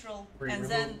it's neutral, and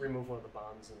then remove one of the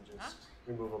bonds and just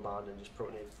remove a bond and just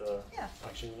protonate the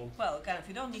oxygen again. Well, kind of,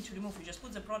 you don't need to remove. You just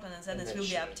put the proton, and then it will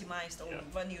be optimized. Or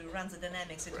when you run the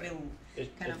dynamics, it will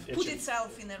kind of put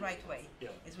itself in the right way. Yeah.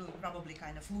 It will probably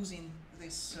kind of losing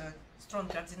this strong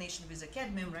coordination with the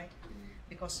cadmium, right?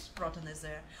 Because proton is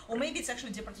there, or maybe it's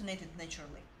actually deprotonated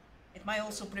naturally. It might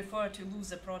also prefer to lose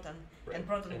the proton, and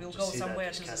proton will go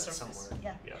somewhere to the surface.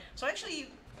 Yeah. So actually,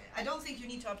 I don't think you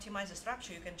need to optimize the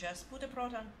structure. You can just put a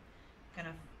proton, kind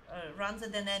of run the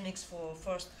dynamics for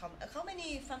first how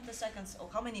many femtoseconds or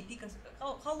how many picos,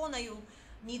 how long you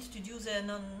need to do the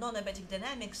non-abatic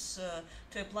dynamics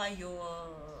to apply your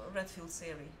Redfield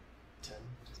theory? 10.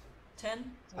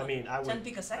 10? I mean, 10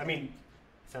 picosecond. I mean,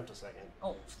 femtosecond.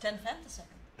 Oh, 10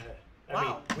 femtosecond. I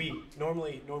mean, we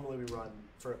normally we run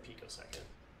for a picosecond,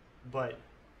 but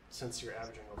since you're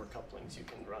averaging over couplings, you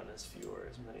can run as few or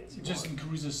as many as you It just want.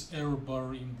 increases error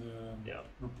bar in the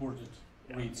reported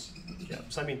rates. Yeah.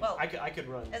 So I mean, well, I could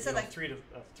run like 3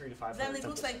 to 5. Then it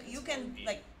looks like you can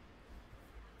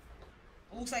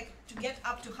looks like to get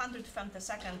up to 100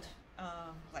 femtosecond,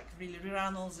 like really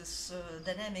rerun all this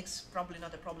dynamics, probably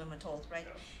not a problem at all, right?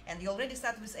 Yeah. And you already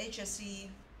start with HSE,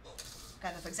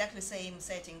 kind of exactly same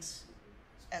settings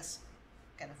as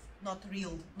kind of not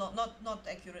real, not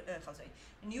accurate, how to say,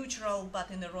 neutral,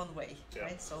 but in the wrong way,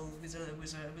 right? So with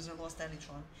a lost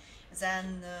electron,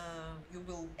 then you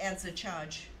will add the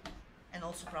charge, and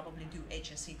also probably do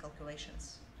HSE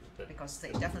calculations, because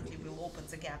they definitely will open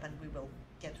the gap, and we will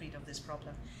get rid of this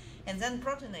problem. And then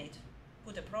protonate,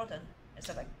 put a proton.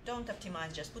 Instead, like, don't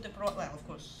optimize, just put a proton. Well, of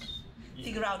course,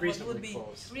 figure out what would be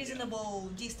reasonable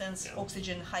distance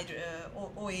oxygen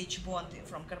OH bond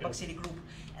from carboxylic group,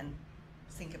 and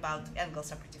think about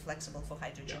angles are pretty flexible for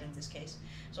hydrogen in this case.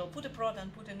 So put a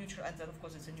proton, put a neutral, and then of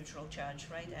course it's a neutral charge,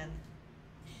 right?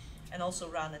 And also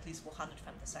run at least 400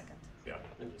 femtosecond. Yeah,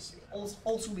 and just see what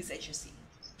also with HSE.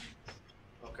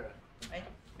 Okay. Right?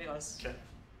 Because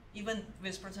even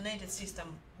with protonated system,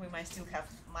 we might still have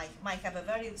might have a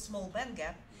very small band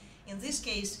gap. In this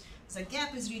case, the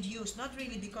gap is reduced not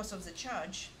really because of the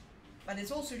charge, but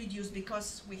it's also reduced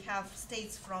because we have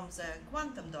states from the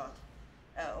quantum dot,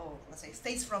 or let's say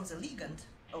states from the ligand,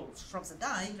 or from the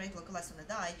dye, right, localized on the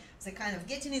dye. They're kind of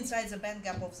getting inside the band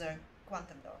gap of the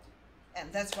quantum dot,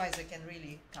 and that's why they can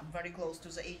really come very close to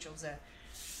the edge of the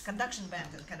conduction band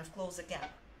and kind of close the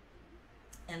gap.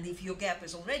 And if your gap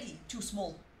is already too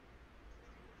small,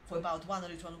 for about 1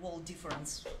 electron volt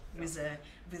difference with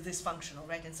this functional,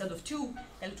 right? Instead of 2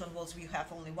 electron volts, we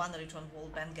have only 1 electron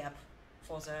volt band gap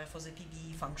for the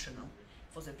PBE functional,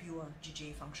 for the pure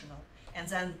GJ functional, and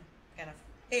then kind of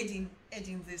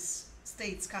adding these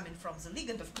states coming from the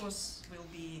ligand, of course, will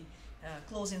be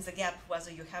closing the gap whether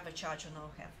you have a charge or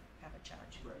not have a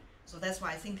charge. Right. So that's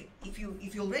why I think if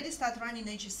you already start running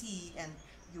HSE and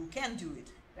you can do it,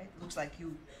 right? Looks like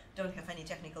you don't have any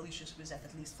technical issues with that,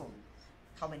 at least for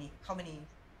how many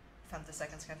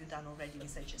femtoseconds have you done already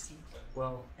with HSE?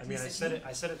 Well, I mean,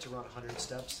 I set it to run 100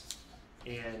 steps,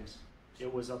 and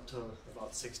it was up to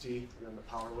about 60, and then the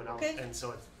power went out, and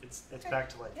so it's back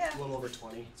to like a little over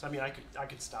 20. So I mean, I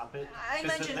could stop it. I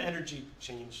imagine the energy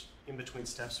change in between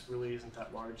steps really isn't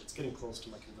that large. It's getting close to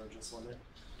my convergence limit.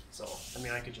 So I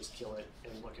mean, I could just kill it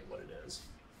and look at what it is,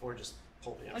 or just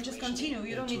pull the information. Or just continue.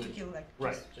 You don't need to kill like.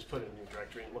 Right. Just put it in your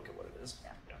directory and look at what it is.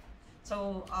 Yeah.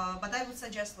 So, but I would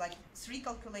suggest like 3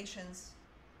 calculations,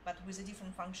 but with a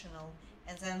different functional,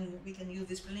 and then we can use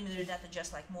this preliminary data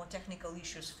just like more technical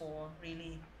issues for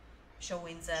really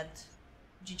showing that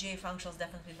GJ function is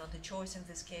definitely not the choice in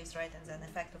this case, right? And then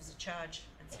effect of the charge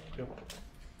and so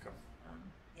on.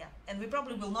 Yeah, and we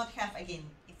probably will not have, again,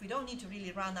 if we don't need to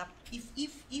really run up, if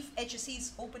HSE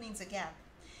is opening the gap,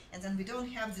 and then we don't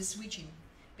have the switching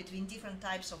between different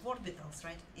types of orbitals,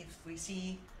 right? If we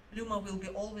see Luma will be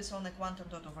always on a quantum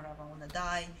dot or whatever on a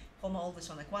die, HOMA always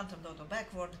on a quantum dot or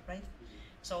backward, right?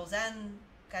 So then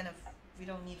kind of we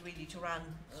don't need really to run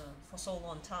for so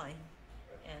long time,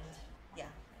 and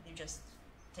you just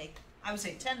take, I would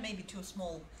say 10 maybe too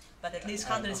small, but at least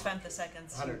 100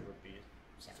 femtoseconds. 100 would be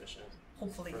sufficient.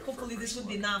 Hopefully this would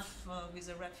be enough with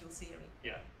the Redfield theory.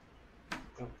 Yeah.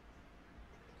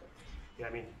 Yeah, I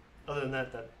mean, other than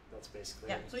that, that's basically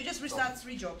it. So you just restart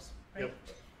 3 jobs, right? Yep.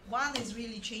 One is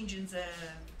really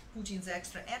putting the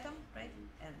extra atom, right?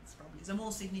 And it's probably the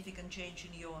most significant change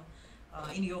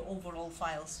in your overall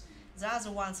files. The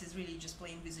other ones is really just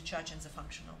playing with the charge and the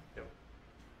functional. Yep.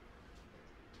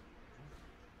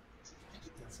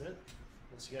 That's it.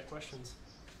 Unless you got questions.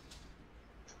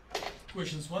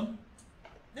 Questions 1?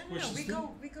 No,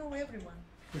 we go everyone.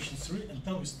 Question 3, and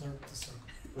now we start the circle.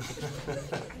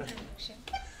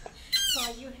 So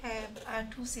you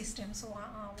have two systems. So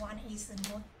one is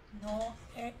no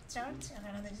charge and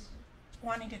another is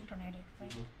one electronegative,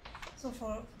 right? So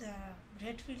for the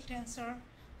Redfield tensor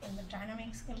and the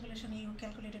dynamics calculation, you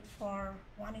calculated for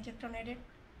one electronegative.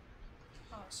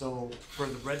 So for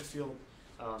the Redfield,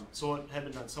 so what had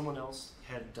been done, someone else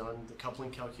had done the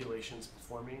coupling calculations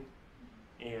before me,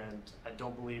 and I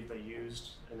don't believe they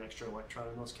used an extra electron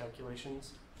in those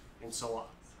calculations, and so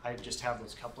I just have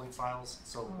those coupling files.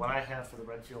 So what I have for the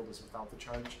Redfield is without the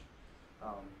charge,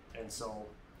 and so,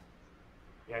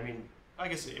 yeah, I mean, I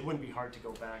guess it wouldn't be hard to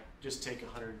go back, just take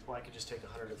 100, well, I could just take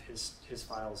 100 of his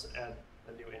files, add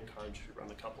a new in-card, run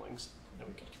the couplings, and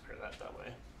we could compare that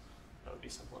way. That would be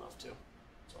simple enough too.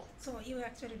 So you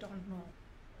actually don't know?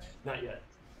 Not yet.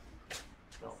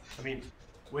 No. I mean,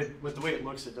 with the way it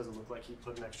looks, it doesn't look like he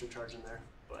put an extra charge in there,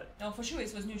 but... No, for sure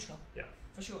it was neutral. Yeah.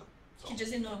 For sure. So. He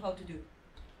just didn't know how to do it.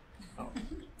 Oh,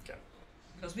 okay.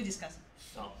 Because we discussed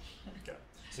it. Oh, okay.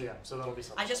 So yeah, so that'll be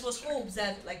something. I just was hoped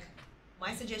that, like,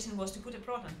 my suggestion was to put a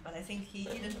proton, but I think he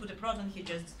didn't put a proton, he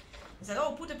said,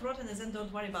 oh, put a proton and then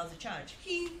don't worry about the charge.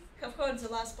 He have heard the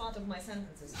last part of my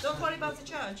sentences. Don't worry about the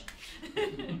charge.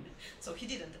 So he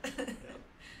didn't.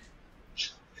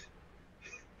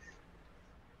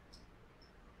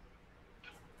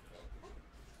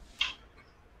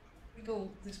 We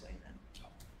go this way then.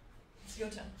 It's your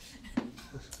turn.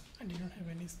 I did not have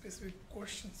any specific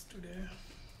questions today.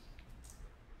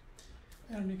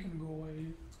 And you can go away.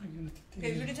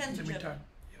 Okay, we return to Jeb.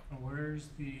 Where's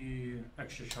the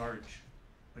extra charge?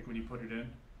 Like when you put it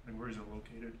in? Like where is it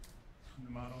located in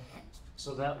the model?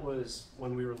 So that was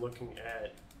when we were looking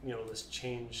at, this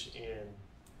change in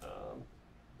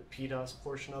the PDOS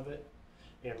portion of it,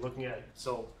 and looking at,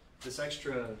 so this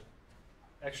extra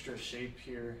shape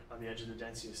here on the edge of the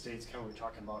density of states, kind of what we were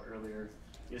talking about earlier,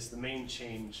 is the main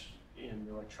change in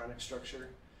the electronic structure.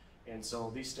 And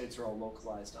so these states are all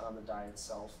localized on the die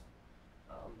itself.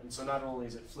 And so not only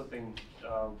is it flipping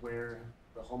where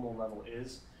the HOMO level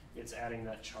is, it's adding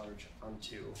that charge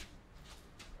onto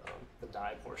the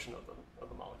die portion of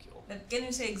the molecule. But can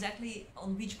you say exactly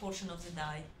on which portion of the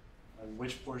die? On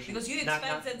which portion? Because you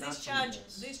expect that this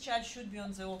charge should be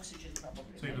on the oxygen probably.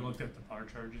 So you haven't looked at the power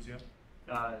charges yet?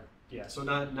 Yeah, so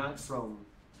not from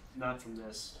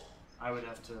this. I would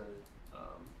have to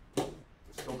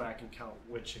go back and count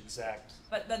which exact.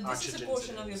 But this is a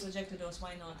portion of your is. projected dose.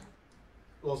 Why not?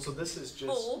 Well, so this is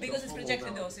just. Oh, because it's HOMO projected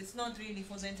value. dose. It's not really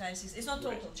for the entire system. It's not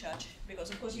total charge, because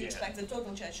of course you expect the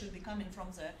total charge should be coming from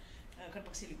the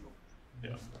carboxylic group.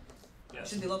 Yeah. Yeah.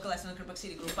 Should be localized on the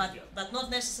carboxylic group, but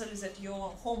not necessarily that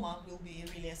your HOMA will be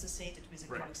really associated with the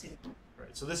carboxylic group.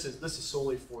 Right. So this is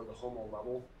solely for the HOMO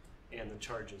level, and the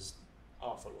charge is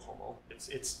off of the HOMO.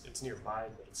 It's nearby,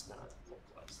 but it's not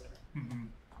localized there. Mm-hmm.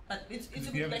 But it's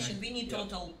a good question. We need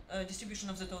total distribution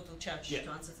of the total charge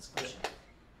to answer this question.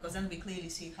 Because then we clearly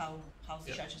see how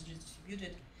the charge is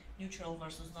distributed, neutral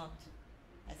versus not.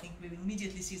 I think we will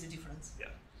immediately see the difference. Yeah,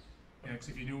 because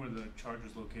if you knew where the charge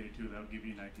was located too, that would give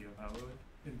you an idea of how it would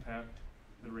impact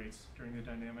the rates during the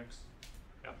dynamics.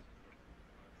 Yeah.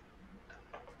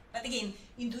 But again,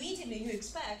 intuitively you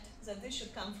expect that this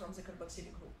should come from the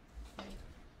carboxylic group. Right?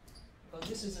 Because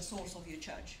this is the source of your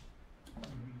charge.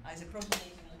 Either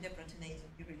protonating or deprotonating,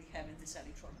 you really have in this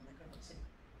electron in the carboxylic.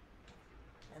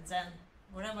 And then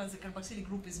wherever the carboxylic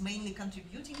group is mainly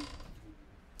contributing,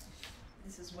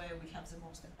 this is where we have the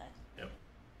most impact. Yep.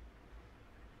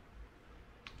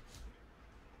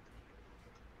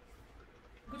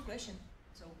 Good question.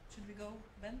 So should we go,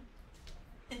 Ben?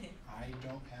 I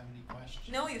don't have any questions.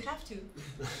 No, you have to.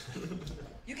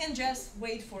 You can just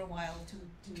wait for a while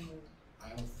to. I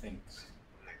don't think so.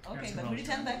 Okay, but we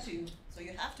return back to you, so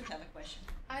you have to have a question.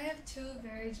 I have two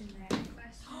very generic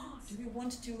questions. Do we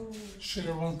want to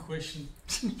share one question?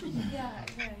 Yeah.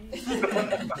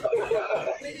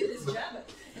 Lady is Java.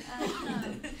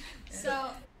 So,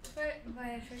 for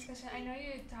my first question, I know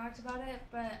you talked about it,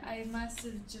 but I must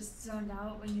have just zoned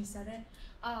out when you said it.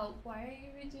 Why are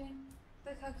you redoing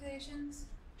the calculations?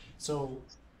 So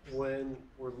when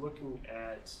we're looking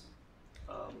at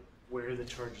where the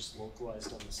charge is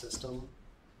localized on the system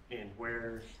and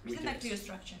where we come back to your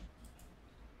structure.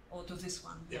 Or to this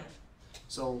one. Yeah.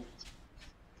 So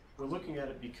we're looking at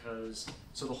it because,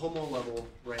 so the HOMO level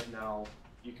right now,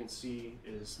 you can see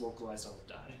is localized on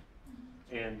the die.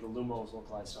 And the LUMO is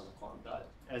localized on the quantum dot,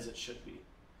 as it should be.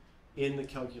 In the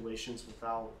calculations,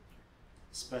 without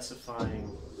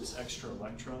specifying this extra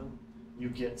electron, you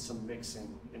get some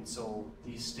mixing, and so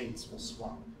these states will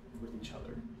swap with each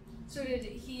other. So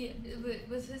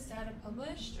was his data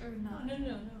published or not? No.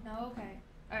 No, okay.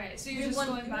 Alright, so We you're just want,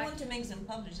 going we back. want to make them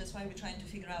publish. That's why we're trying to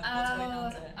figure out what's going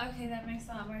on there. Okay, that makes a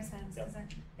lot more sense. Yep. 'Cause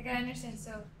like I understand.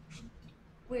 So,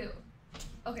 wait.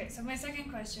 Okay, so my second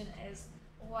question is,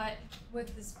 what would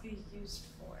this be used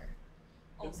for?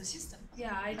 Of the system.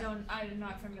 Yeah, I'm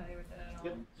not familiar with it at all.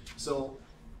 Yep. So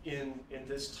in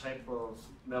this type of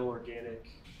metal organic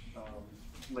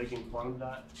laking quantum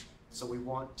dot, so we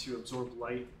want to absorb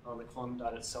light on the quantum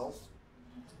dot itself,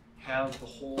 have the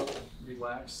hole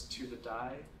relax to the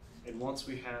die, and once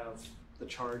we have the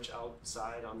charge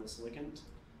outside on this ligand,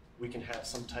 we can have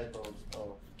some type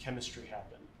of chemistry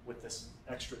happen with this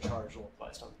extra charge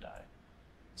localized on the die.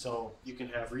 So you can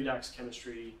have redox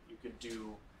chemistry, you could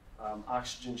do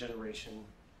oxygen generation,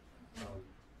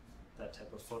 that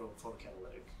type of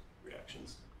photocatalytic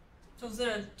reactions. So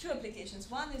there are two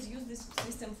applications. One is use this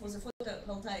system for the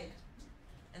photovoltaic,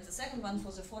 and the second one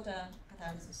for the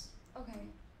photocatalysis. Okay.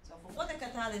 So for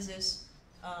photocatalysis,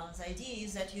 the idea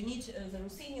is that you need the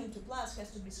ruthenium 2+ has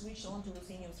to be switched on to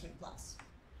ruthenium 3+.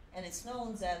 And it's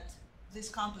known that this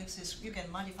complex is, you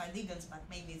can modify ligands, but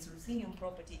maybe its ruthenium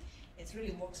property, it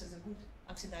really works as a good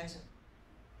oxidizer.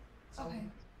 So Okay.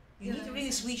 you need to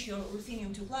really switch your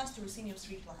ruthenium 2+ to ruthenium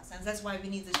 3+, and that's why we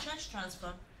need this charge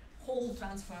transfer, whole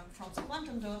transfer from the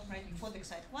quantum dot, right? You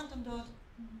photexcite quantum dot,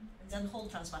 and then whole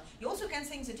transfer. You also can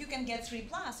think that you can get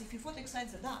 3+ if you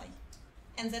photexcite the die,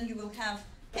 and then you will have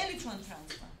electron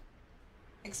transfer,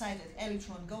 excited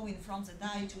electron going from the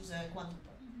die to the quantum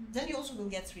dot. Then you also will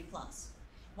get 3+.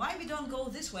 Why we don't go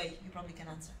this way, you probably can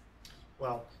answer.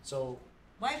 Well, so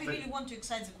Why we really want to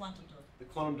excite the quantum dot? the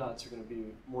quantum dots are going to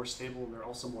be more stable and they're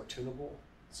also more tunable,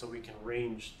 so we can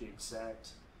range the exact,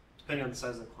 depending on the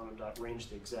size of the quantum dot, range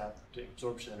the exact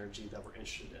absorption energy that we're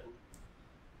interested in.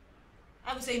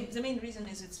 I would say the main reason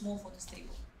is it's more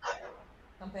photostable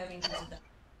comparing to the dot.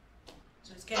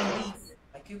 So it can be,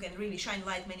 like you can really shine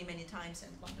light many, many times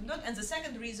and quantum dot. And the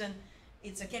second reason,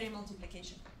 it's a carrier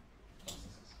multiplication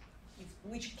processes,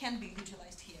 which can be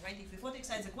utilized here, right? If we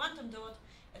photexcite the quantum dot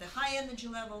at a high energy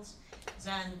levels,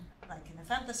 then like in a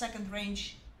femtosecond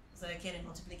range, the carrier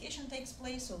multiplication takes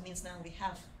place. So it means now we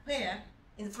have pair,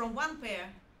 from one pair,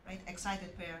 right,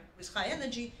 excited pair with high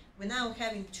energy, we're now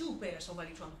having two pairs of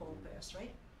electron hole pairs,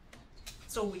 right?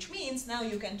 So which means now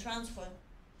you can transfer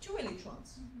two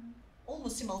electrons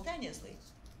almost simultaneously.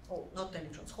 Oh, not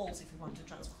electrons, holes if you want to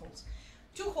transfer holes.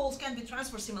 Two holes can be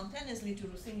transferred simultaneously to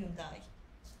ruthenium die.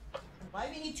 And why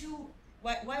we need two?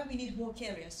 Why we need more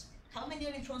carriers? How many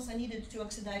electrons are needed to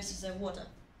oxidize the water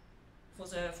for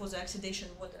the oxidation,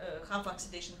 half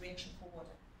oxidation reaction for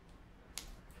water?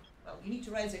 Well, you need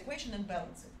to write the equation and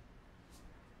balance it.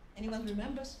 Anyone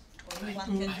remembers? Or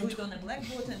anyone can do it on a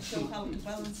blackboard and show how to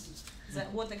balance the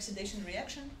water oxidation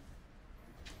reaction?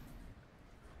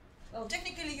 Well,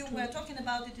 technically you were talking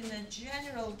about it in a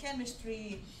general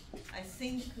chemistry, I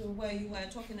think, where you were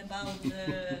talking about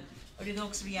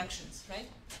redox reactions, right?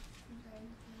 Okay.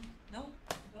 No?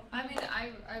 I mean,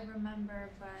 I remember,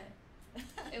 but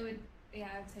it would, yeah,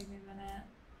 it would take me a minute.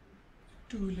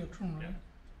 2 electron, right?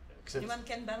 Anyone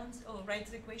can balance or write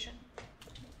the equation?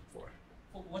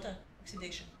 For water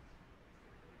oxidation.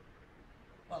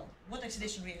 Well, water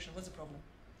oxidation reaction, what's the problem?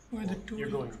 Why the 2 you're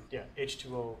going, electron? yeah,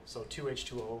 H2O, so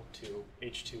 2H2O to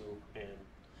H2 and,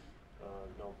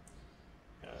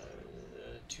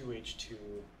 2H2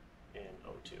 and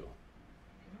O2.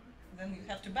 Then you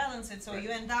have to balance it, so you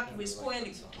end up with 4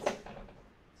 electrons.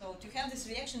 So to have this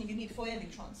reaction, you need 4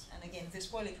 electrons. And again, this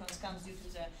 4 electrons comes due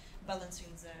to the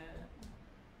balancing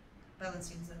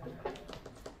the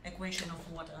equation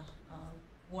of water.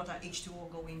 Water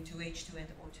H2O going to H2 and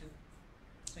O2.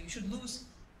 So you should lose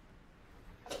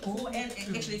 4, and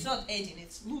actually it's not adding,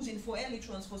 it's losing 4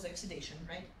 electrons for the oxidation,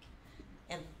 right?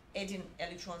 And adding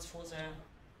electrons for the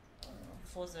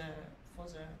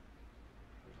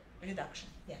reduction,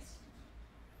 yes.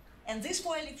 And these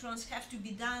 4 electrons have to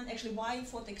be done, actually why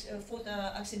photo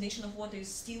oxidation of water is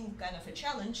still kind of a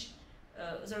challenge.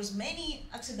 There's many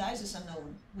oxidizers are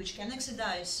known, which can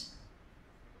oxidize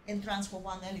and transfer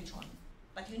 1 electron,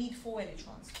 but you need 4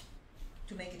 electrons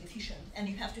to make it efficient, and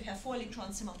you have to have 4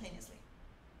 electrons simultaneously.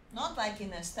 Not like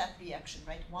in a step reaction,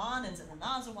 right? One and then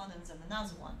another one and then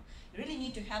another one. You really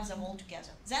need to have them all together.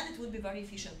 Then it would be very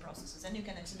efficient processes. Then you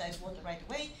can oxidize water right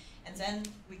away, and then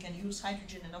we can use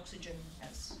hydrogen and oxygen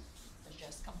as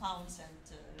just compounds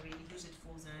and really use it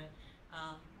for the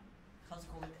how's it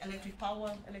called, electric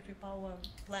power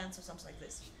plants or something like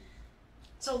this.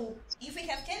 So if we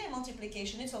have carrier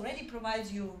multiplication, it already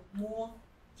provides you more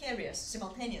carriers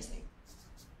simultaneously.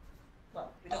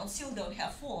 Well, we still don't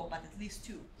have 4, but at least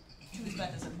 2. 2 is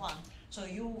better than 1. So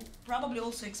you probably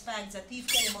also expect that if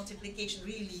carrier multiplication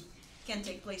really can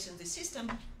take place in the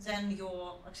system, then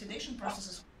your oxidation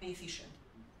processes will be efficient.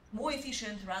 More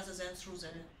efficient rather than through the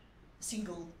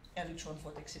single electron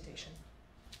photoexcitation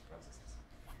processes.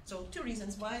 So two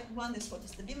reasons why. One is for the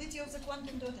stability of the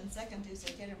quantum dot, and second is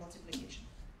the carrier multiplication,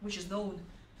 which is known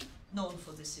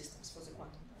for these systems, for the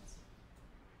quantum dots.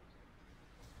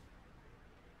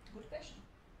 Good question.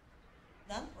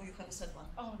 Done? Or you have a third one?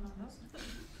 Oh, no.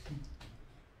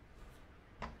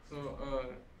 So,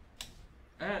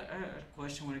 I had a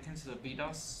question when it comes to the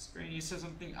VDOS screen. You said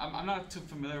something, I'm not too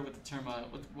familiar with the term.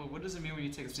 What does it mean when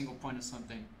you take a single point of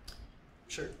something?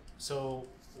 Sure. So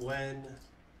when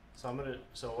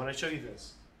I show you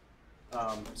this,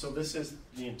 so this is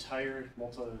the entire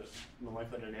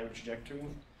multi-molecular dynamic trajectory.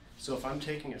 So if I'm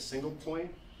taking a single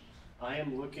point,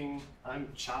 I'm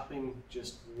chopping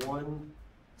just one,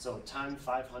 so time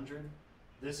 500.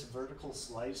 This vertical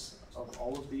slice of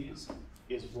all of these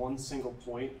is one single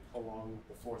point along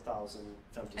the 4,000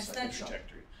 femtosecond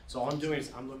trajectory. So all I'm doing is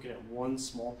I'm looking at one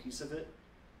small piece of it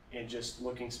and just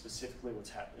looking specifically what's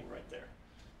happening right there.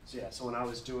 So yeah, so when I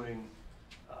was doing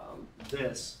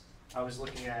this, I was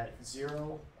looking at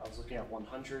 0, I was looking at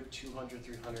 100, 200,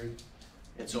 300,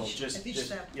 and so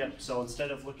so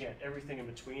instead of looking at everything in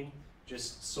between,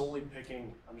 just solely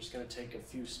picking, I'm just going to take a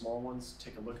few small ones,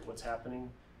 take a look at what's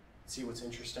happening, see what's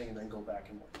interesting, and then go back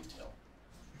in more detail.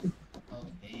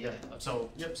 Okay, yeah. So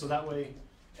that way,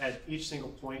 at each single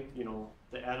point, you know,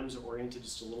 the atoms are oriented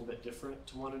just a little bit different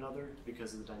to one another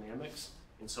because of the dynamics.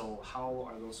 And so how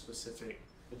are those specific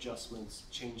adjustments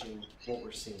changing what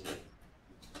we're seeing?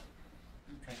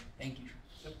 Okay, thank you.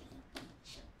 Yep.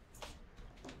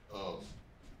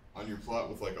 On your plot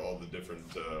with like all the different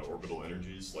orbital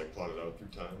energies like plotted out through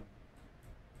time,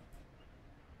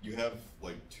 you have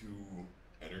like 2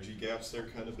 energy gaps there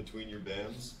kind of between your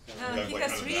bands. He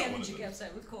has 3 energy gaps, I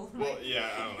would call. Well, yeah,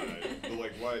 I don't know. But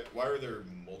like, why are there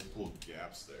multiple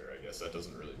gaps there? I guess that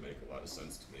doesn't really make a lot of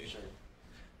sense to me.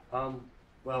 Sure.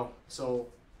 Well, so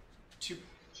two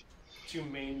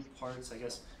main parts, I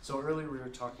guess. So earlier we were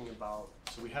talking about,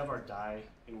 so we have our dye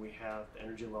and we have the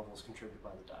energy levels contributed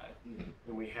by the dye.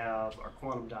 And we have our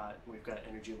quantum dot and we've got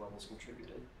energy levels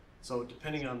contributed. So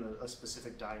depending on a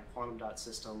specific dye and quantum dot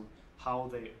system, how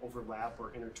they overlap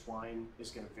or intertwine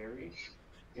is going to vary.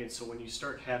 And so when you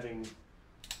start having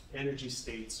energy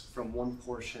states from one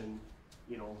portion,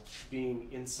 you know, being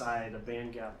inside a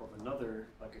band gap of another,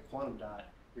 like a quantum dot,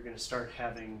 you're going to start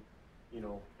having, you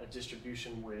know, a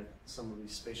distribution with some of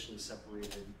these spatially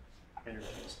separated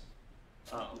energies.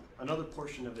 Another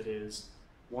portion of it is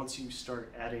once you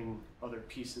start adding other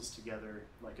pieces together,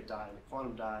 like a dye and a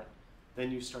quantum dot,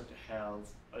 then you start to have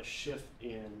a shift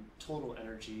in total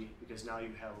energy because now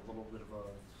you have a little bit of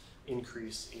a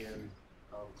increase in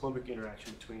Coulombic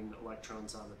interaction between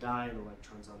electrons on the dye and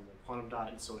electrons on the quantum dot,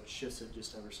 and so it shifts it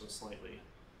just ever so slightly.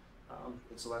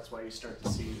 And so that's why you start to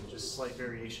see just slight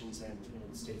variations and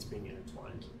states being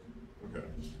intertwined. Okay.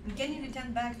 Can you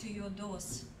return back to your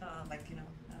DOS, like, you know,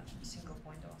 single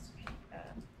point DOS?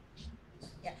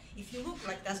 Yeah, if you look,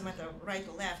 like, doesn't matter right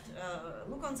or left,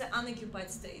 look on the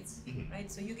unoccupied states,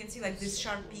 right? So you can see like these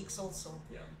sharp peaks also.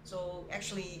 Yeah. So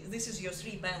actually, this is your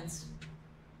 3 bands.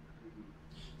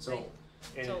 So,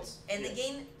 right? and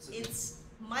again, it's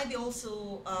might be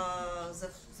also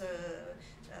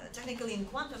technically in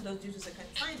quantum dots due to the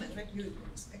confinement, right? You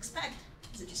expect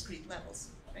the discrete levels,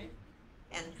 right?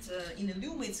 And in a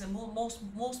loom, it's a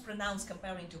most pronounced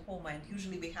comparing to HOMA, and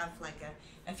usually we have like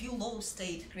a few low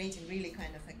state creating really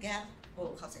kind of a gap,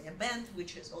 or how to say a band,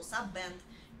 which is, or sub band,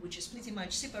 which is pretty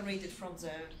much separated from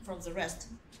the rest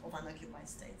of unoccupied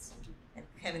states, and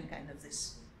having kind of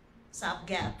this sub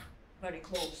gap very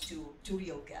close to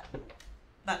real gap,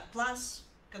 but plus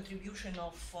contribution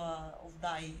of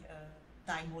dye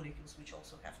molecules, which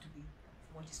also have to be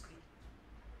more discrete.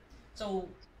 So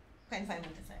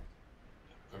confinement effect.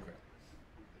 Okay.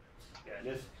 Yeah,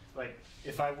 and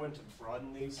if I went to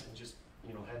broaden these and just,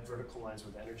 you know, had vertical lines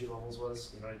where the energy levels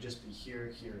was, you know, it'd just be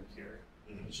here, here, and here.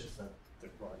 It's just that the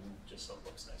broaden just so it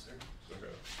looks nicer.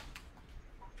 Okay.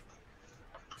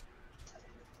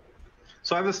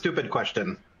 So I have a stupid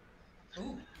question.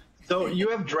 Ooh. So you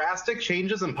have drastic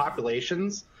changes in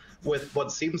populations with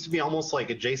what seems to be almost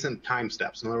like adjacent time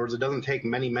steps. In other words, it doesn't take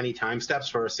many, many time steps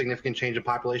for a significant change in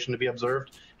population to be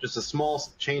observed. Just a small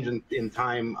change in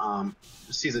time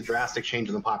sees a drastic change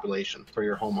in the population for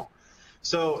your HOMO.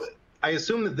 So I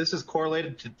assume that this is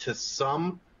correlated to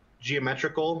some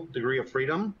geometrical degree of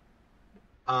freedom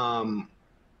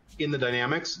in the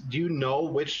dynamics. Do you know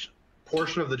which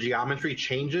portion of the geometry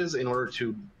changes in order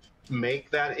to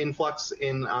make that influx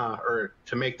in, or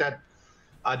to make that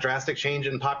drastic change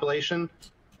in population?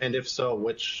 And if so,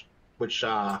 which which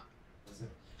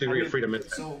degree of freedom is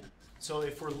it? So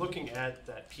if we're looking at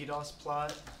that PDOS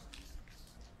plot,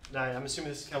 now I'm assuming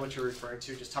this is kind of what you're referring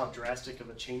to, just how drastic of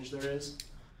a change there is.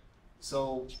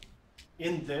 So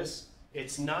in this,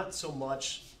 it's not so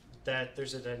much that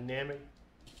there's a dynamic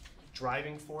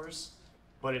driving force,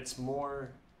 but it's more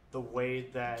the way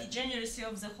that degeneracy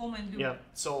of the HOMO and yeah.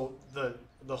 So the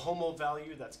HOMO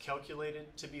value that's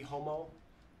calculated to be HOMO,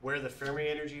 where the Fermi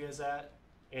energy is at,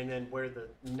 and then where the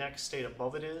next state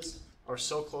above it is, are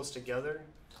so close together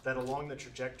that along the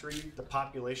trajectory, the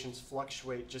populations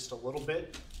fluctuate just a little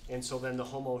bit, and so then the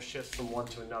HOMO shifts from one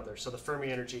to another. So the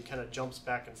Fermi energy kind of jumps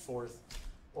back and forth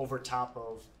over top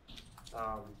of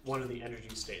one of the energy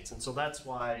states. And so that's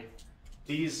why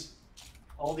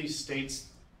all these states,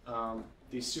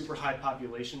 these super high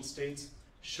population states,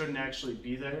 shouldn't actually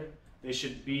be there. They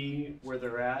should be where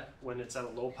they're at when it's at a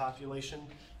low population.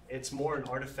 It's more an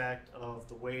artifact of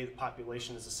the way the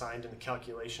population is assigned in the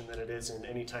calculation than it is in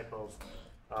any type of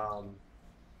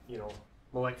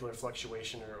molecular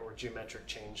fluctuation or geometric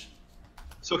change.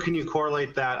 So can you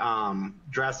correlate that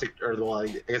drastic, or well, I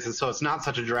guess it's not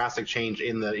such a drastic change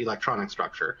in the electronic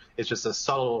structure. It's just a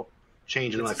subtle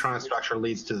change in electronic structure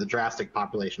leads to the drastic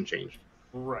population change.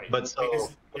 Right. But so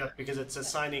because it's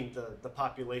assigning the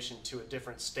population to a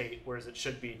different state, whereas it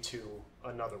should be to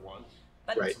another one.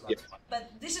 But, right. Yeah.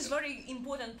 But this is very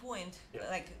important point. Yeah.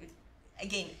 Like,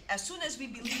 again, as soon as we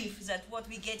believe that what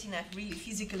we're getting at really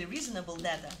physically reasonable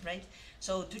data, right?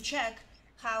 So to check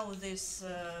how this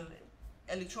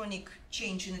electronic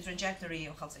change in the trajectory,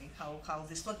 or how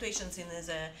these fluctuations in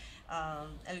the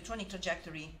electronic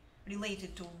trajectory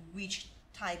related to which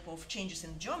type of changes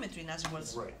in geometry, in other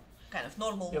words, right. kind of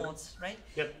normal Yep. modes, right?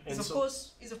 Yep. Is of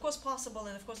course possible,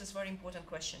 and of course it's a very important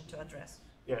question to address.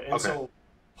 Yeah, and Okay. so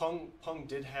Peng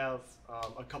did have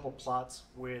a couple plots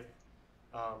with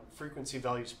frequency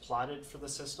values plotted for the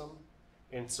system,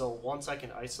 and so once I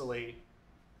can isolate,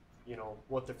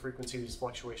 what the frequency of these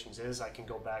fluctuations is, I can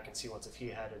go back and see once if he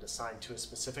had it assigned to a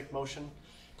specific motion,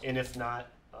 and if not,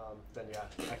 then yeah,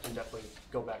 I can definitely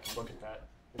go back and look at that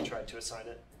and try to assign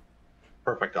it.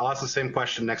 Perfect. I'll ask the same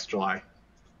question next July.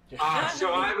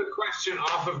 So I have a question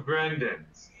off of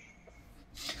Brendan's.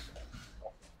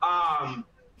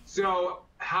 So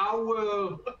how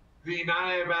will the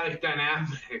non-adiabatic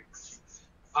dynamics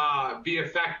be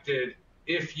affected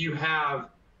if you have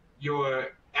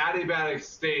your adiabatic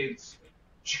states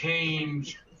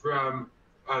change from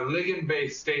a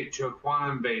ligand-based state to a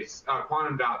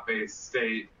quantum dot-based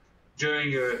state during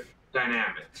your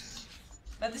dynamics?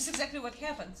 But this is exactly what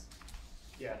happens.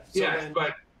 Yeah. Yes,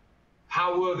 but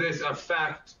how will this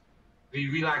affect the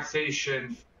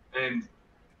relaxation and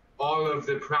all of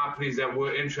the properties that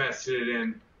we're interested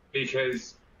in?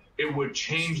 Because it would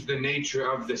change the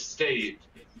nature of the state.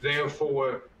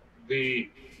 Therefore, the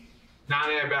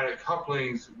non-adiabatic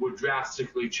couplings would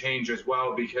drastically change as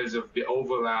well because of the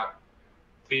overlap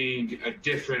being a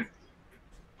different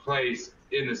place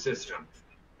in the system.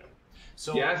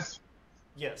 So yes?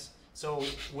 Yes. So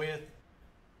with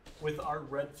our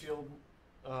Redfield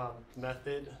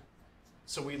method,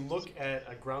 so we look at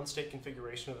a ground state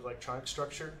configuration of the electronic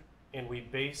structure, and we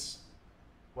base,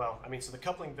 so the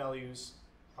coupling values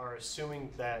are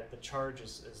assuming that the charge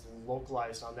is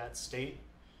localized on that state.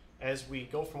 As we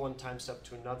go from one time step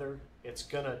to another, it's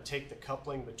going to take the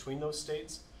coupling between those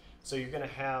states. So you're going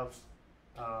to have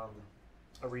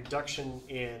a reduction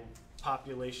in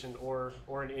population or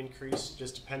an increase,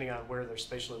 just depending on where they're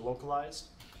spatially localized.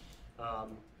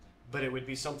 But it would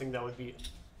be something that would be,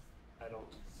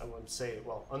 I wouldn't say,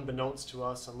 unbeknownst to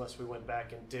us unless we went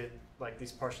back and did like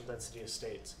these partial density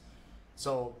estates.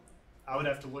 So I would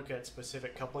have to look at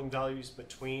specific coupling values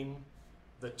between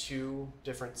the two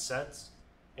different sets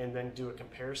and then do a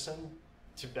comparison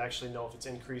to actually know if it's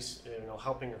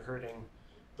helping or hurting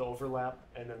the overlap,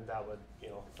 and then that would,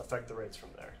 affect the rates from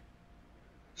there.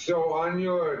 So on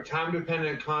your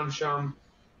time-dependent Consham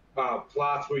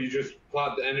plots where you just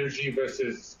plot the energy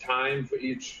versus time for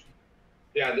each,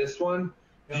 this one,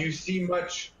 do you see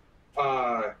much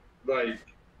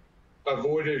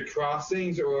avoided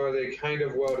crossings, or are they kind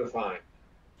of well-defined?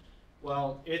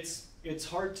 Well, it's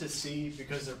hard to see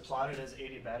because they're plotted as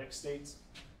adiabatic states.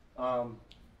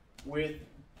 With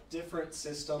different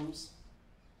systems,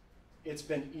 it's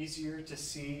been easier to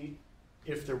see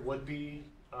if there would be,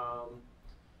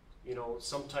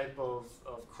 some type of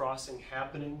crossing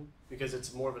happening, because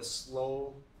it's more of a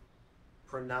slow,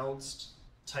 pronounced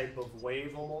type of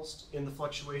wave almost in the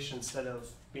fluctuation instead of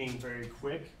being very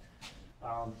quick.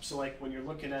 So like when you're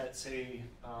looking at, say,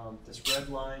 this red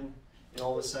line, and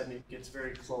all of a sudden it gets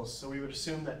very close. So we would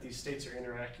assume that these states are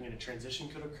interacting and a transition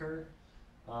could occur.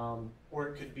 Or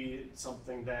it could be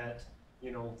something that,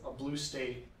 you know, a blue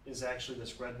state is actually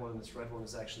this red one, and this red one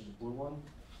is actually the blue one.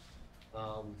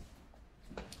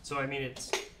 So I mean,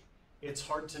 it's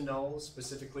hard to know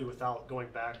specifically without going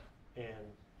back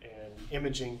and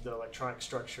imaging the electronic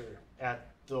structure at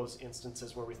those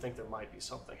instances where we think there might be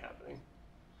something happening.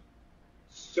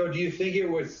 So do you think it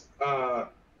would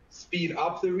speed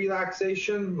up the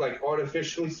relaxation, like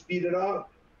artificially speed it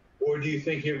up? Or do you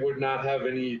think it would not have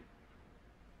any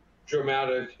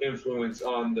dramatic influence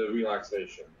on the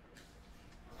relaxation?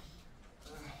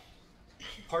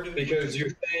 Part of it, because you're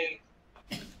saying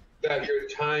that your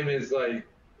time is like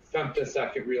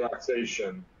femtosecond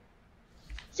relaxation.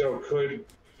 So could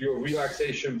your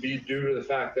relaxation be due to the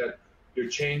fact that you're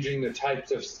changing the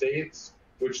types of states,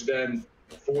 which then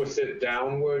force it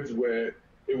downwards, where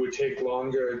it would take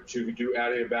longer to do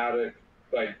adiabatic,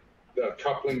 like the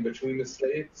coupling between the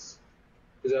states?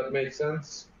 Does that make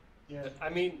sense? Yeah, I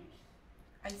mean,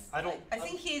 I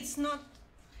think it's not.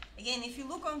 Again, if you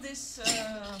look on this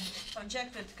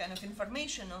projected kind of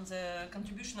information on the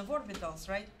contribution of orbitals,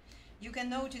 right? You can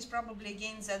notice probably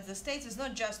again that the state is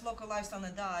not just localized on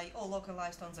a die or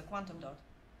localized on the quantum dot.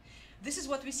 This is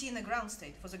what we see in the ground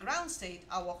state. For the ground state,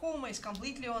 our HOMO is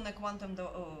completely on a quantum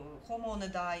dot, HOMO on a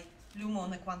die, LUMO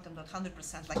on a quantum dot,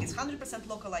 100%. Like it's 100%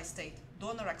 localized state.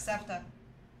 Donor, acceptor,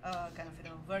 kind of, you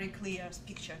know, very clear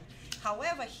picture.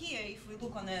 However, here, if we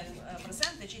look on a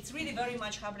percentage, it's really very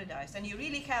much hybridized. And you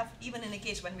really have, even in a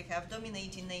case when we have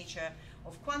dominating nature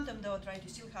of quantum dot, right, you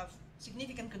still have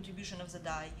significant contribution of the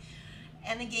die.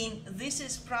 And again, this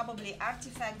is probably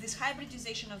artifact, this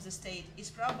hybridization of the state is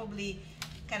probably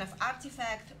kind of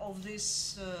artifact of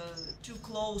this too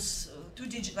close, two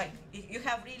digit, like you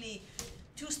have really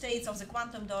two states of the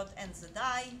quantum dot and the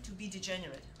die to be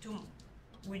degenerate,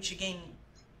 which again,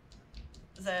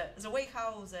 the way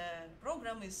how the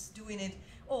program is doing it,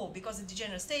 because the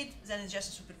degenerate state, then it's just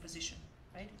a superposition,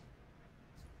 right?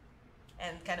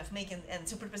 And kind of making, and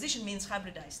superposition means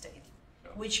hybridized state,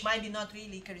 which maybe not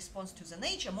really corresponds to the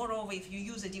nature. Moreover, if you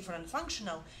use a different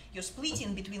functional, your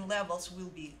splitting between levels will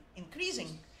be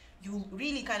increasing. You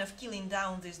really kind of killing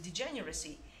down this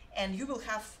degeneracy, and you will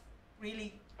have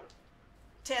really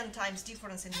 10 times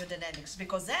difference in your dynamics,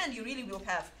 because then you really will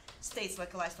have states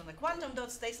localized on the quantum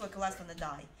dot, states localized on the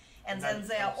die. And then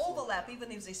they are overlap,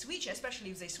 even if they switch,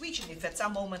 especially if they switch, and if at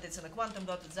some moment it's in a quantum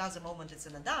dot, at the other moment it's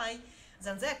in a die,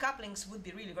 then their couplings would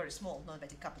be really very small,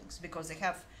 non-batic couplings, because they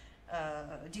have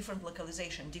different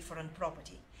localization, different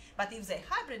property. But if they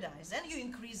hybridize, then you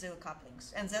increase their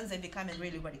couplings, and then they become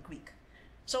really very quick.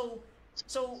 So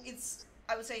it's,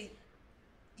 I would say,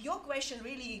 your question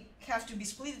really have to be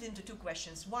split into two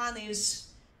questions. One is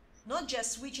not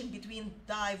just switching between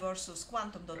die versus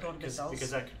quantum dot orbitals,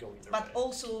 because that could go either but way.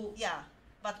 also,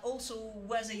 but also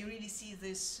whether you really see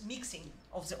this mixing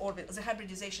of the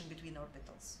hybridization between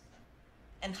orbitals,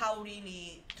 and how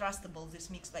really trustable this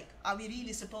mix. Like, are we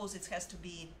really suppose it has to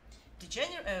be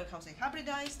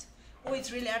hybridized, or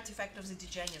it's really artifact of the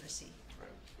degeneracy?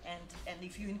 Right. And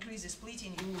if you increase the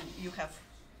splitting, you have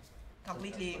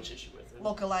completely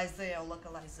localized there or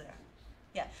localized there.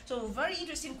 Yeah, so very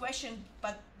interesting question,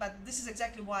 but this is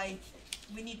exactly why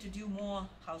we need to do more,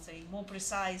 more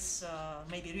precise,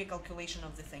 maybe recalculation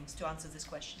of the things to answer these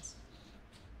questions.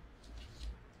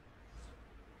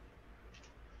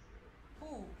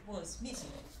 Who was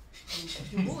missing?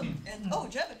 And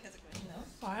Javid has a question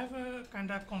now. I have a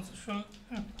kind of conceptual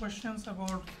questions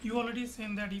about, you already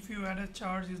saying that if you add a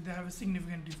charge, they have a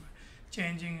significant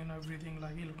changing in everything,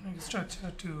 like electronic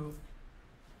structure to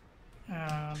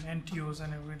NTOs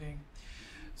and everything.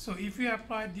 So if you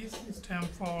apply this system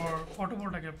for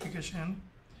photovoltaic application,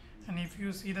 and if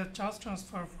you see the charge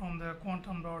transfer from the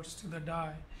quantum dots to the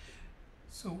die,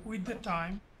 so with the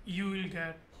time you will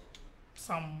get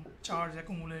some charge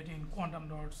accumulating in quantum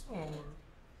dots or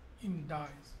in dies.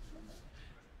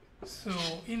 So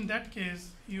in that case,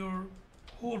 your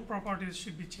whole properties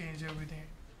should be changed, everything.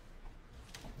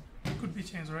 It could be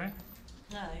changed, right?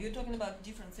 No, you're talking about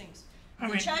different things. I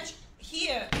The mean, charge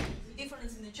here, the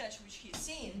difference in the charge which he's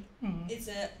seeing, is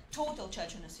a total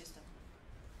charge in a system.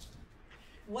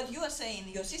 What you are saying,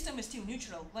 your system is still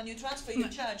neutral. When you transfer your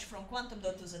charge from quantum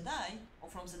dot to the die, or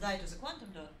from the die to the quantum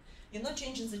dot, you're not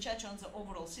changing the charge on the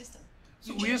overall system.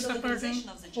 so we are separating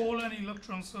hole and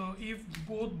electron. So if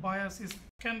both biases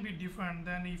can be different,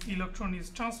 then if electron is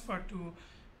transferred to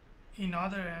in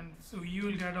other end, so you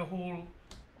will get a whole,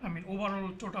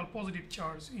 overall total positive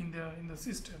charge in the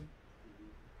system.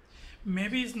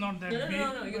 Maybe it's not that big.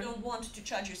 No, you don't want to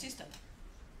charge your system.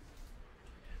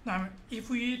 Now, if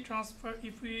we transfer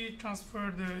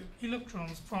the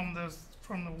electrons from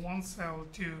the one cell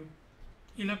to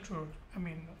electrode. I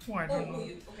mean, I don't know.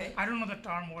 Okay. I don't know the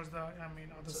term. What's the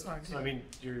other side? So I mean,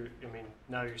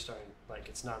 now you're starting like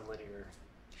it's non-linear.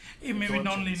 It may be absorptions.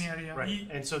 non-linear, yeah. Right.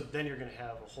 And so then you're going to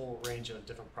have a whole range of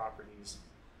different properties.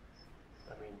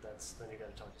 I mean, then you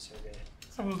got to talk to Sergey.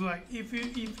 Suppose like if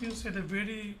you set a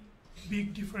very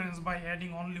big difference by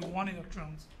adding only one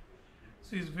electrons,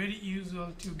 so it's very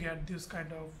usual to get this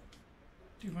kind of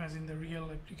difference in the real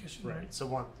application, right? So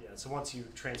once you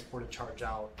transport a charge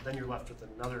out, then you're left with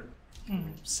another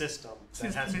system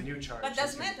that has a new charge. But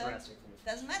doesn't matter.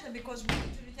 Doesn't matter because we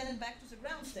need to return it back to the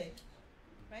ground state,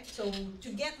 right? So to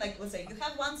get like, let's say you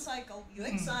have one cycle, you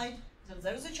excite, then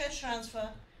there is a charge transfer.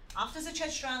 After the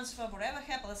charge transfer, whatever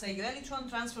happens, let's say your electron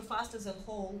transfer faster than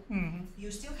hole, you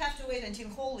still have to wait until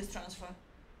hole is transferred,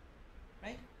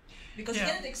 right? Because you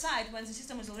cannot excite when the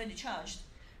system is already charged.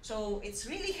 So it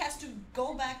really has to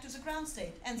go back to the ground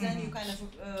state, and then you kind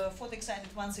of photo-excite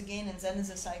it once again, and then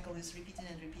the cycle is repeating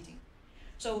and repeating.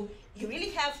 So you really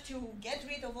have to get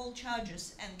rid of all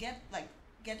charges and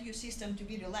get your system to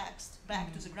be relaxed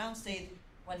back to the ground state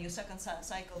when your second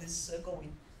cycle is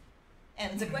going.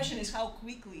 And the question is how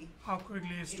quickly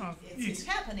it's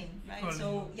happening, right?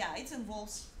 So yeah, it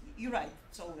involves. You're right.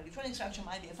 So electronic structure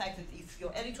might be affected if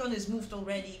your electron is moved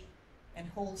already and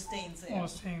hole stays there,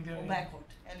 or backward.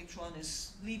 Electron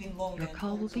is leaving longer. Your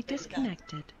call will be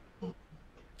disconnected.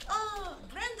 Oh,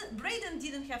 Braden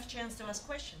didn't have a chance to ask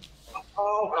questions.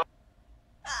 Oh.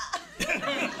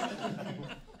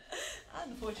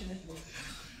 Unfortunately.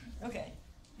 Okay,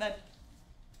 but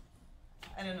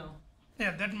I don't know.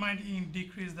 Yeah, that might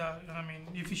decrease the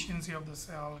efficiency of the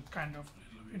cell kind of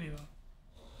video.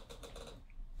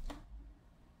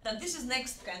 Now this is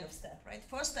next kind of step, right?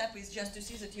 First step is just to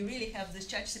see that you really have this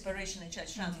charge separation and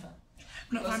charge transfer.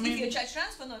 Because if your charge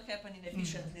transfer not happening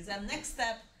efficiently, then next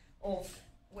step of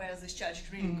where this charge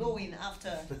is really going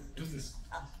after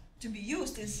to be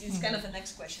used is kind of the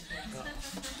next question.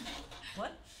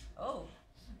 What? Oh.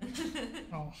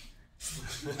 Oh.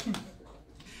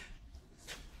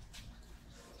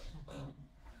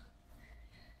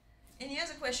 Any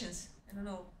other questions? I don't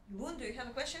know. Yoon, do you have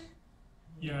a question?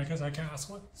 Yeah, I guess I can ask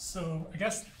one. So I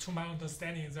guess to my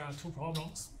understanding, there are two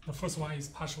problems. The first one is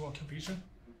partial occupation.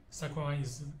 Second one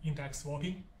is index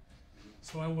swapping.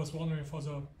 So I was wondering for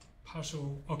the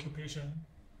partial occupation,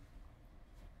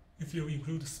 if you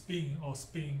include spin or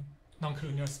spin,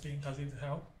 non-collinear spin, does it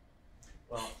help?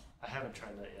 Well, I haven't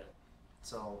tried that yet.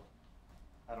 So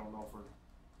I don't know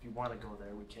if you want to go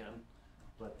there, we can.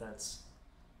 But that's,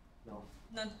 no.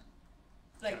 Not.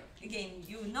 Like, again,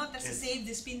 you not associate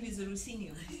the spin with the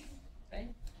ruthenium,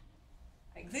 right?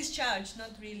 Like this charge,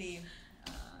 not really,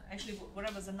 actually,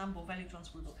 whatever the number of electrons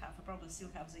we will have, we probably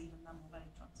still have the even number of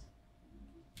electrons.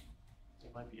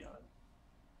 It might be odd.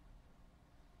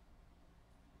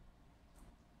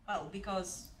 Well,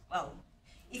 because,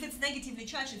 if it's negatively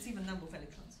charged, it's even number of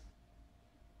electrons.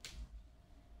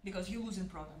 Because you're losing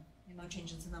proton, you're not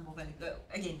changing the number of electrons.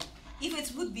 Again, if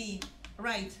it would be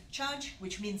right charge,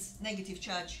 which means negative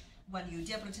charge when you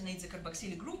deprotonate the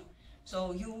carboxylic group.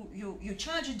 So you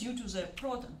charge it due to the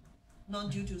proton, not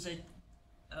due to the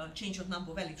change of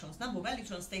number of electrons. Number of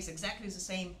electrons stays exactly the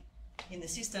same in the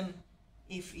system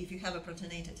if you have a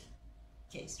protonated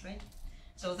case, right?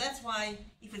 So that's why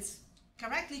if it's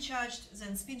correctly charged,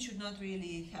 then spin should not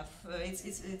really have,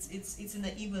 it's in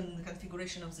an even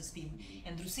configuration of the spin.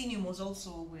 And ruthenium was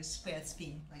also with paired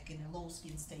spin, like in a low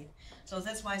spin state. So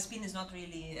that's why spin is not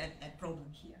really a problem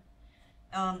here.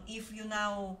 If you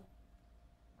now,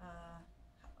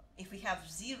 if we have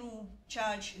 0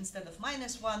 charge instead of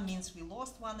 -1, means we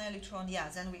lost 1 electron, yeah,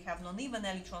 then we have non-even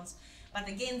electrons. But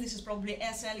again, this is probably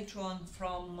S electron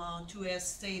from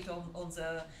 2S state on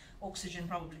the oxygen,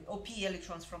 probably OP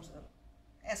electrons from the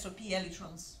SOP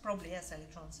electrons, probably S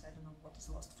electrons. I don't know what is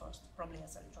lost first. Probably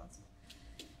S electrons.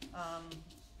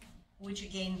 Which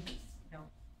again,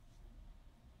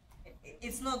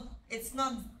 it's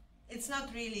not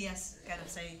really as kind of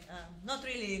say, not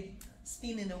really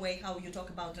spin in a way how you talk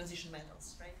about transition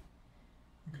metals, right?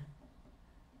 Okay.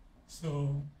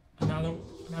 So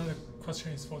another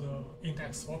question is for the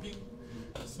index swapping.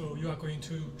 So you are going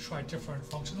to try different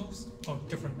functionals or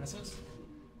different methods.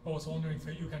 I was wondering if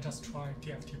you can just try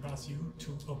DFT plus U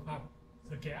to open up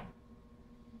the gap.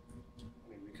 I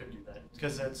mean, we could do that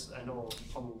because that's, I know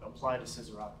from applied a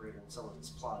scissor operator in some of his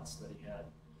plots that he had,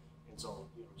 and so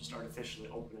just artificially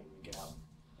opening the gap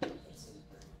would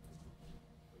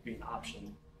be an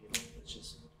option. It's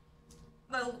just.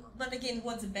 Well, but again,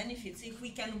 what's the benefits if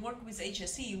we can work with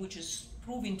HSE, which is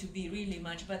proving to be really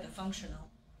much better functional,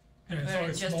 Yeah, so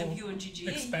it's just more a pure GGA.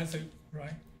 expensive,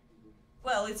 right?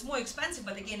 well, it's more expensive,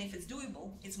 but again, if it's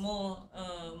doable, it's more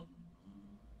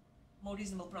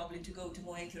reasonable probably to go to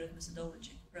more accurate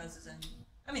methodology rather than.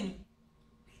 I mean,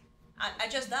 I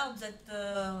just doubt that.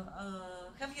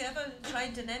 Have you ever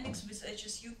tried dynamics with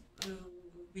HSU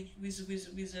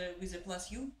with a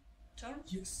plus U term?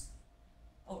 Yes.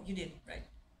 Oh, you did, right?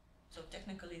 So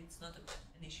technically, it's not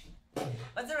an issue.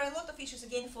 But there are a lot of issues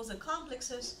again for the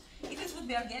complexes. If it would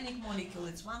be organic molecule,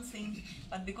 it's one thing.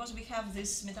 But because we have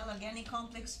this metal organic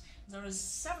complex, there is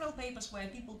several papers where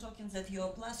people talking that your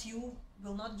plus U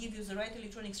will not give you the right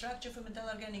electronic structure for metal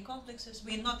organic complexes.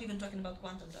 We're not even talking about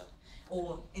quantum dot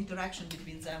or interaction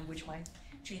between them, which might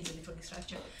change the electronic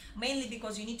structure. Mainly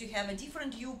because you need to have a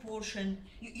different U portion.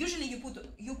 Usually you put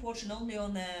U portion only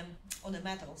on the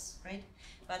metals, right?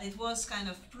 But it was kind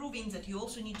of proving that you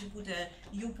also need to put a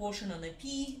U portion on a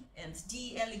P and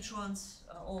D electrons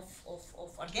of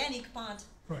organic part,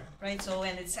 right? So,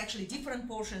 and it's actually different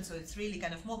portions, so it's really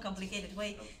kind of more complicated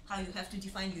way how you have to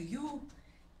define your U.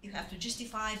 You have to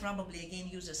justify, probably again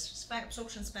use a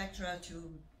absorption spectra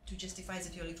to justify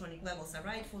that your electronic levels are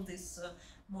right for this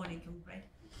molecule, right?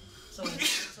 So,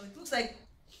 so it looks like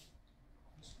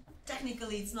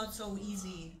technically it's not so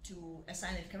easy to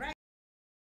assign it correct.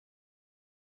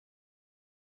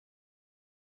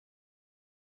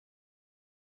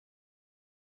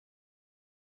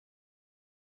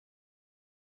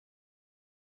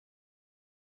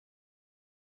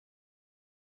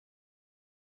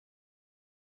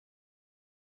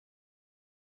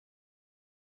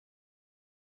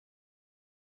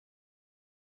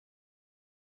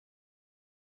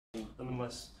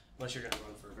 Unless you're going to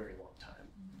run for a very long time,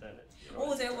 then it.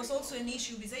 Oh, there was also an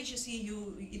issue with HSE.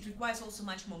 It requires also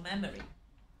much more memory.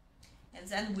 And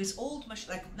then with old machines,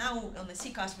 like now on the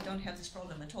CCAS, we don't have this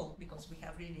problem at all because we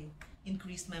have really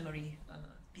increased memory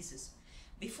pieces.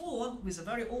 Before, with the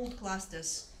very old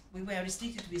clusters, we were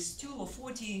restricted with 2 or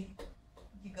 40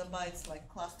 gigabytes, like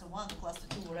cluster 1 or cluster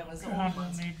 2, whatever the old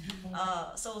ones.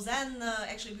 So then,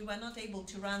 actually, we were not able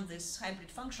to run these hybrid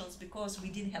functions because we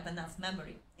didn't have enough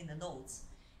memory in the nodes.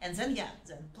 And then, yeah,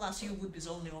 then plus U would be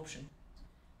the only option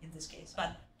in this case.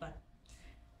 But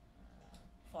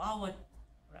for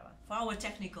our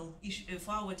technical issue,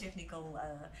 for our technical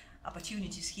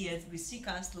opportunities here with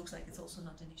CCAS, looks like it's also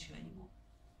not an issue anymore.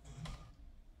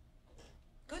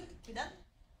 Good, we done?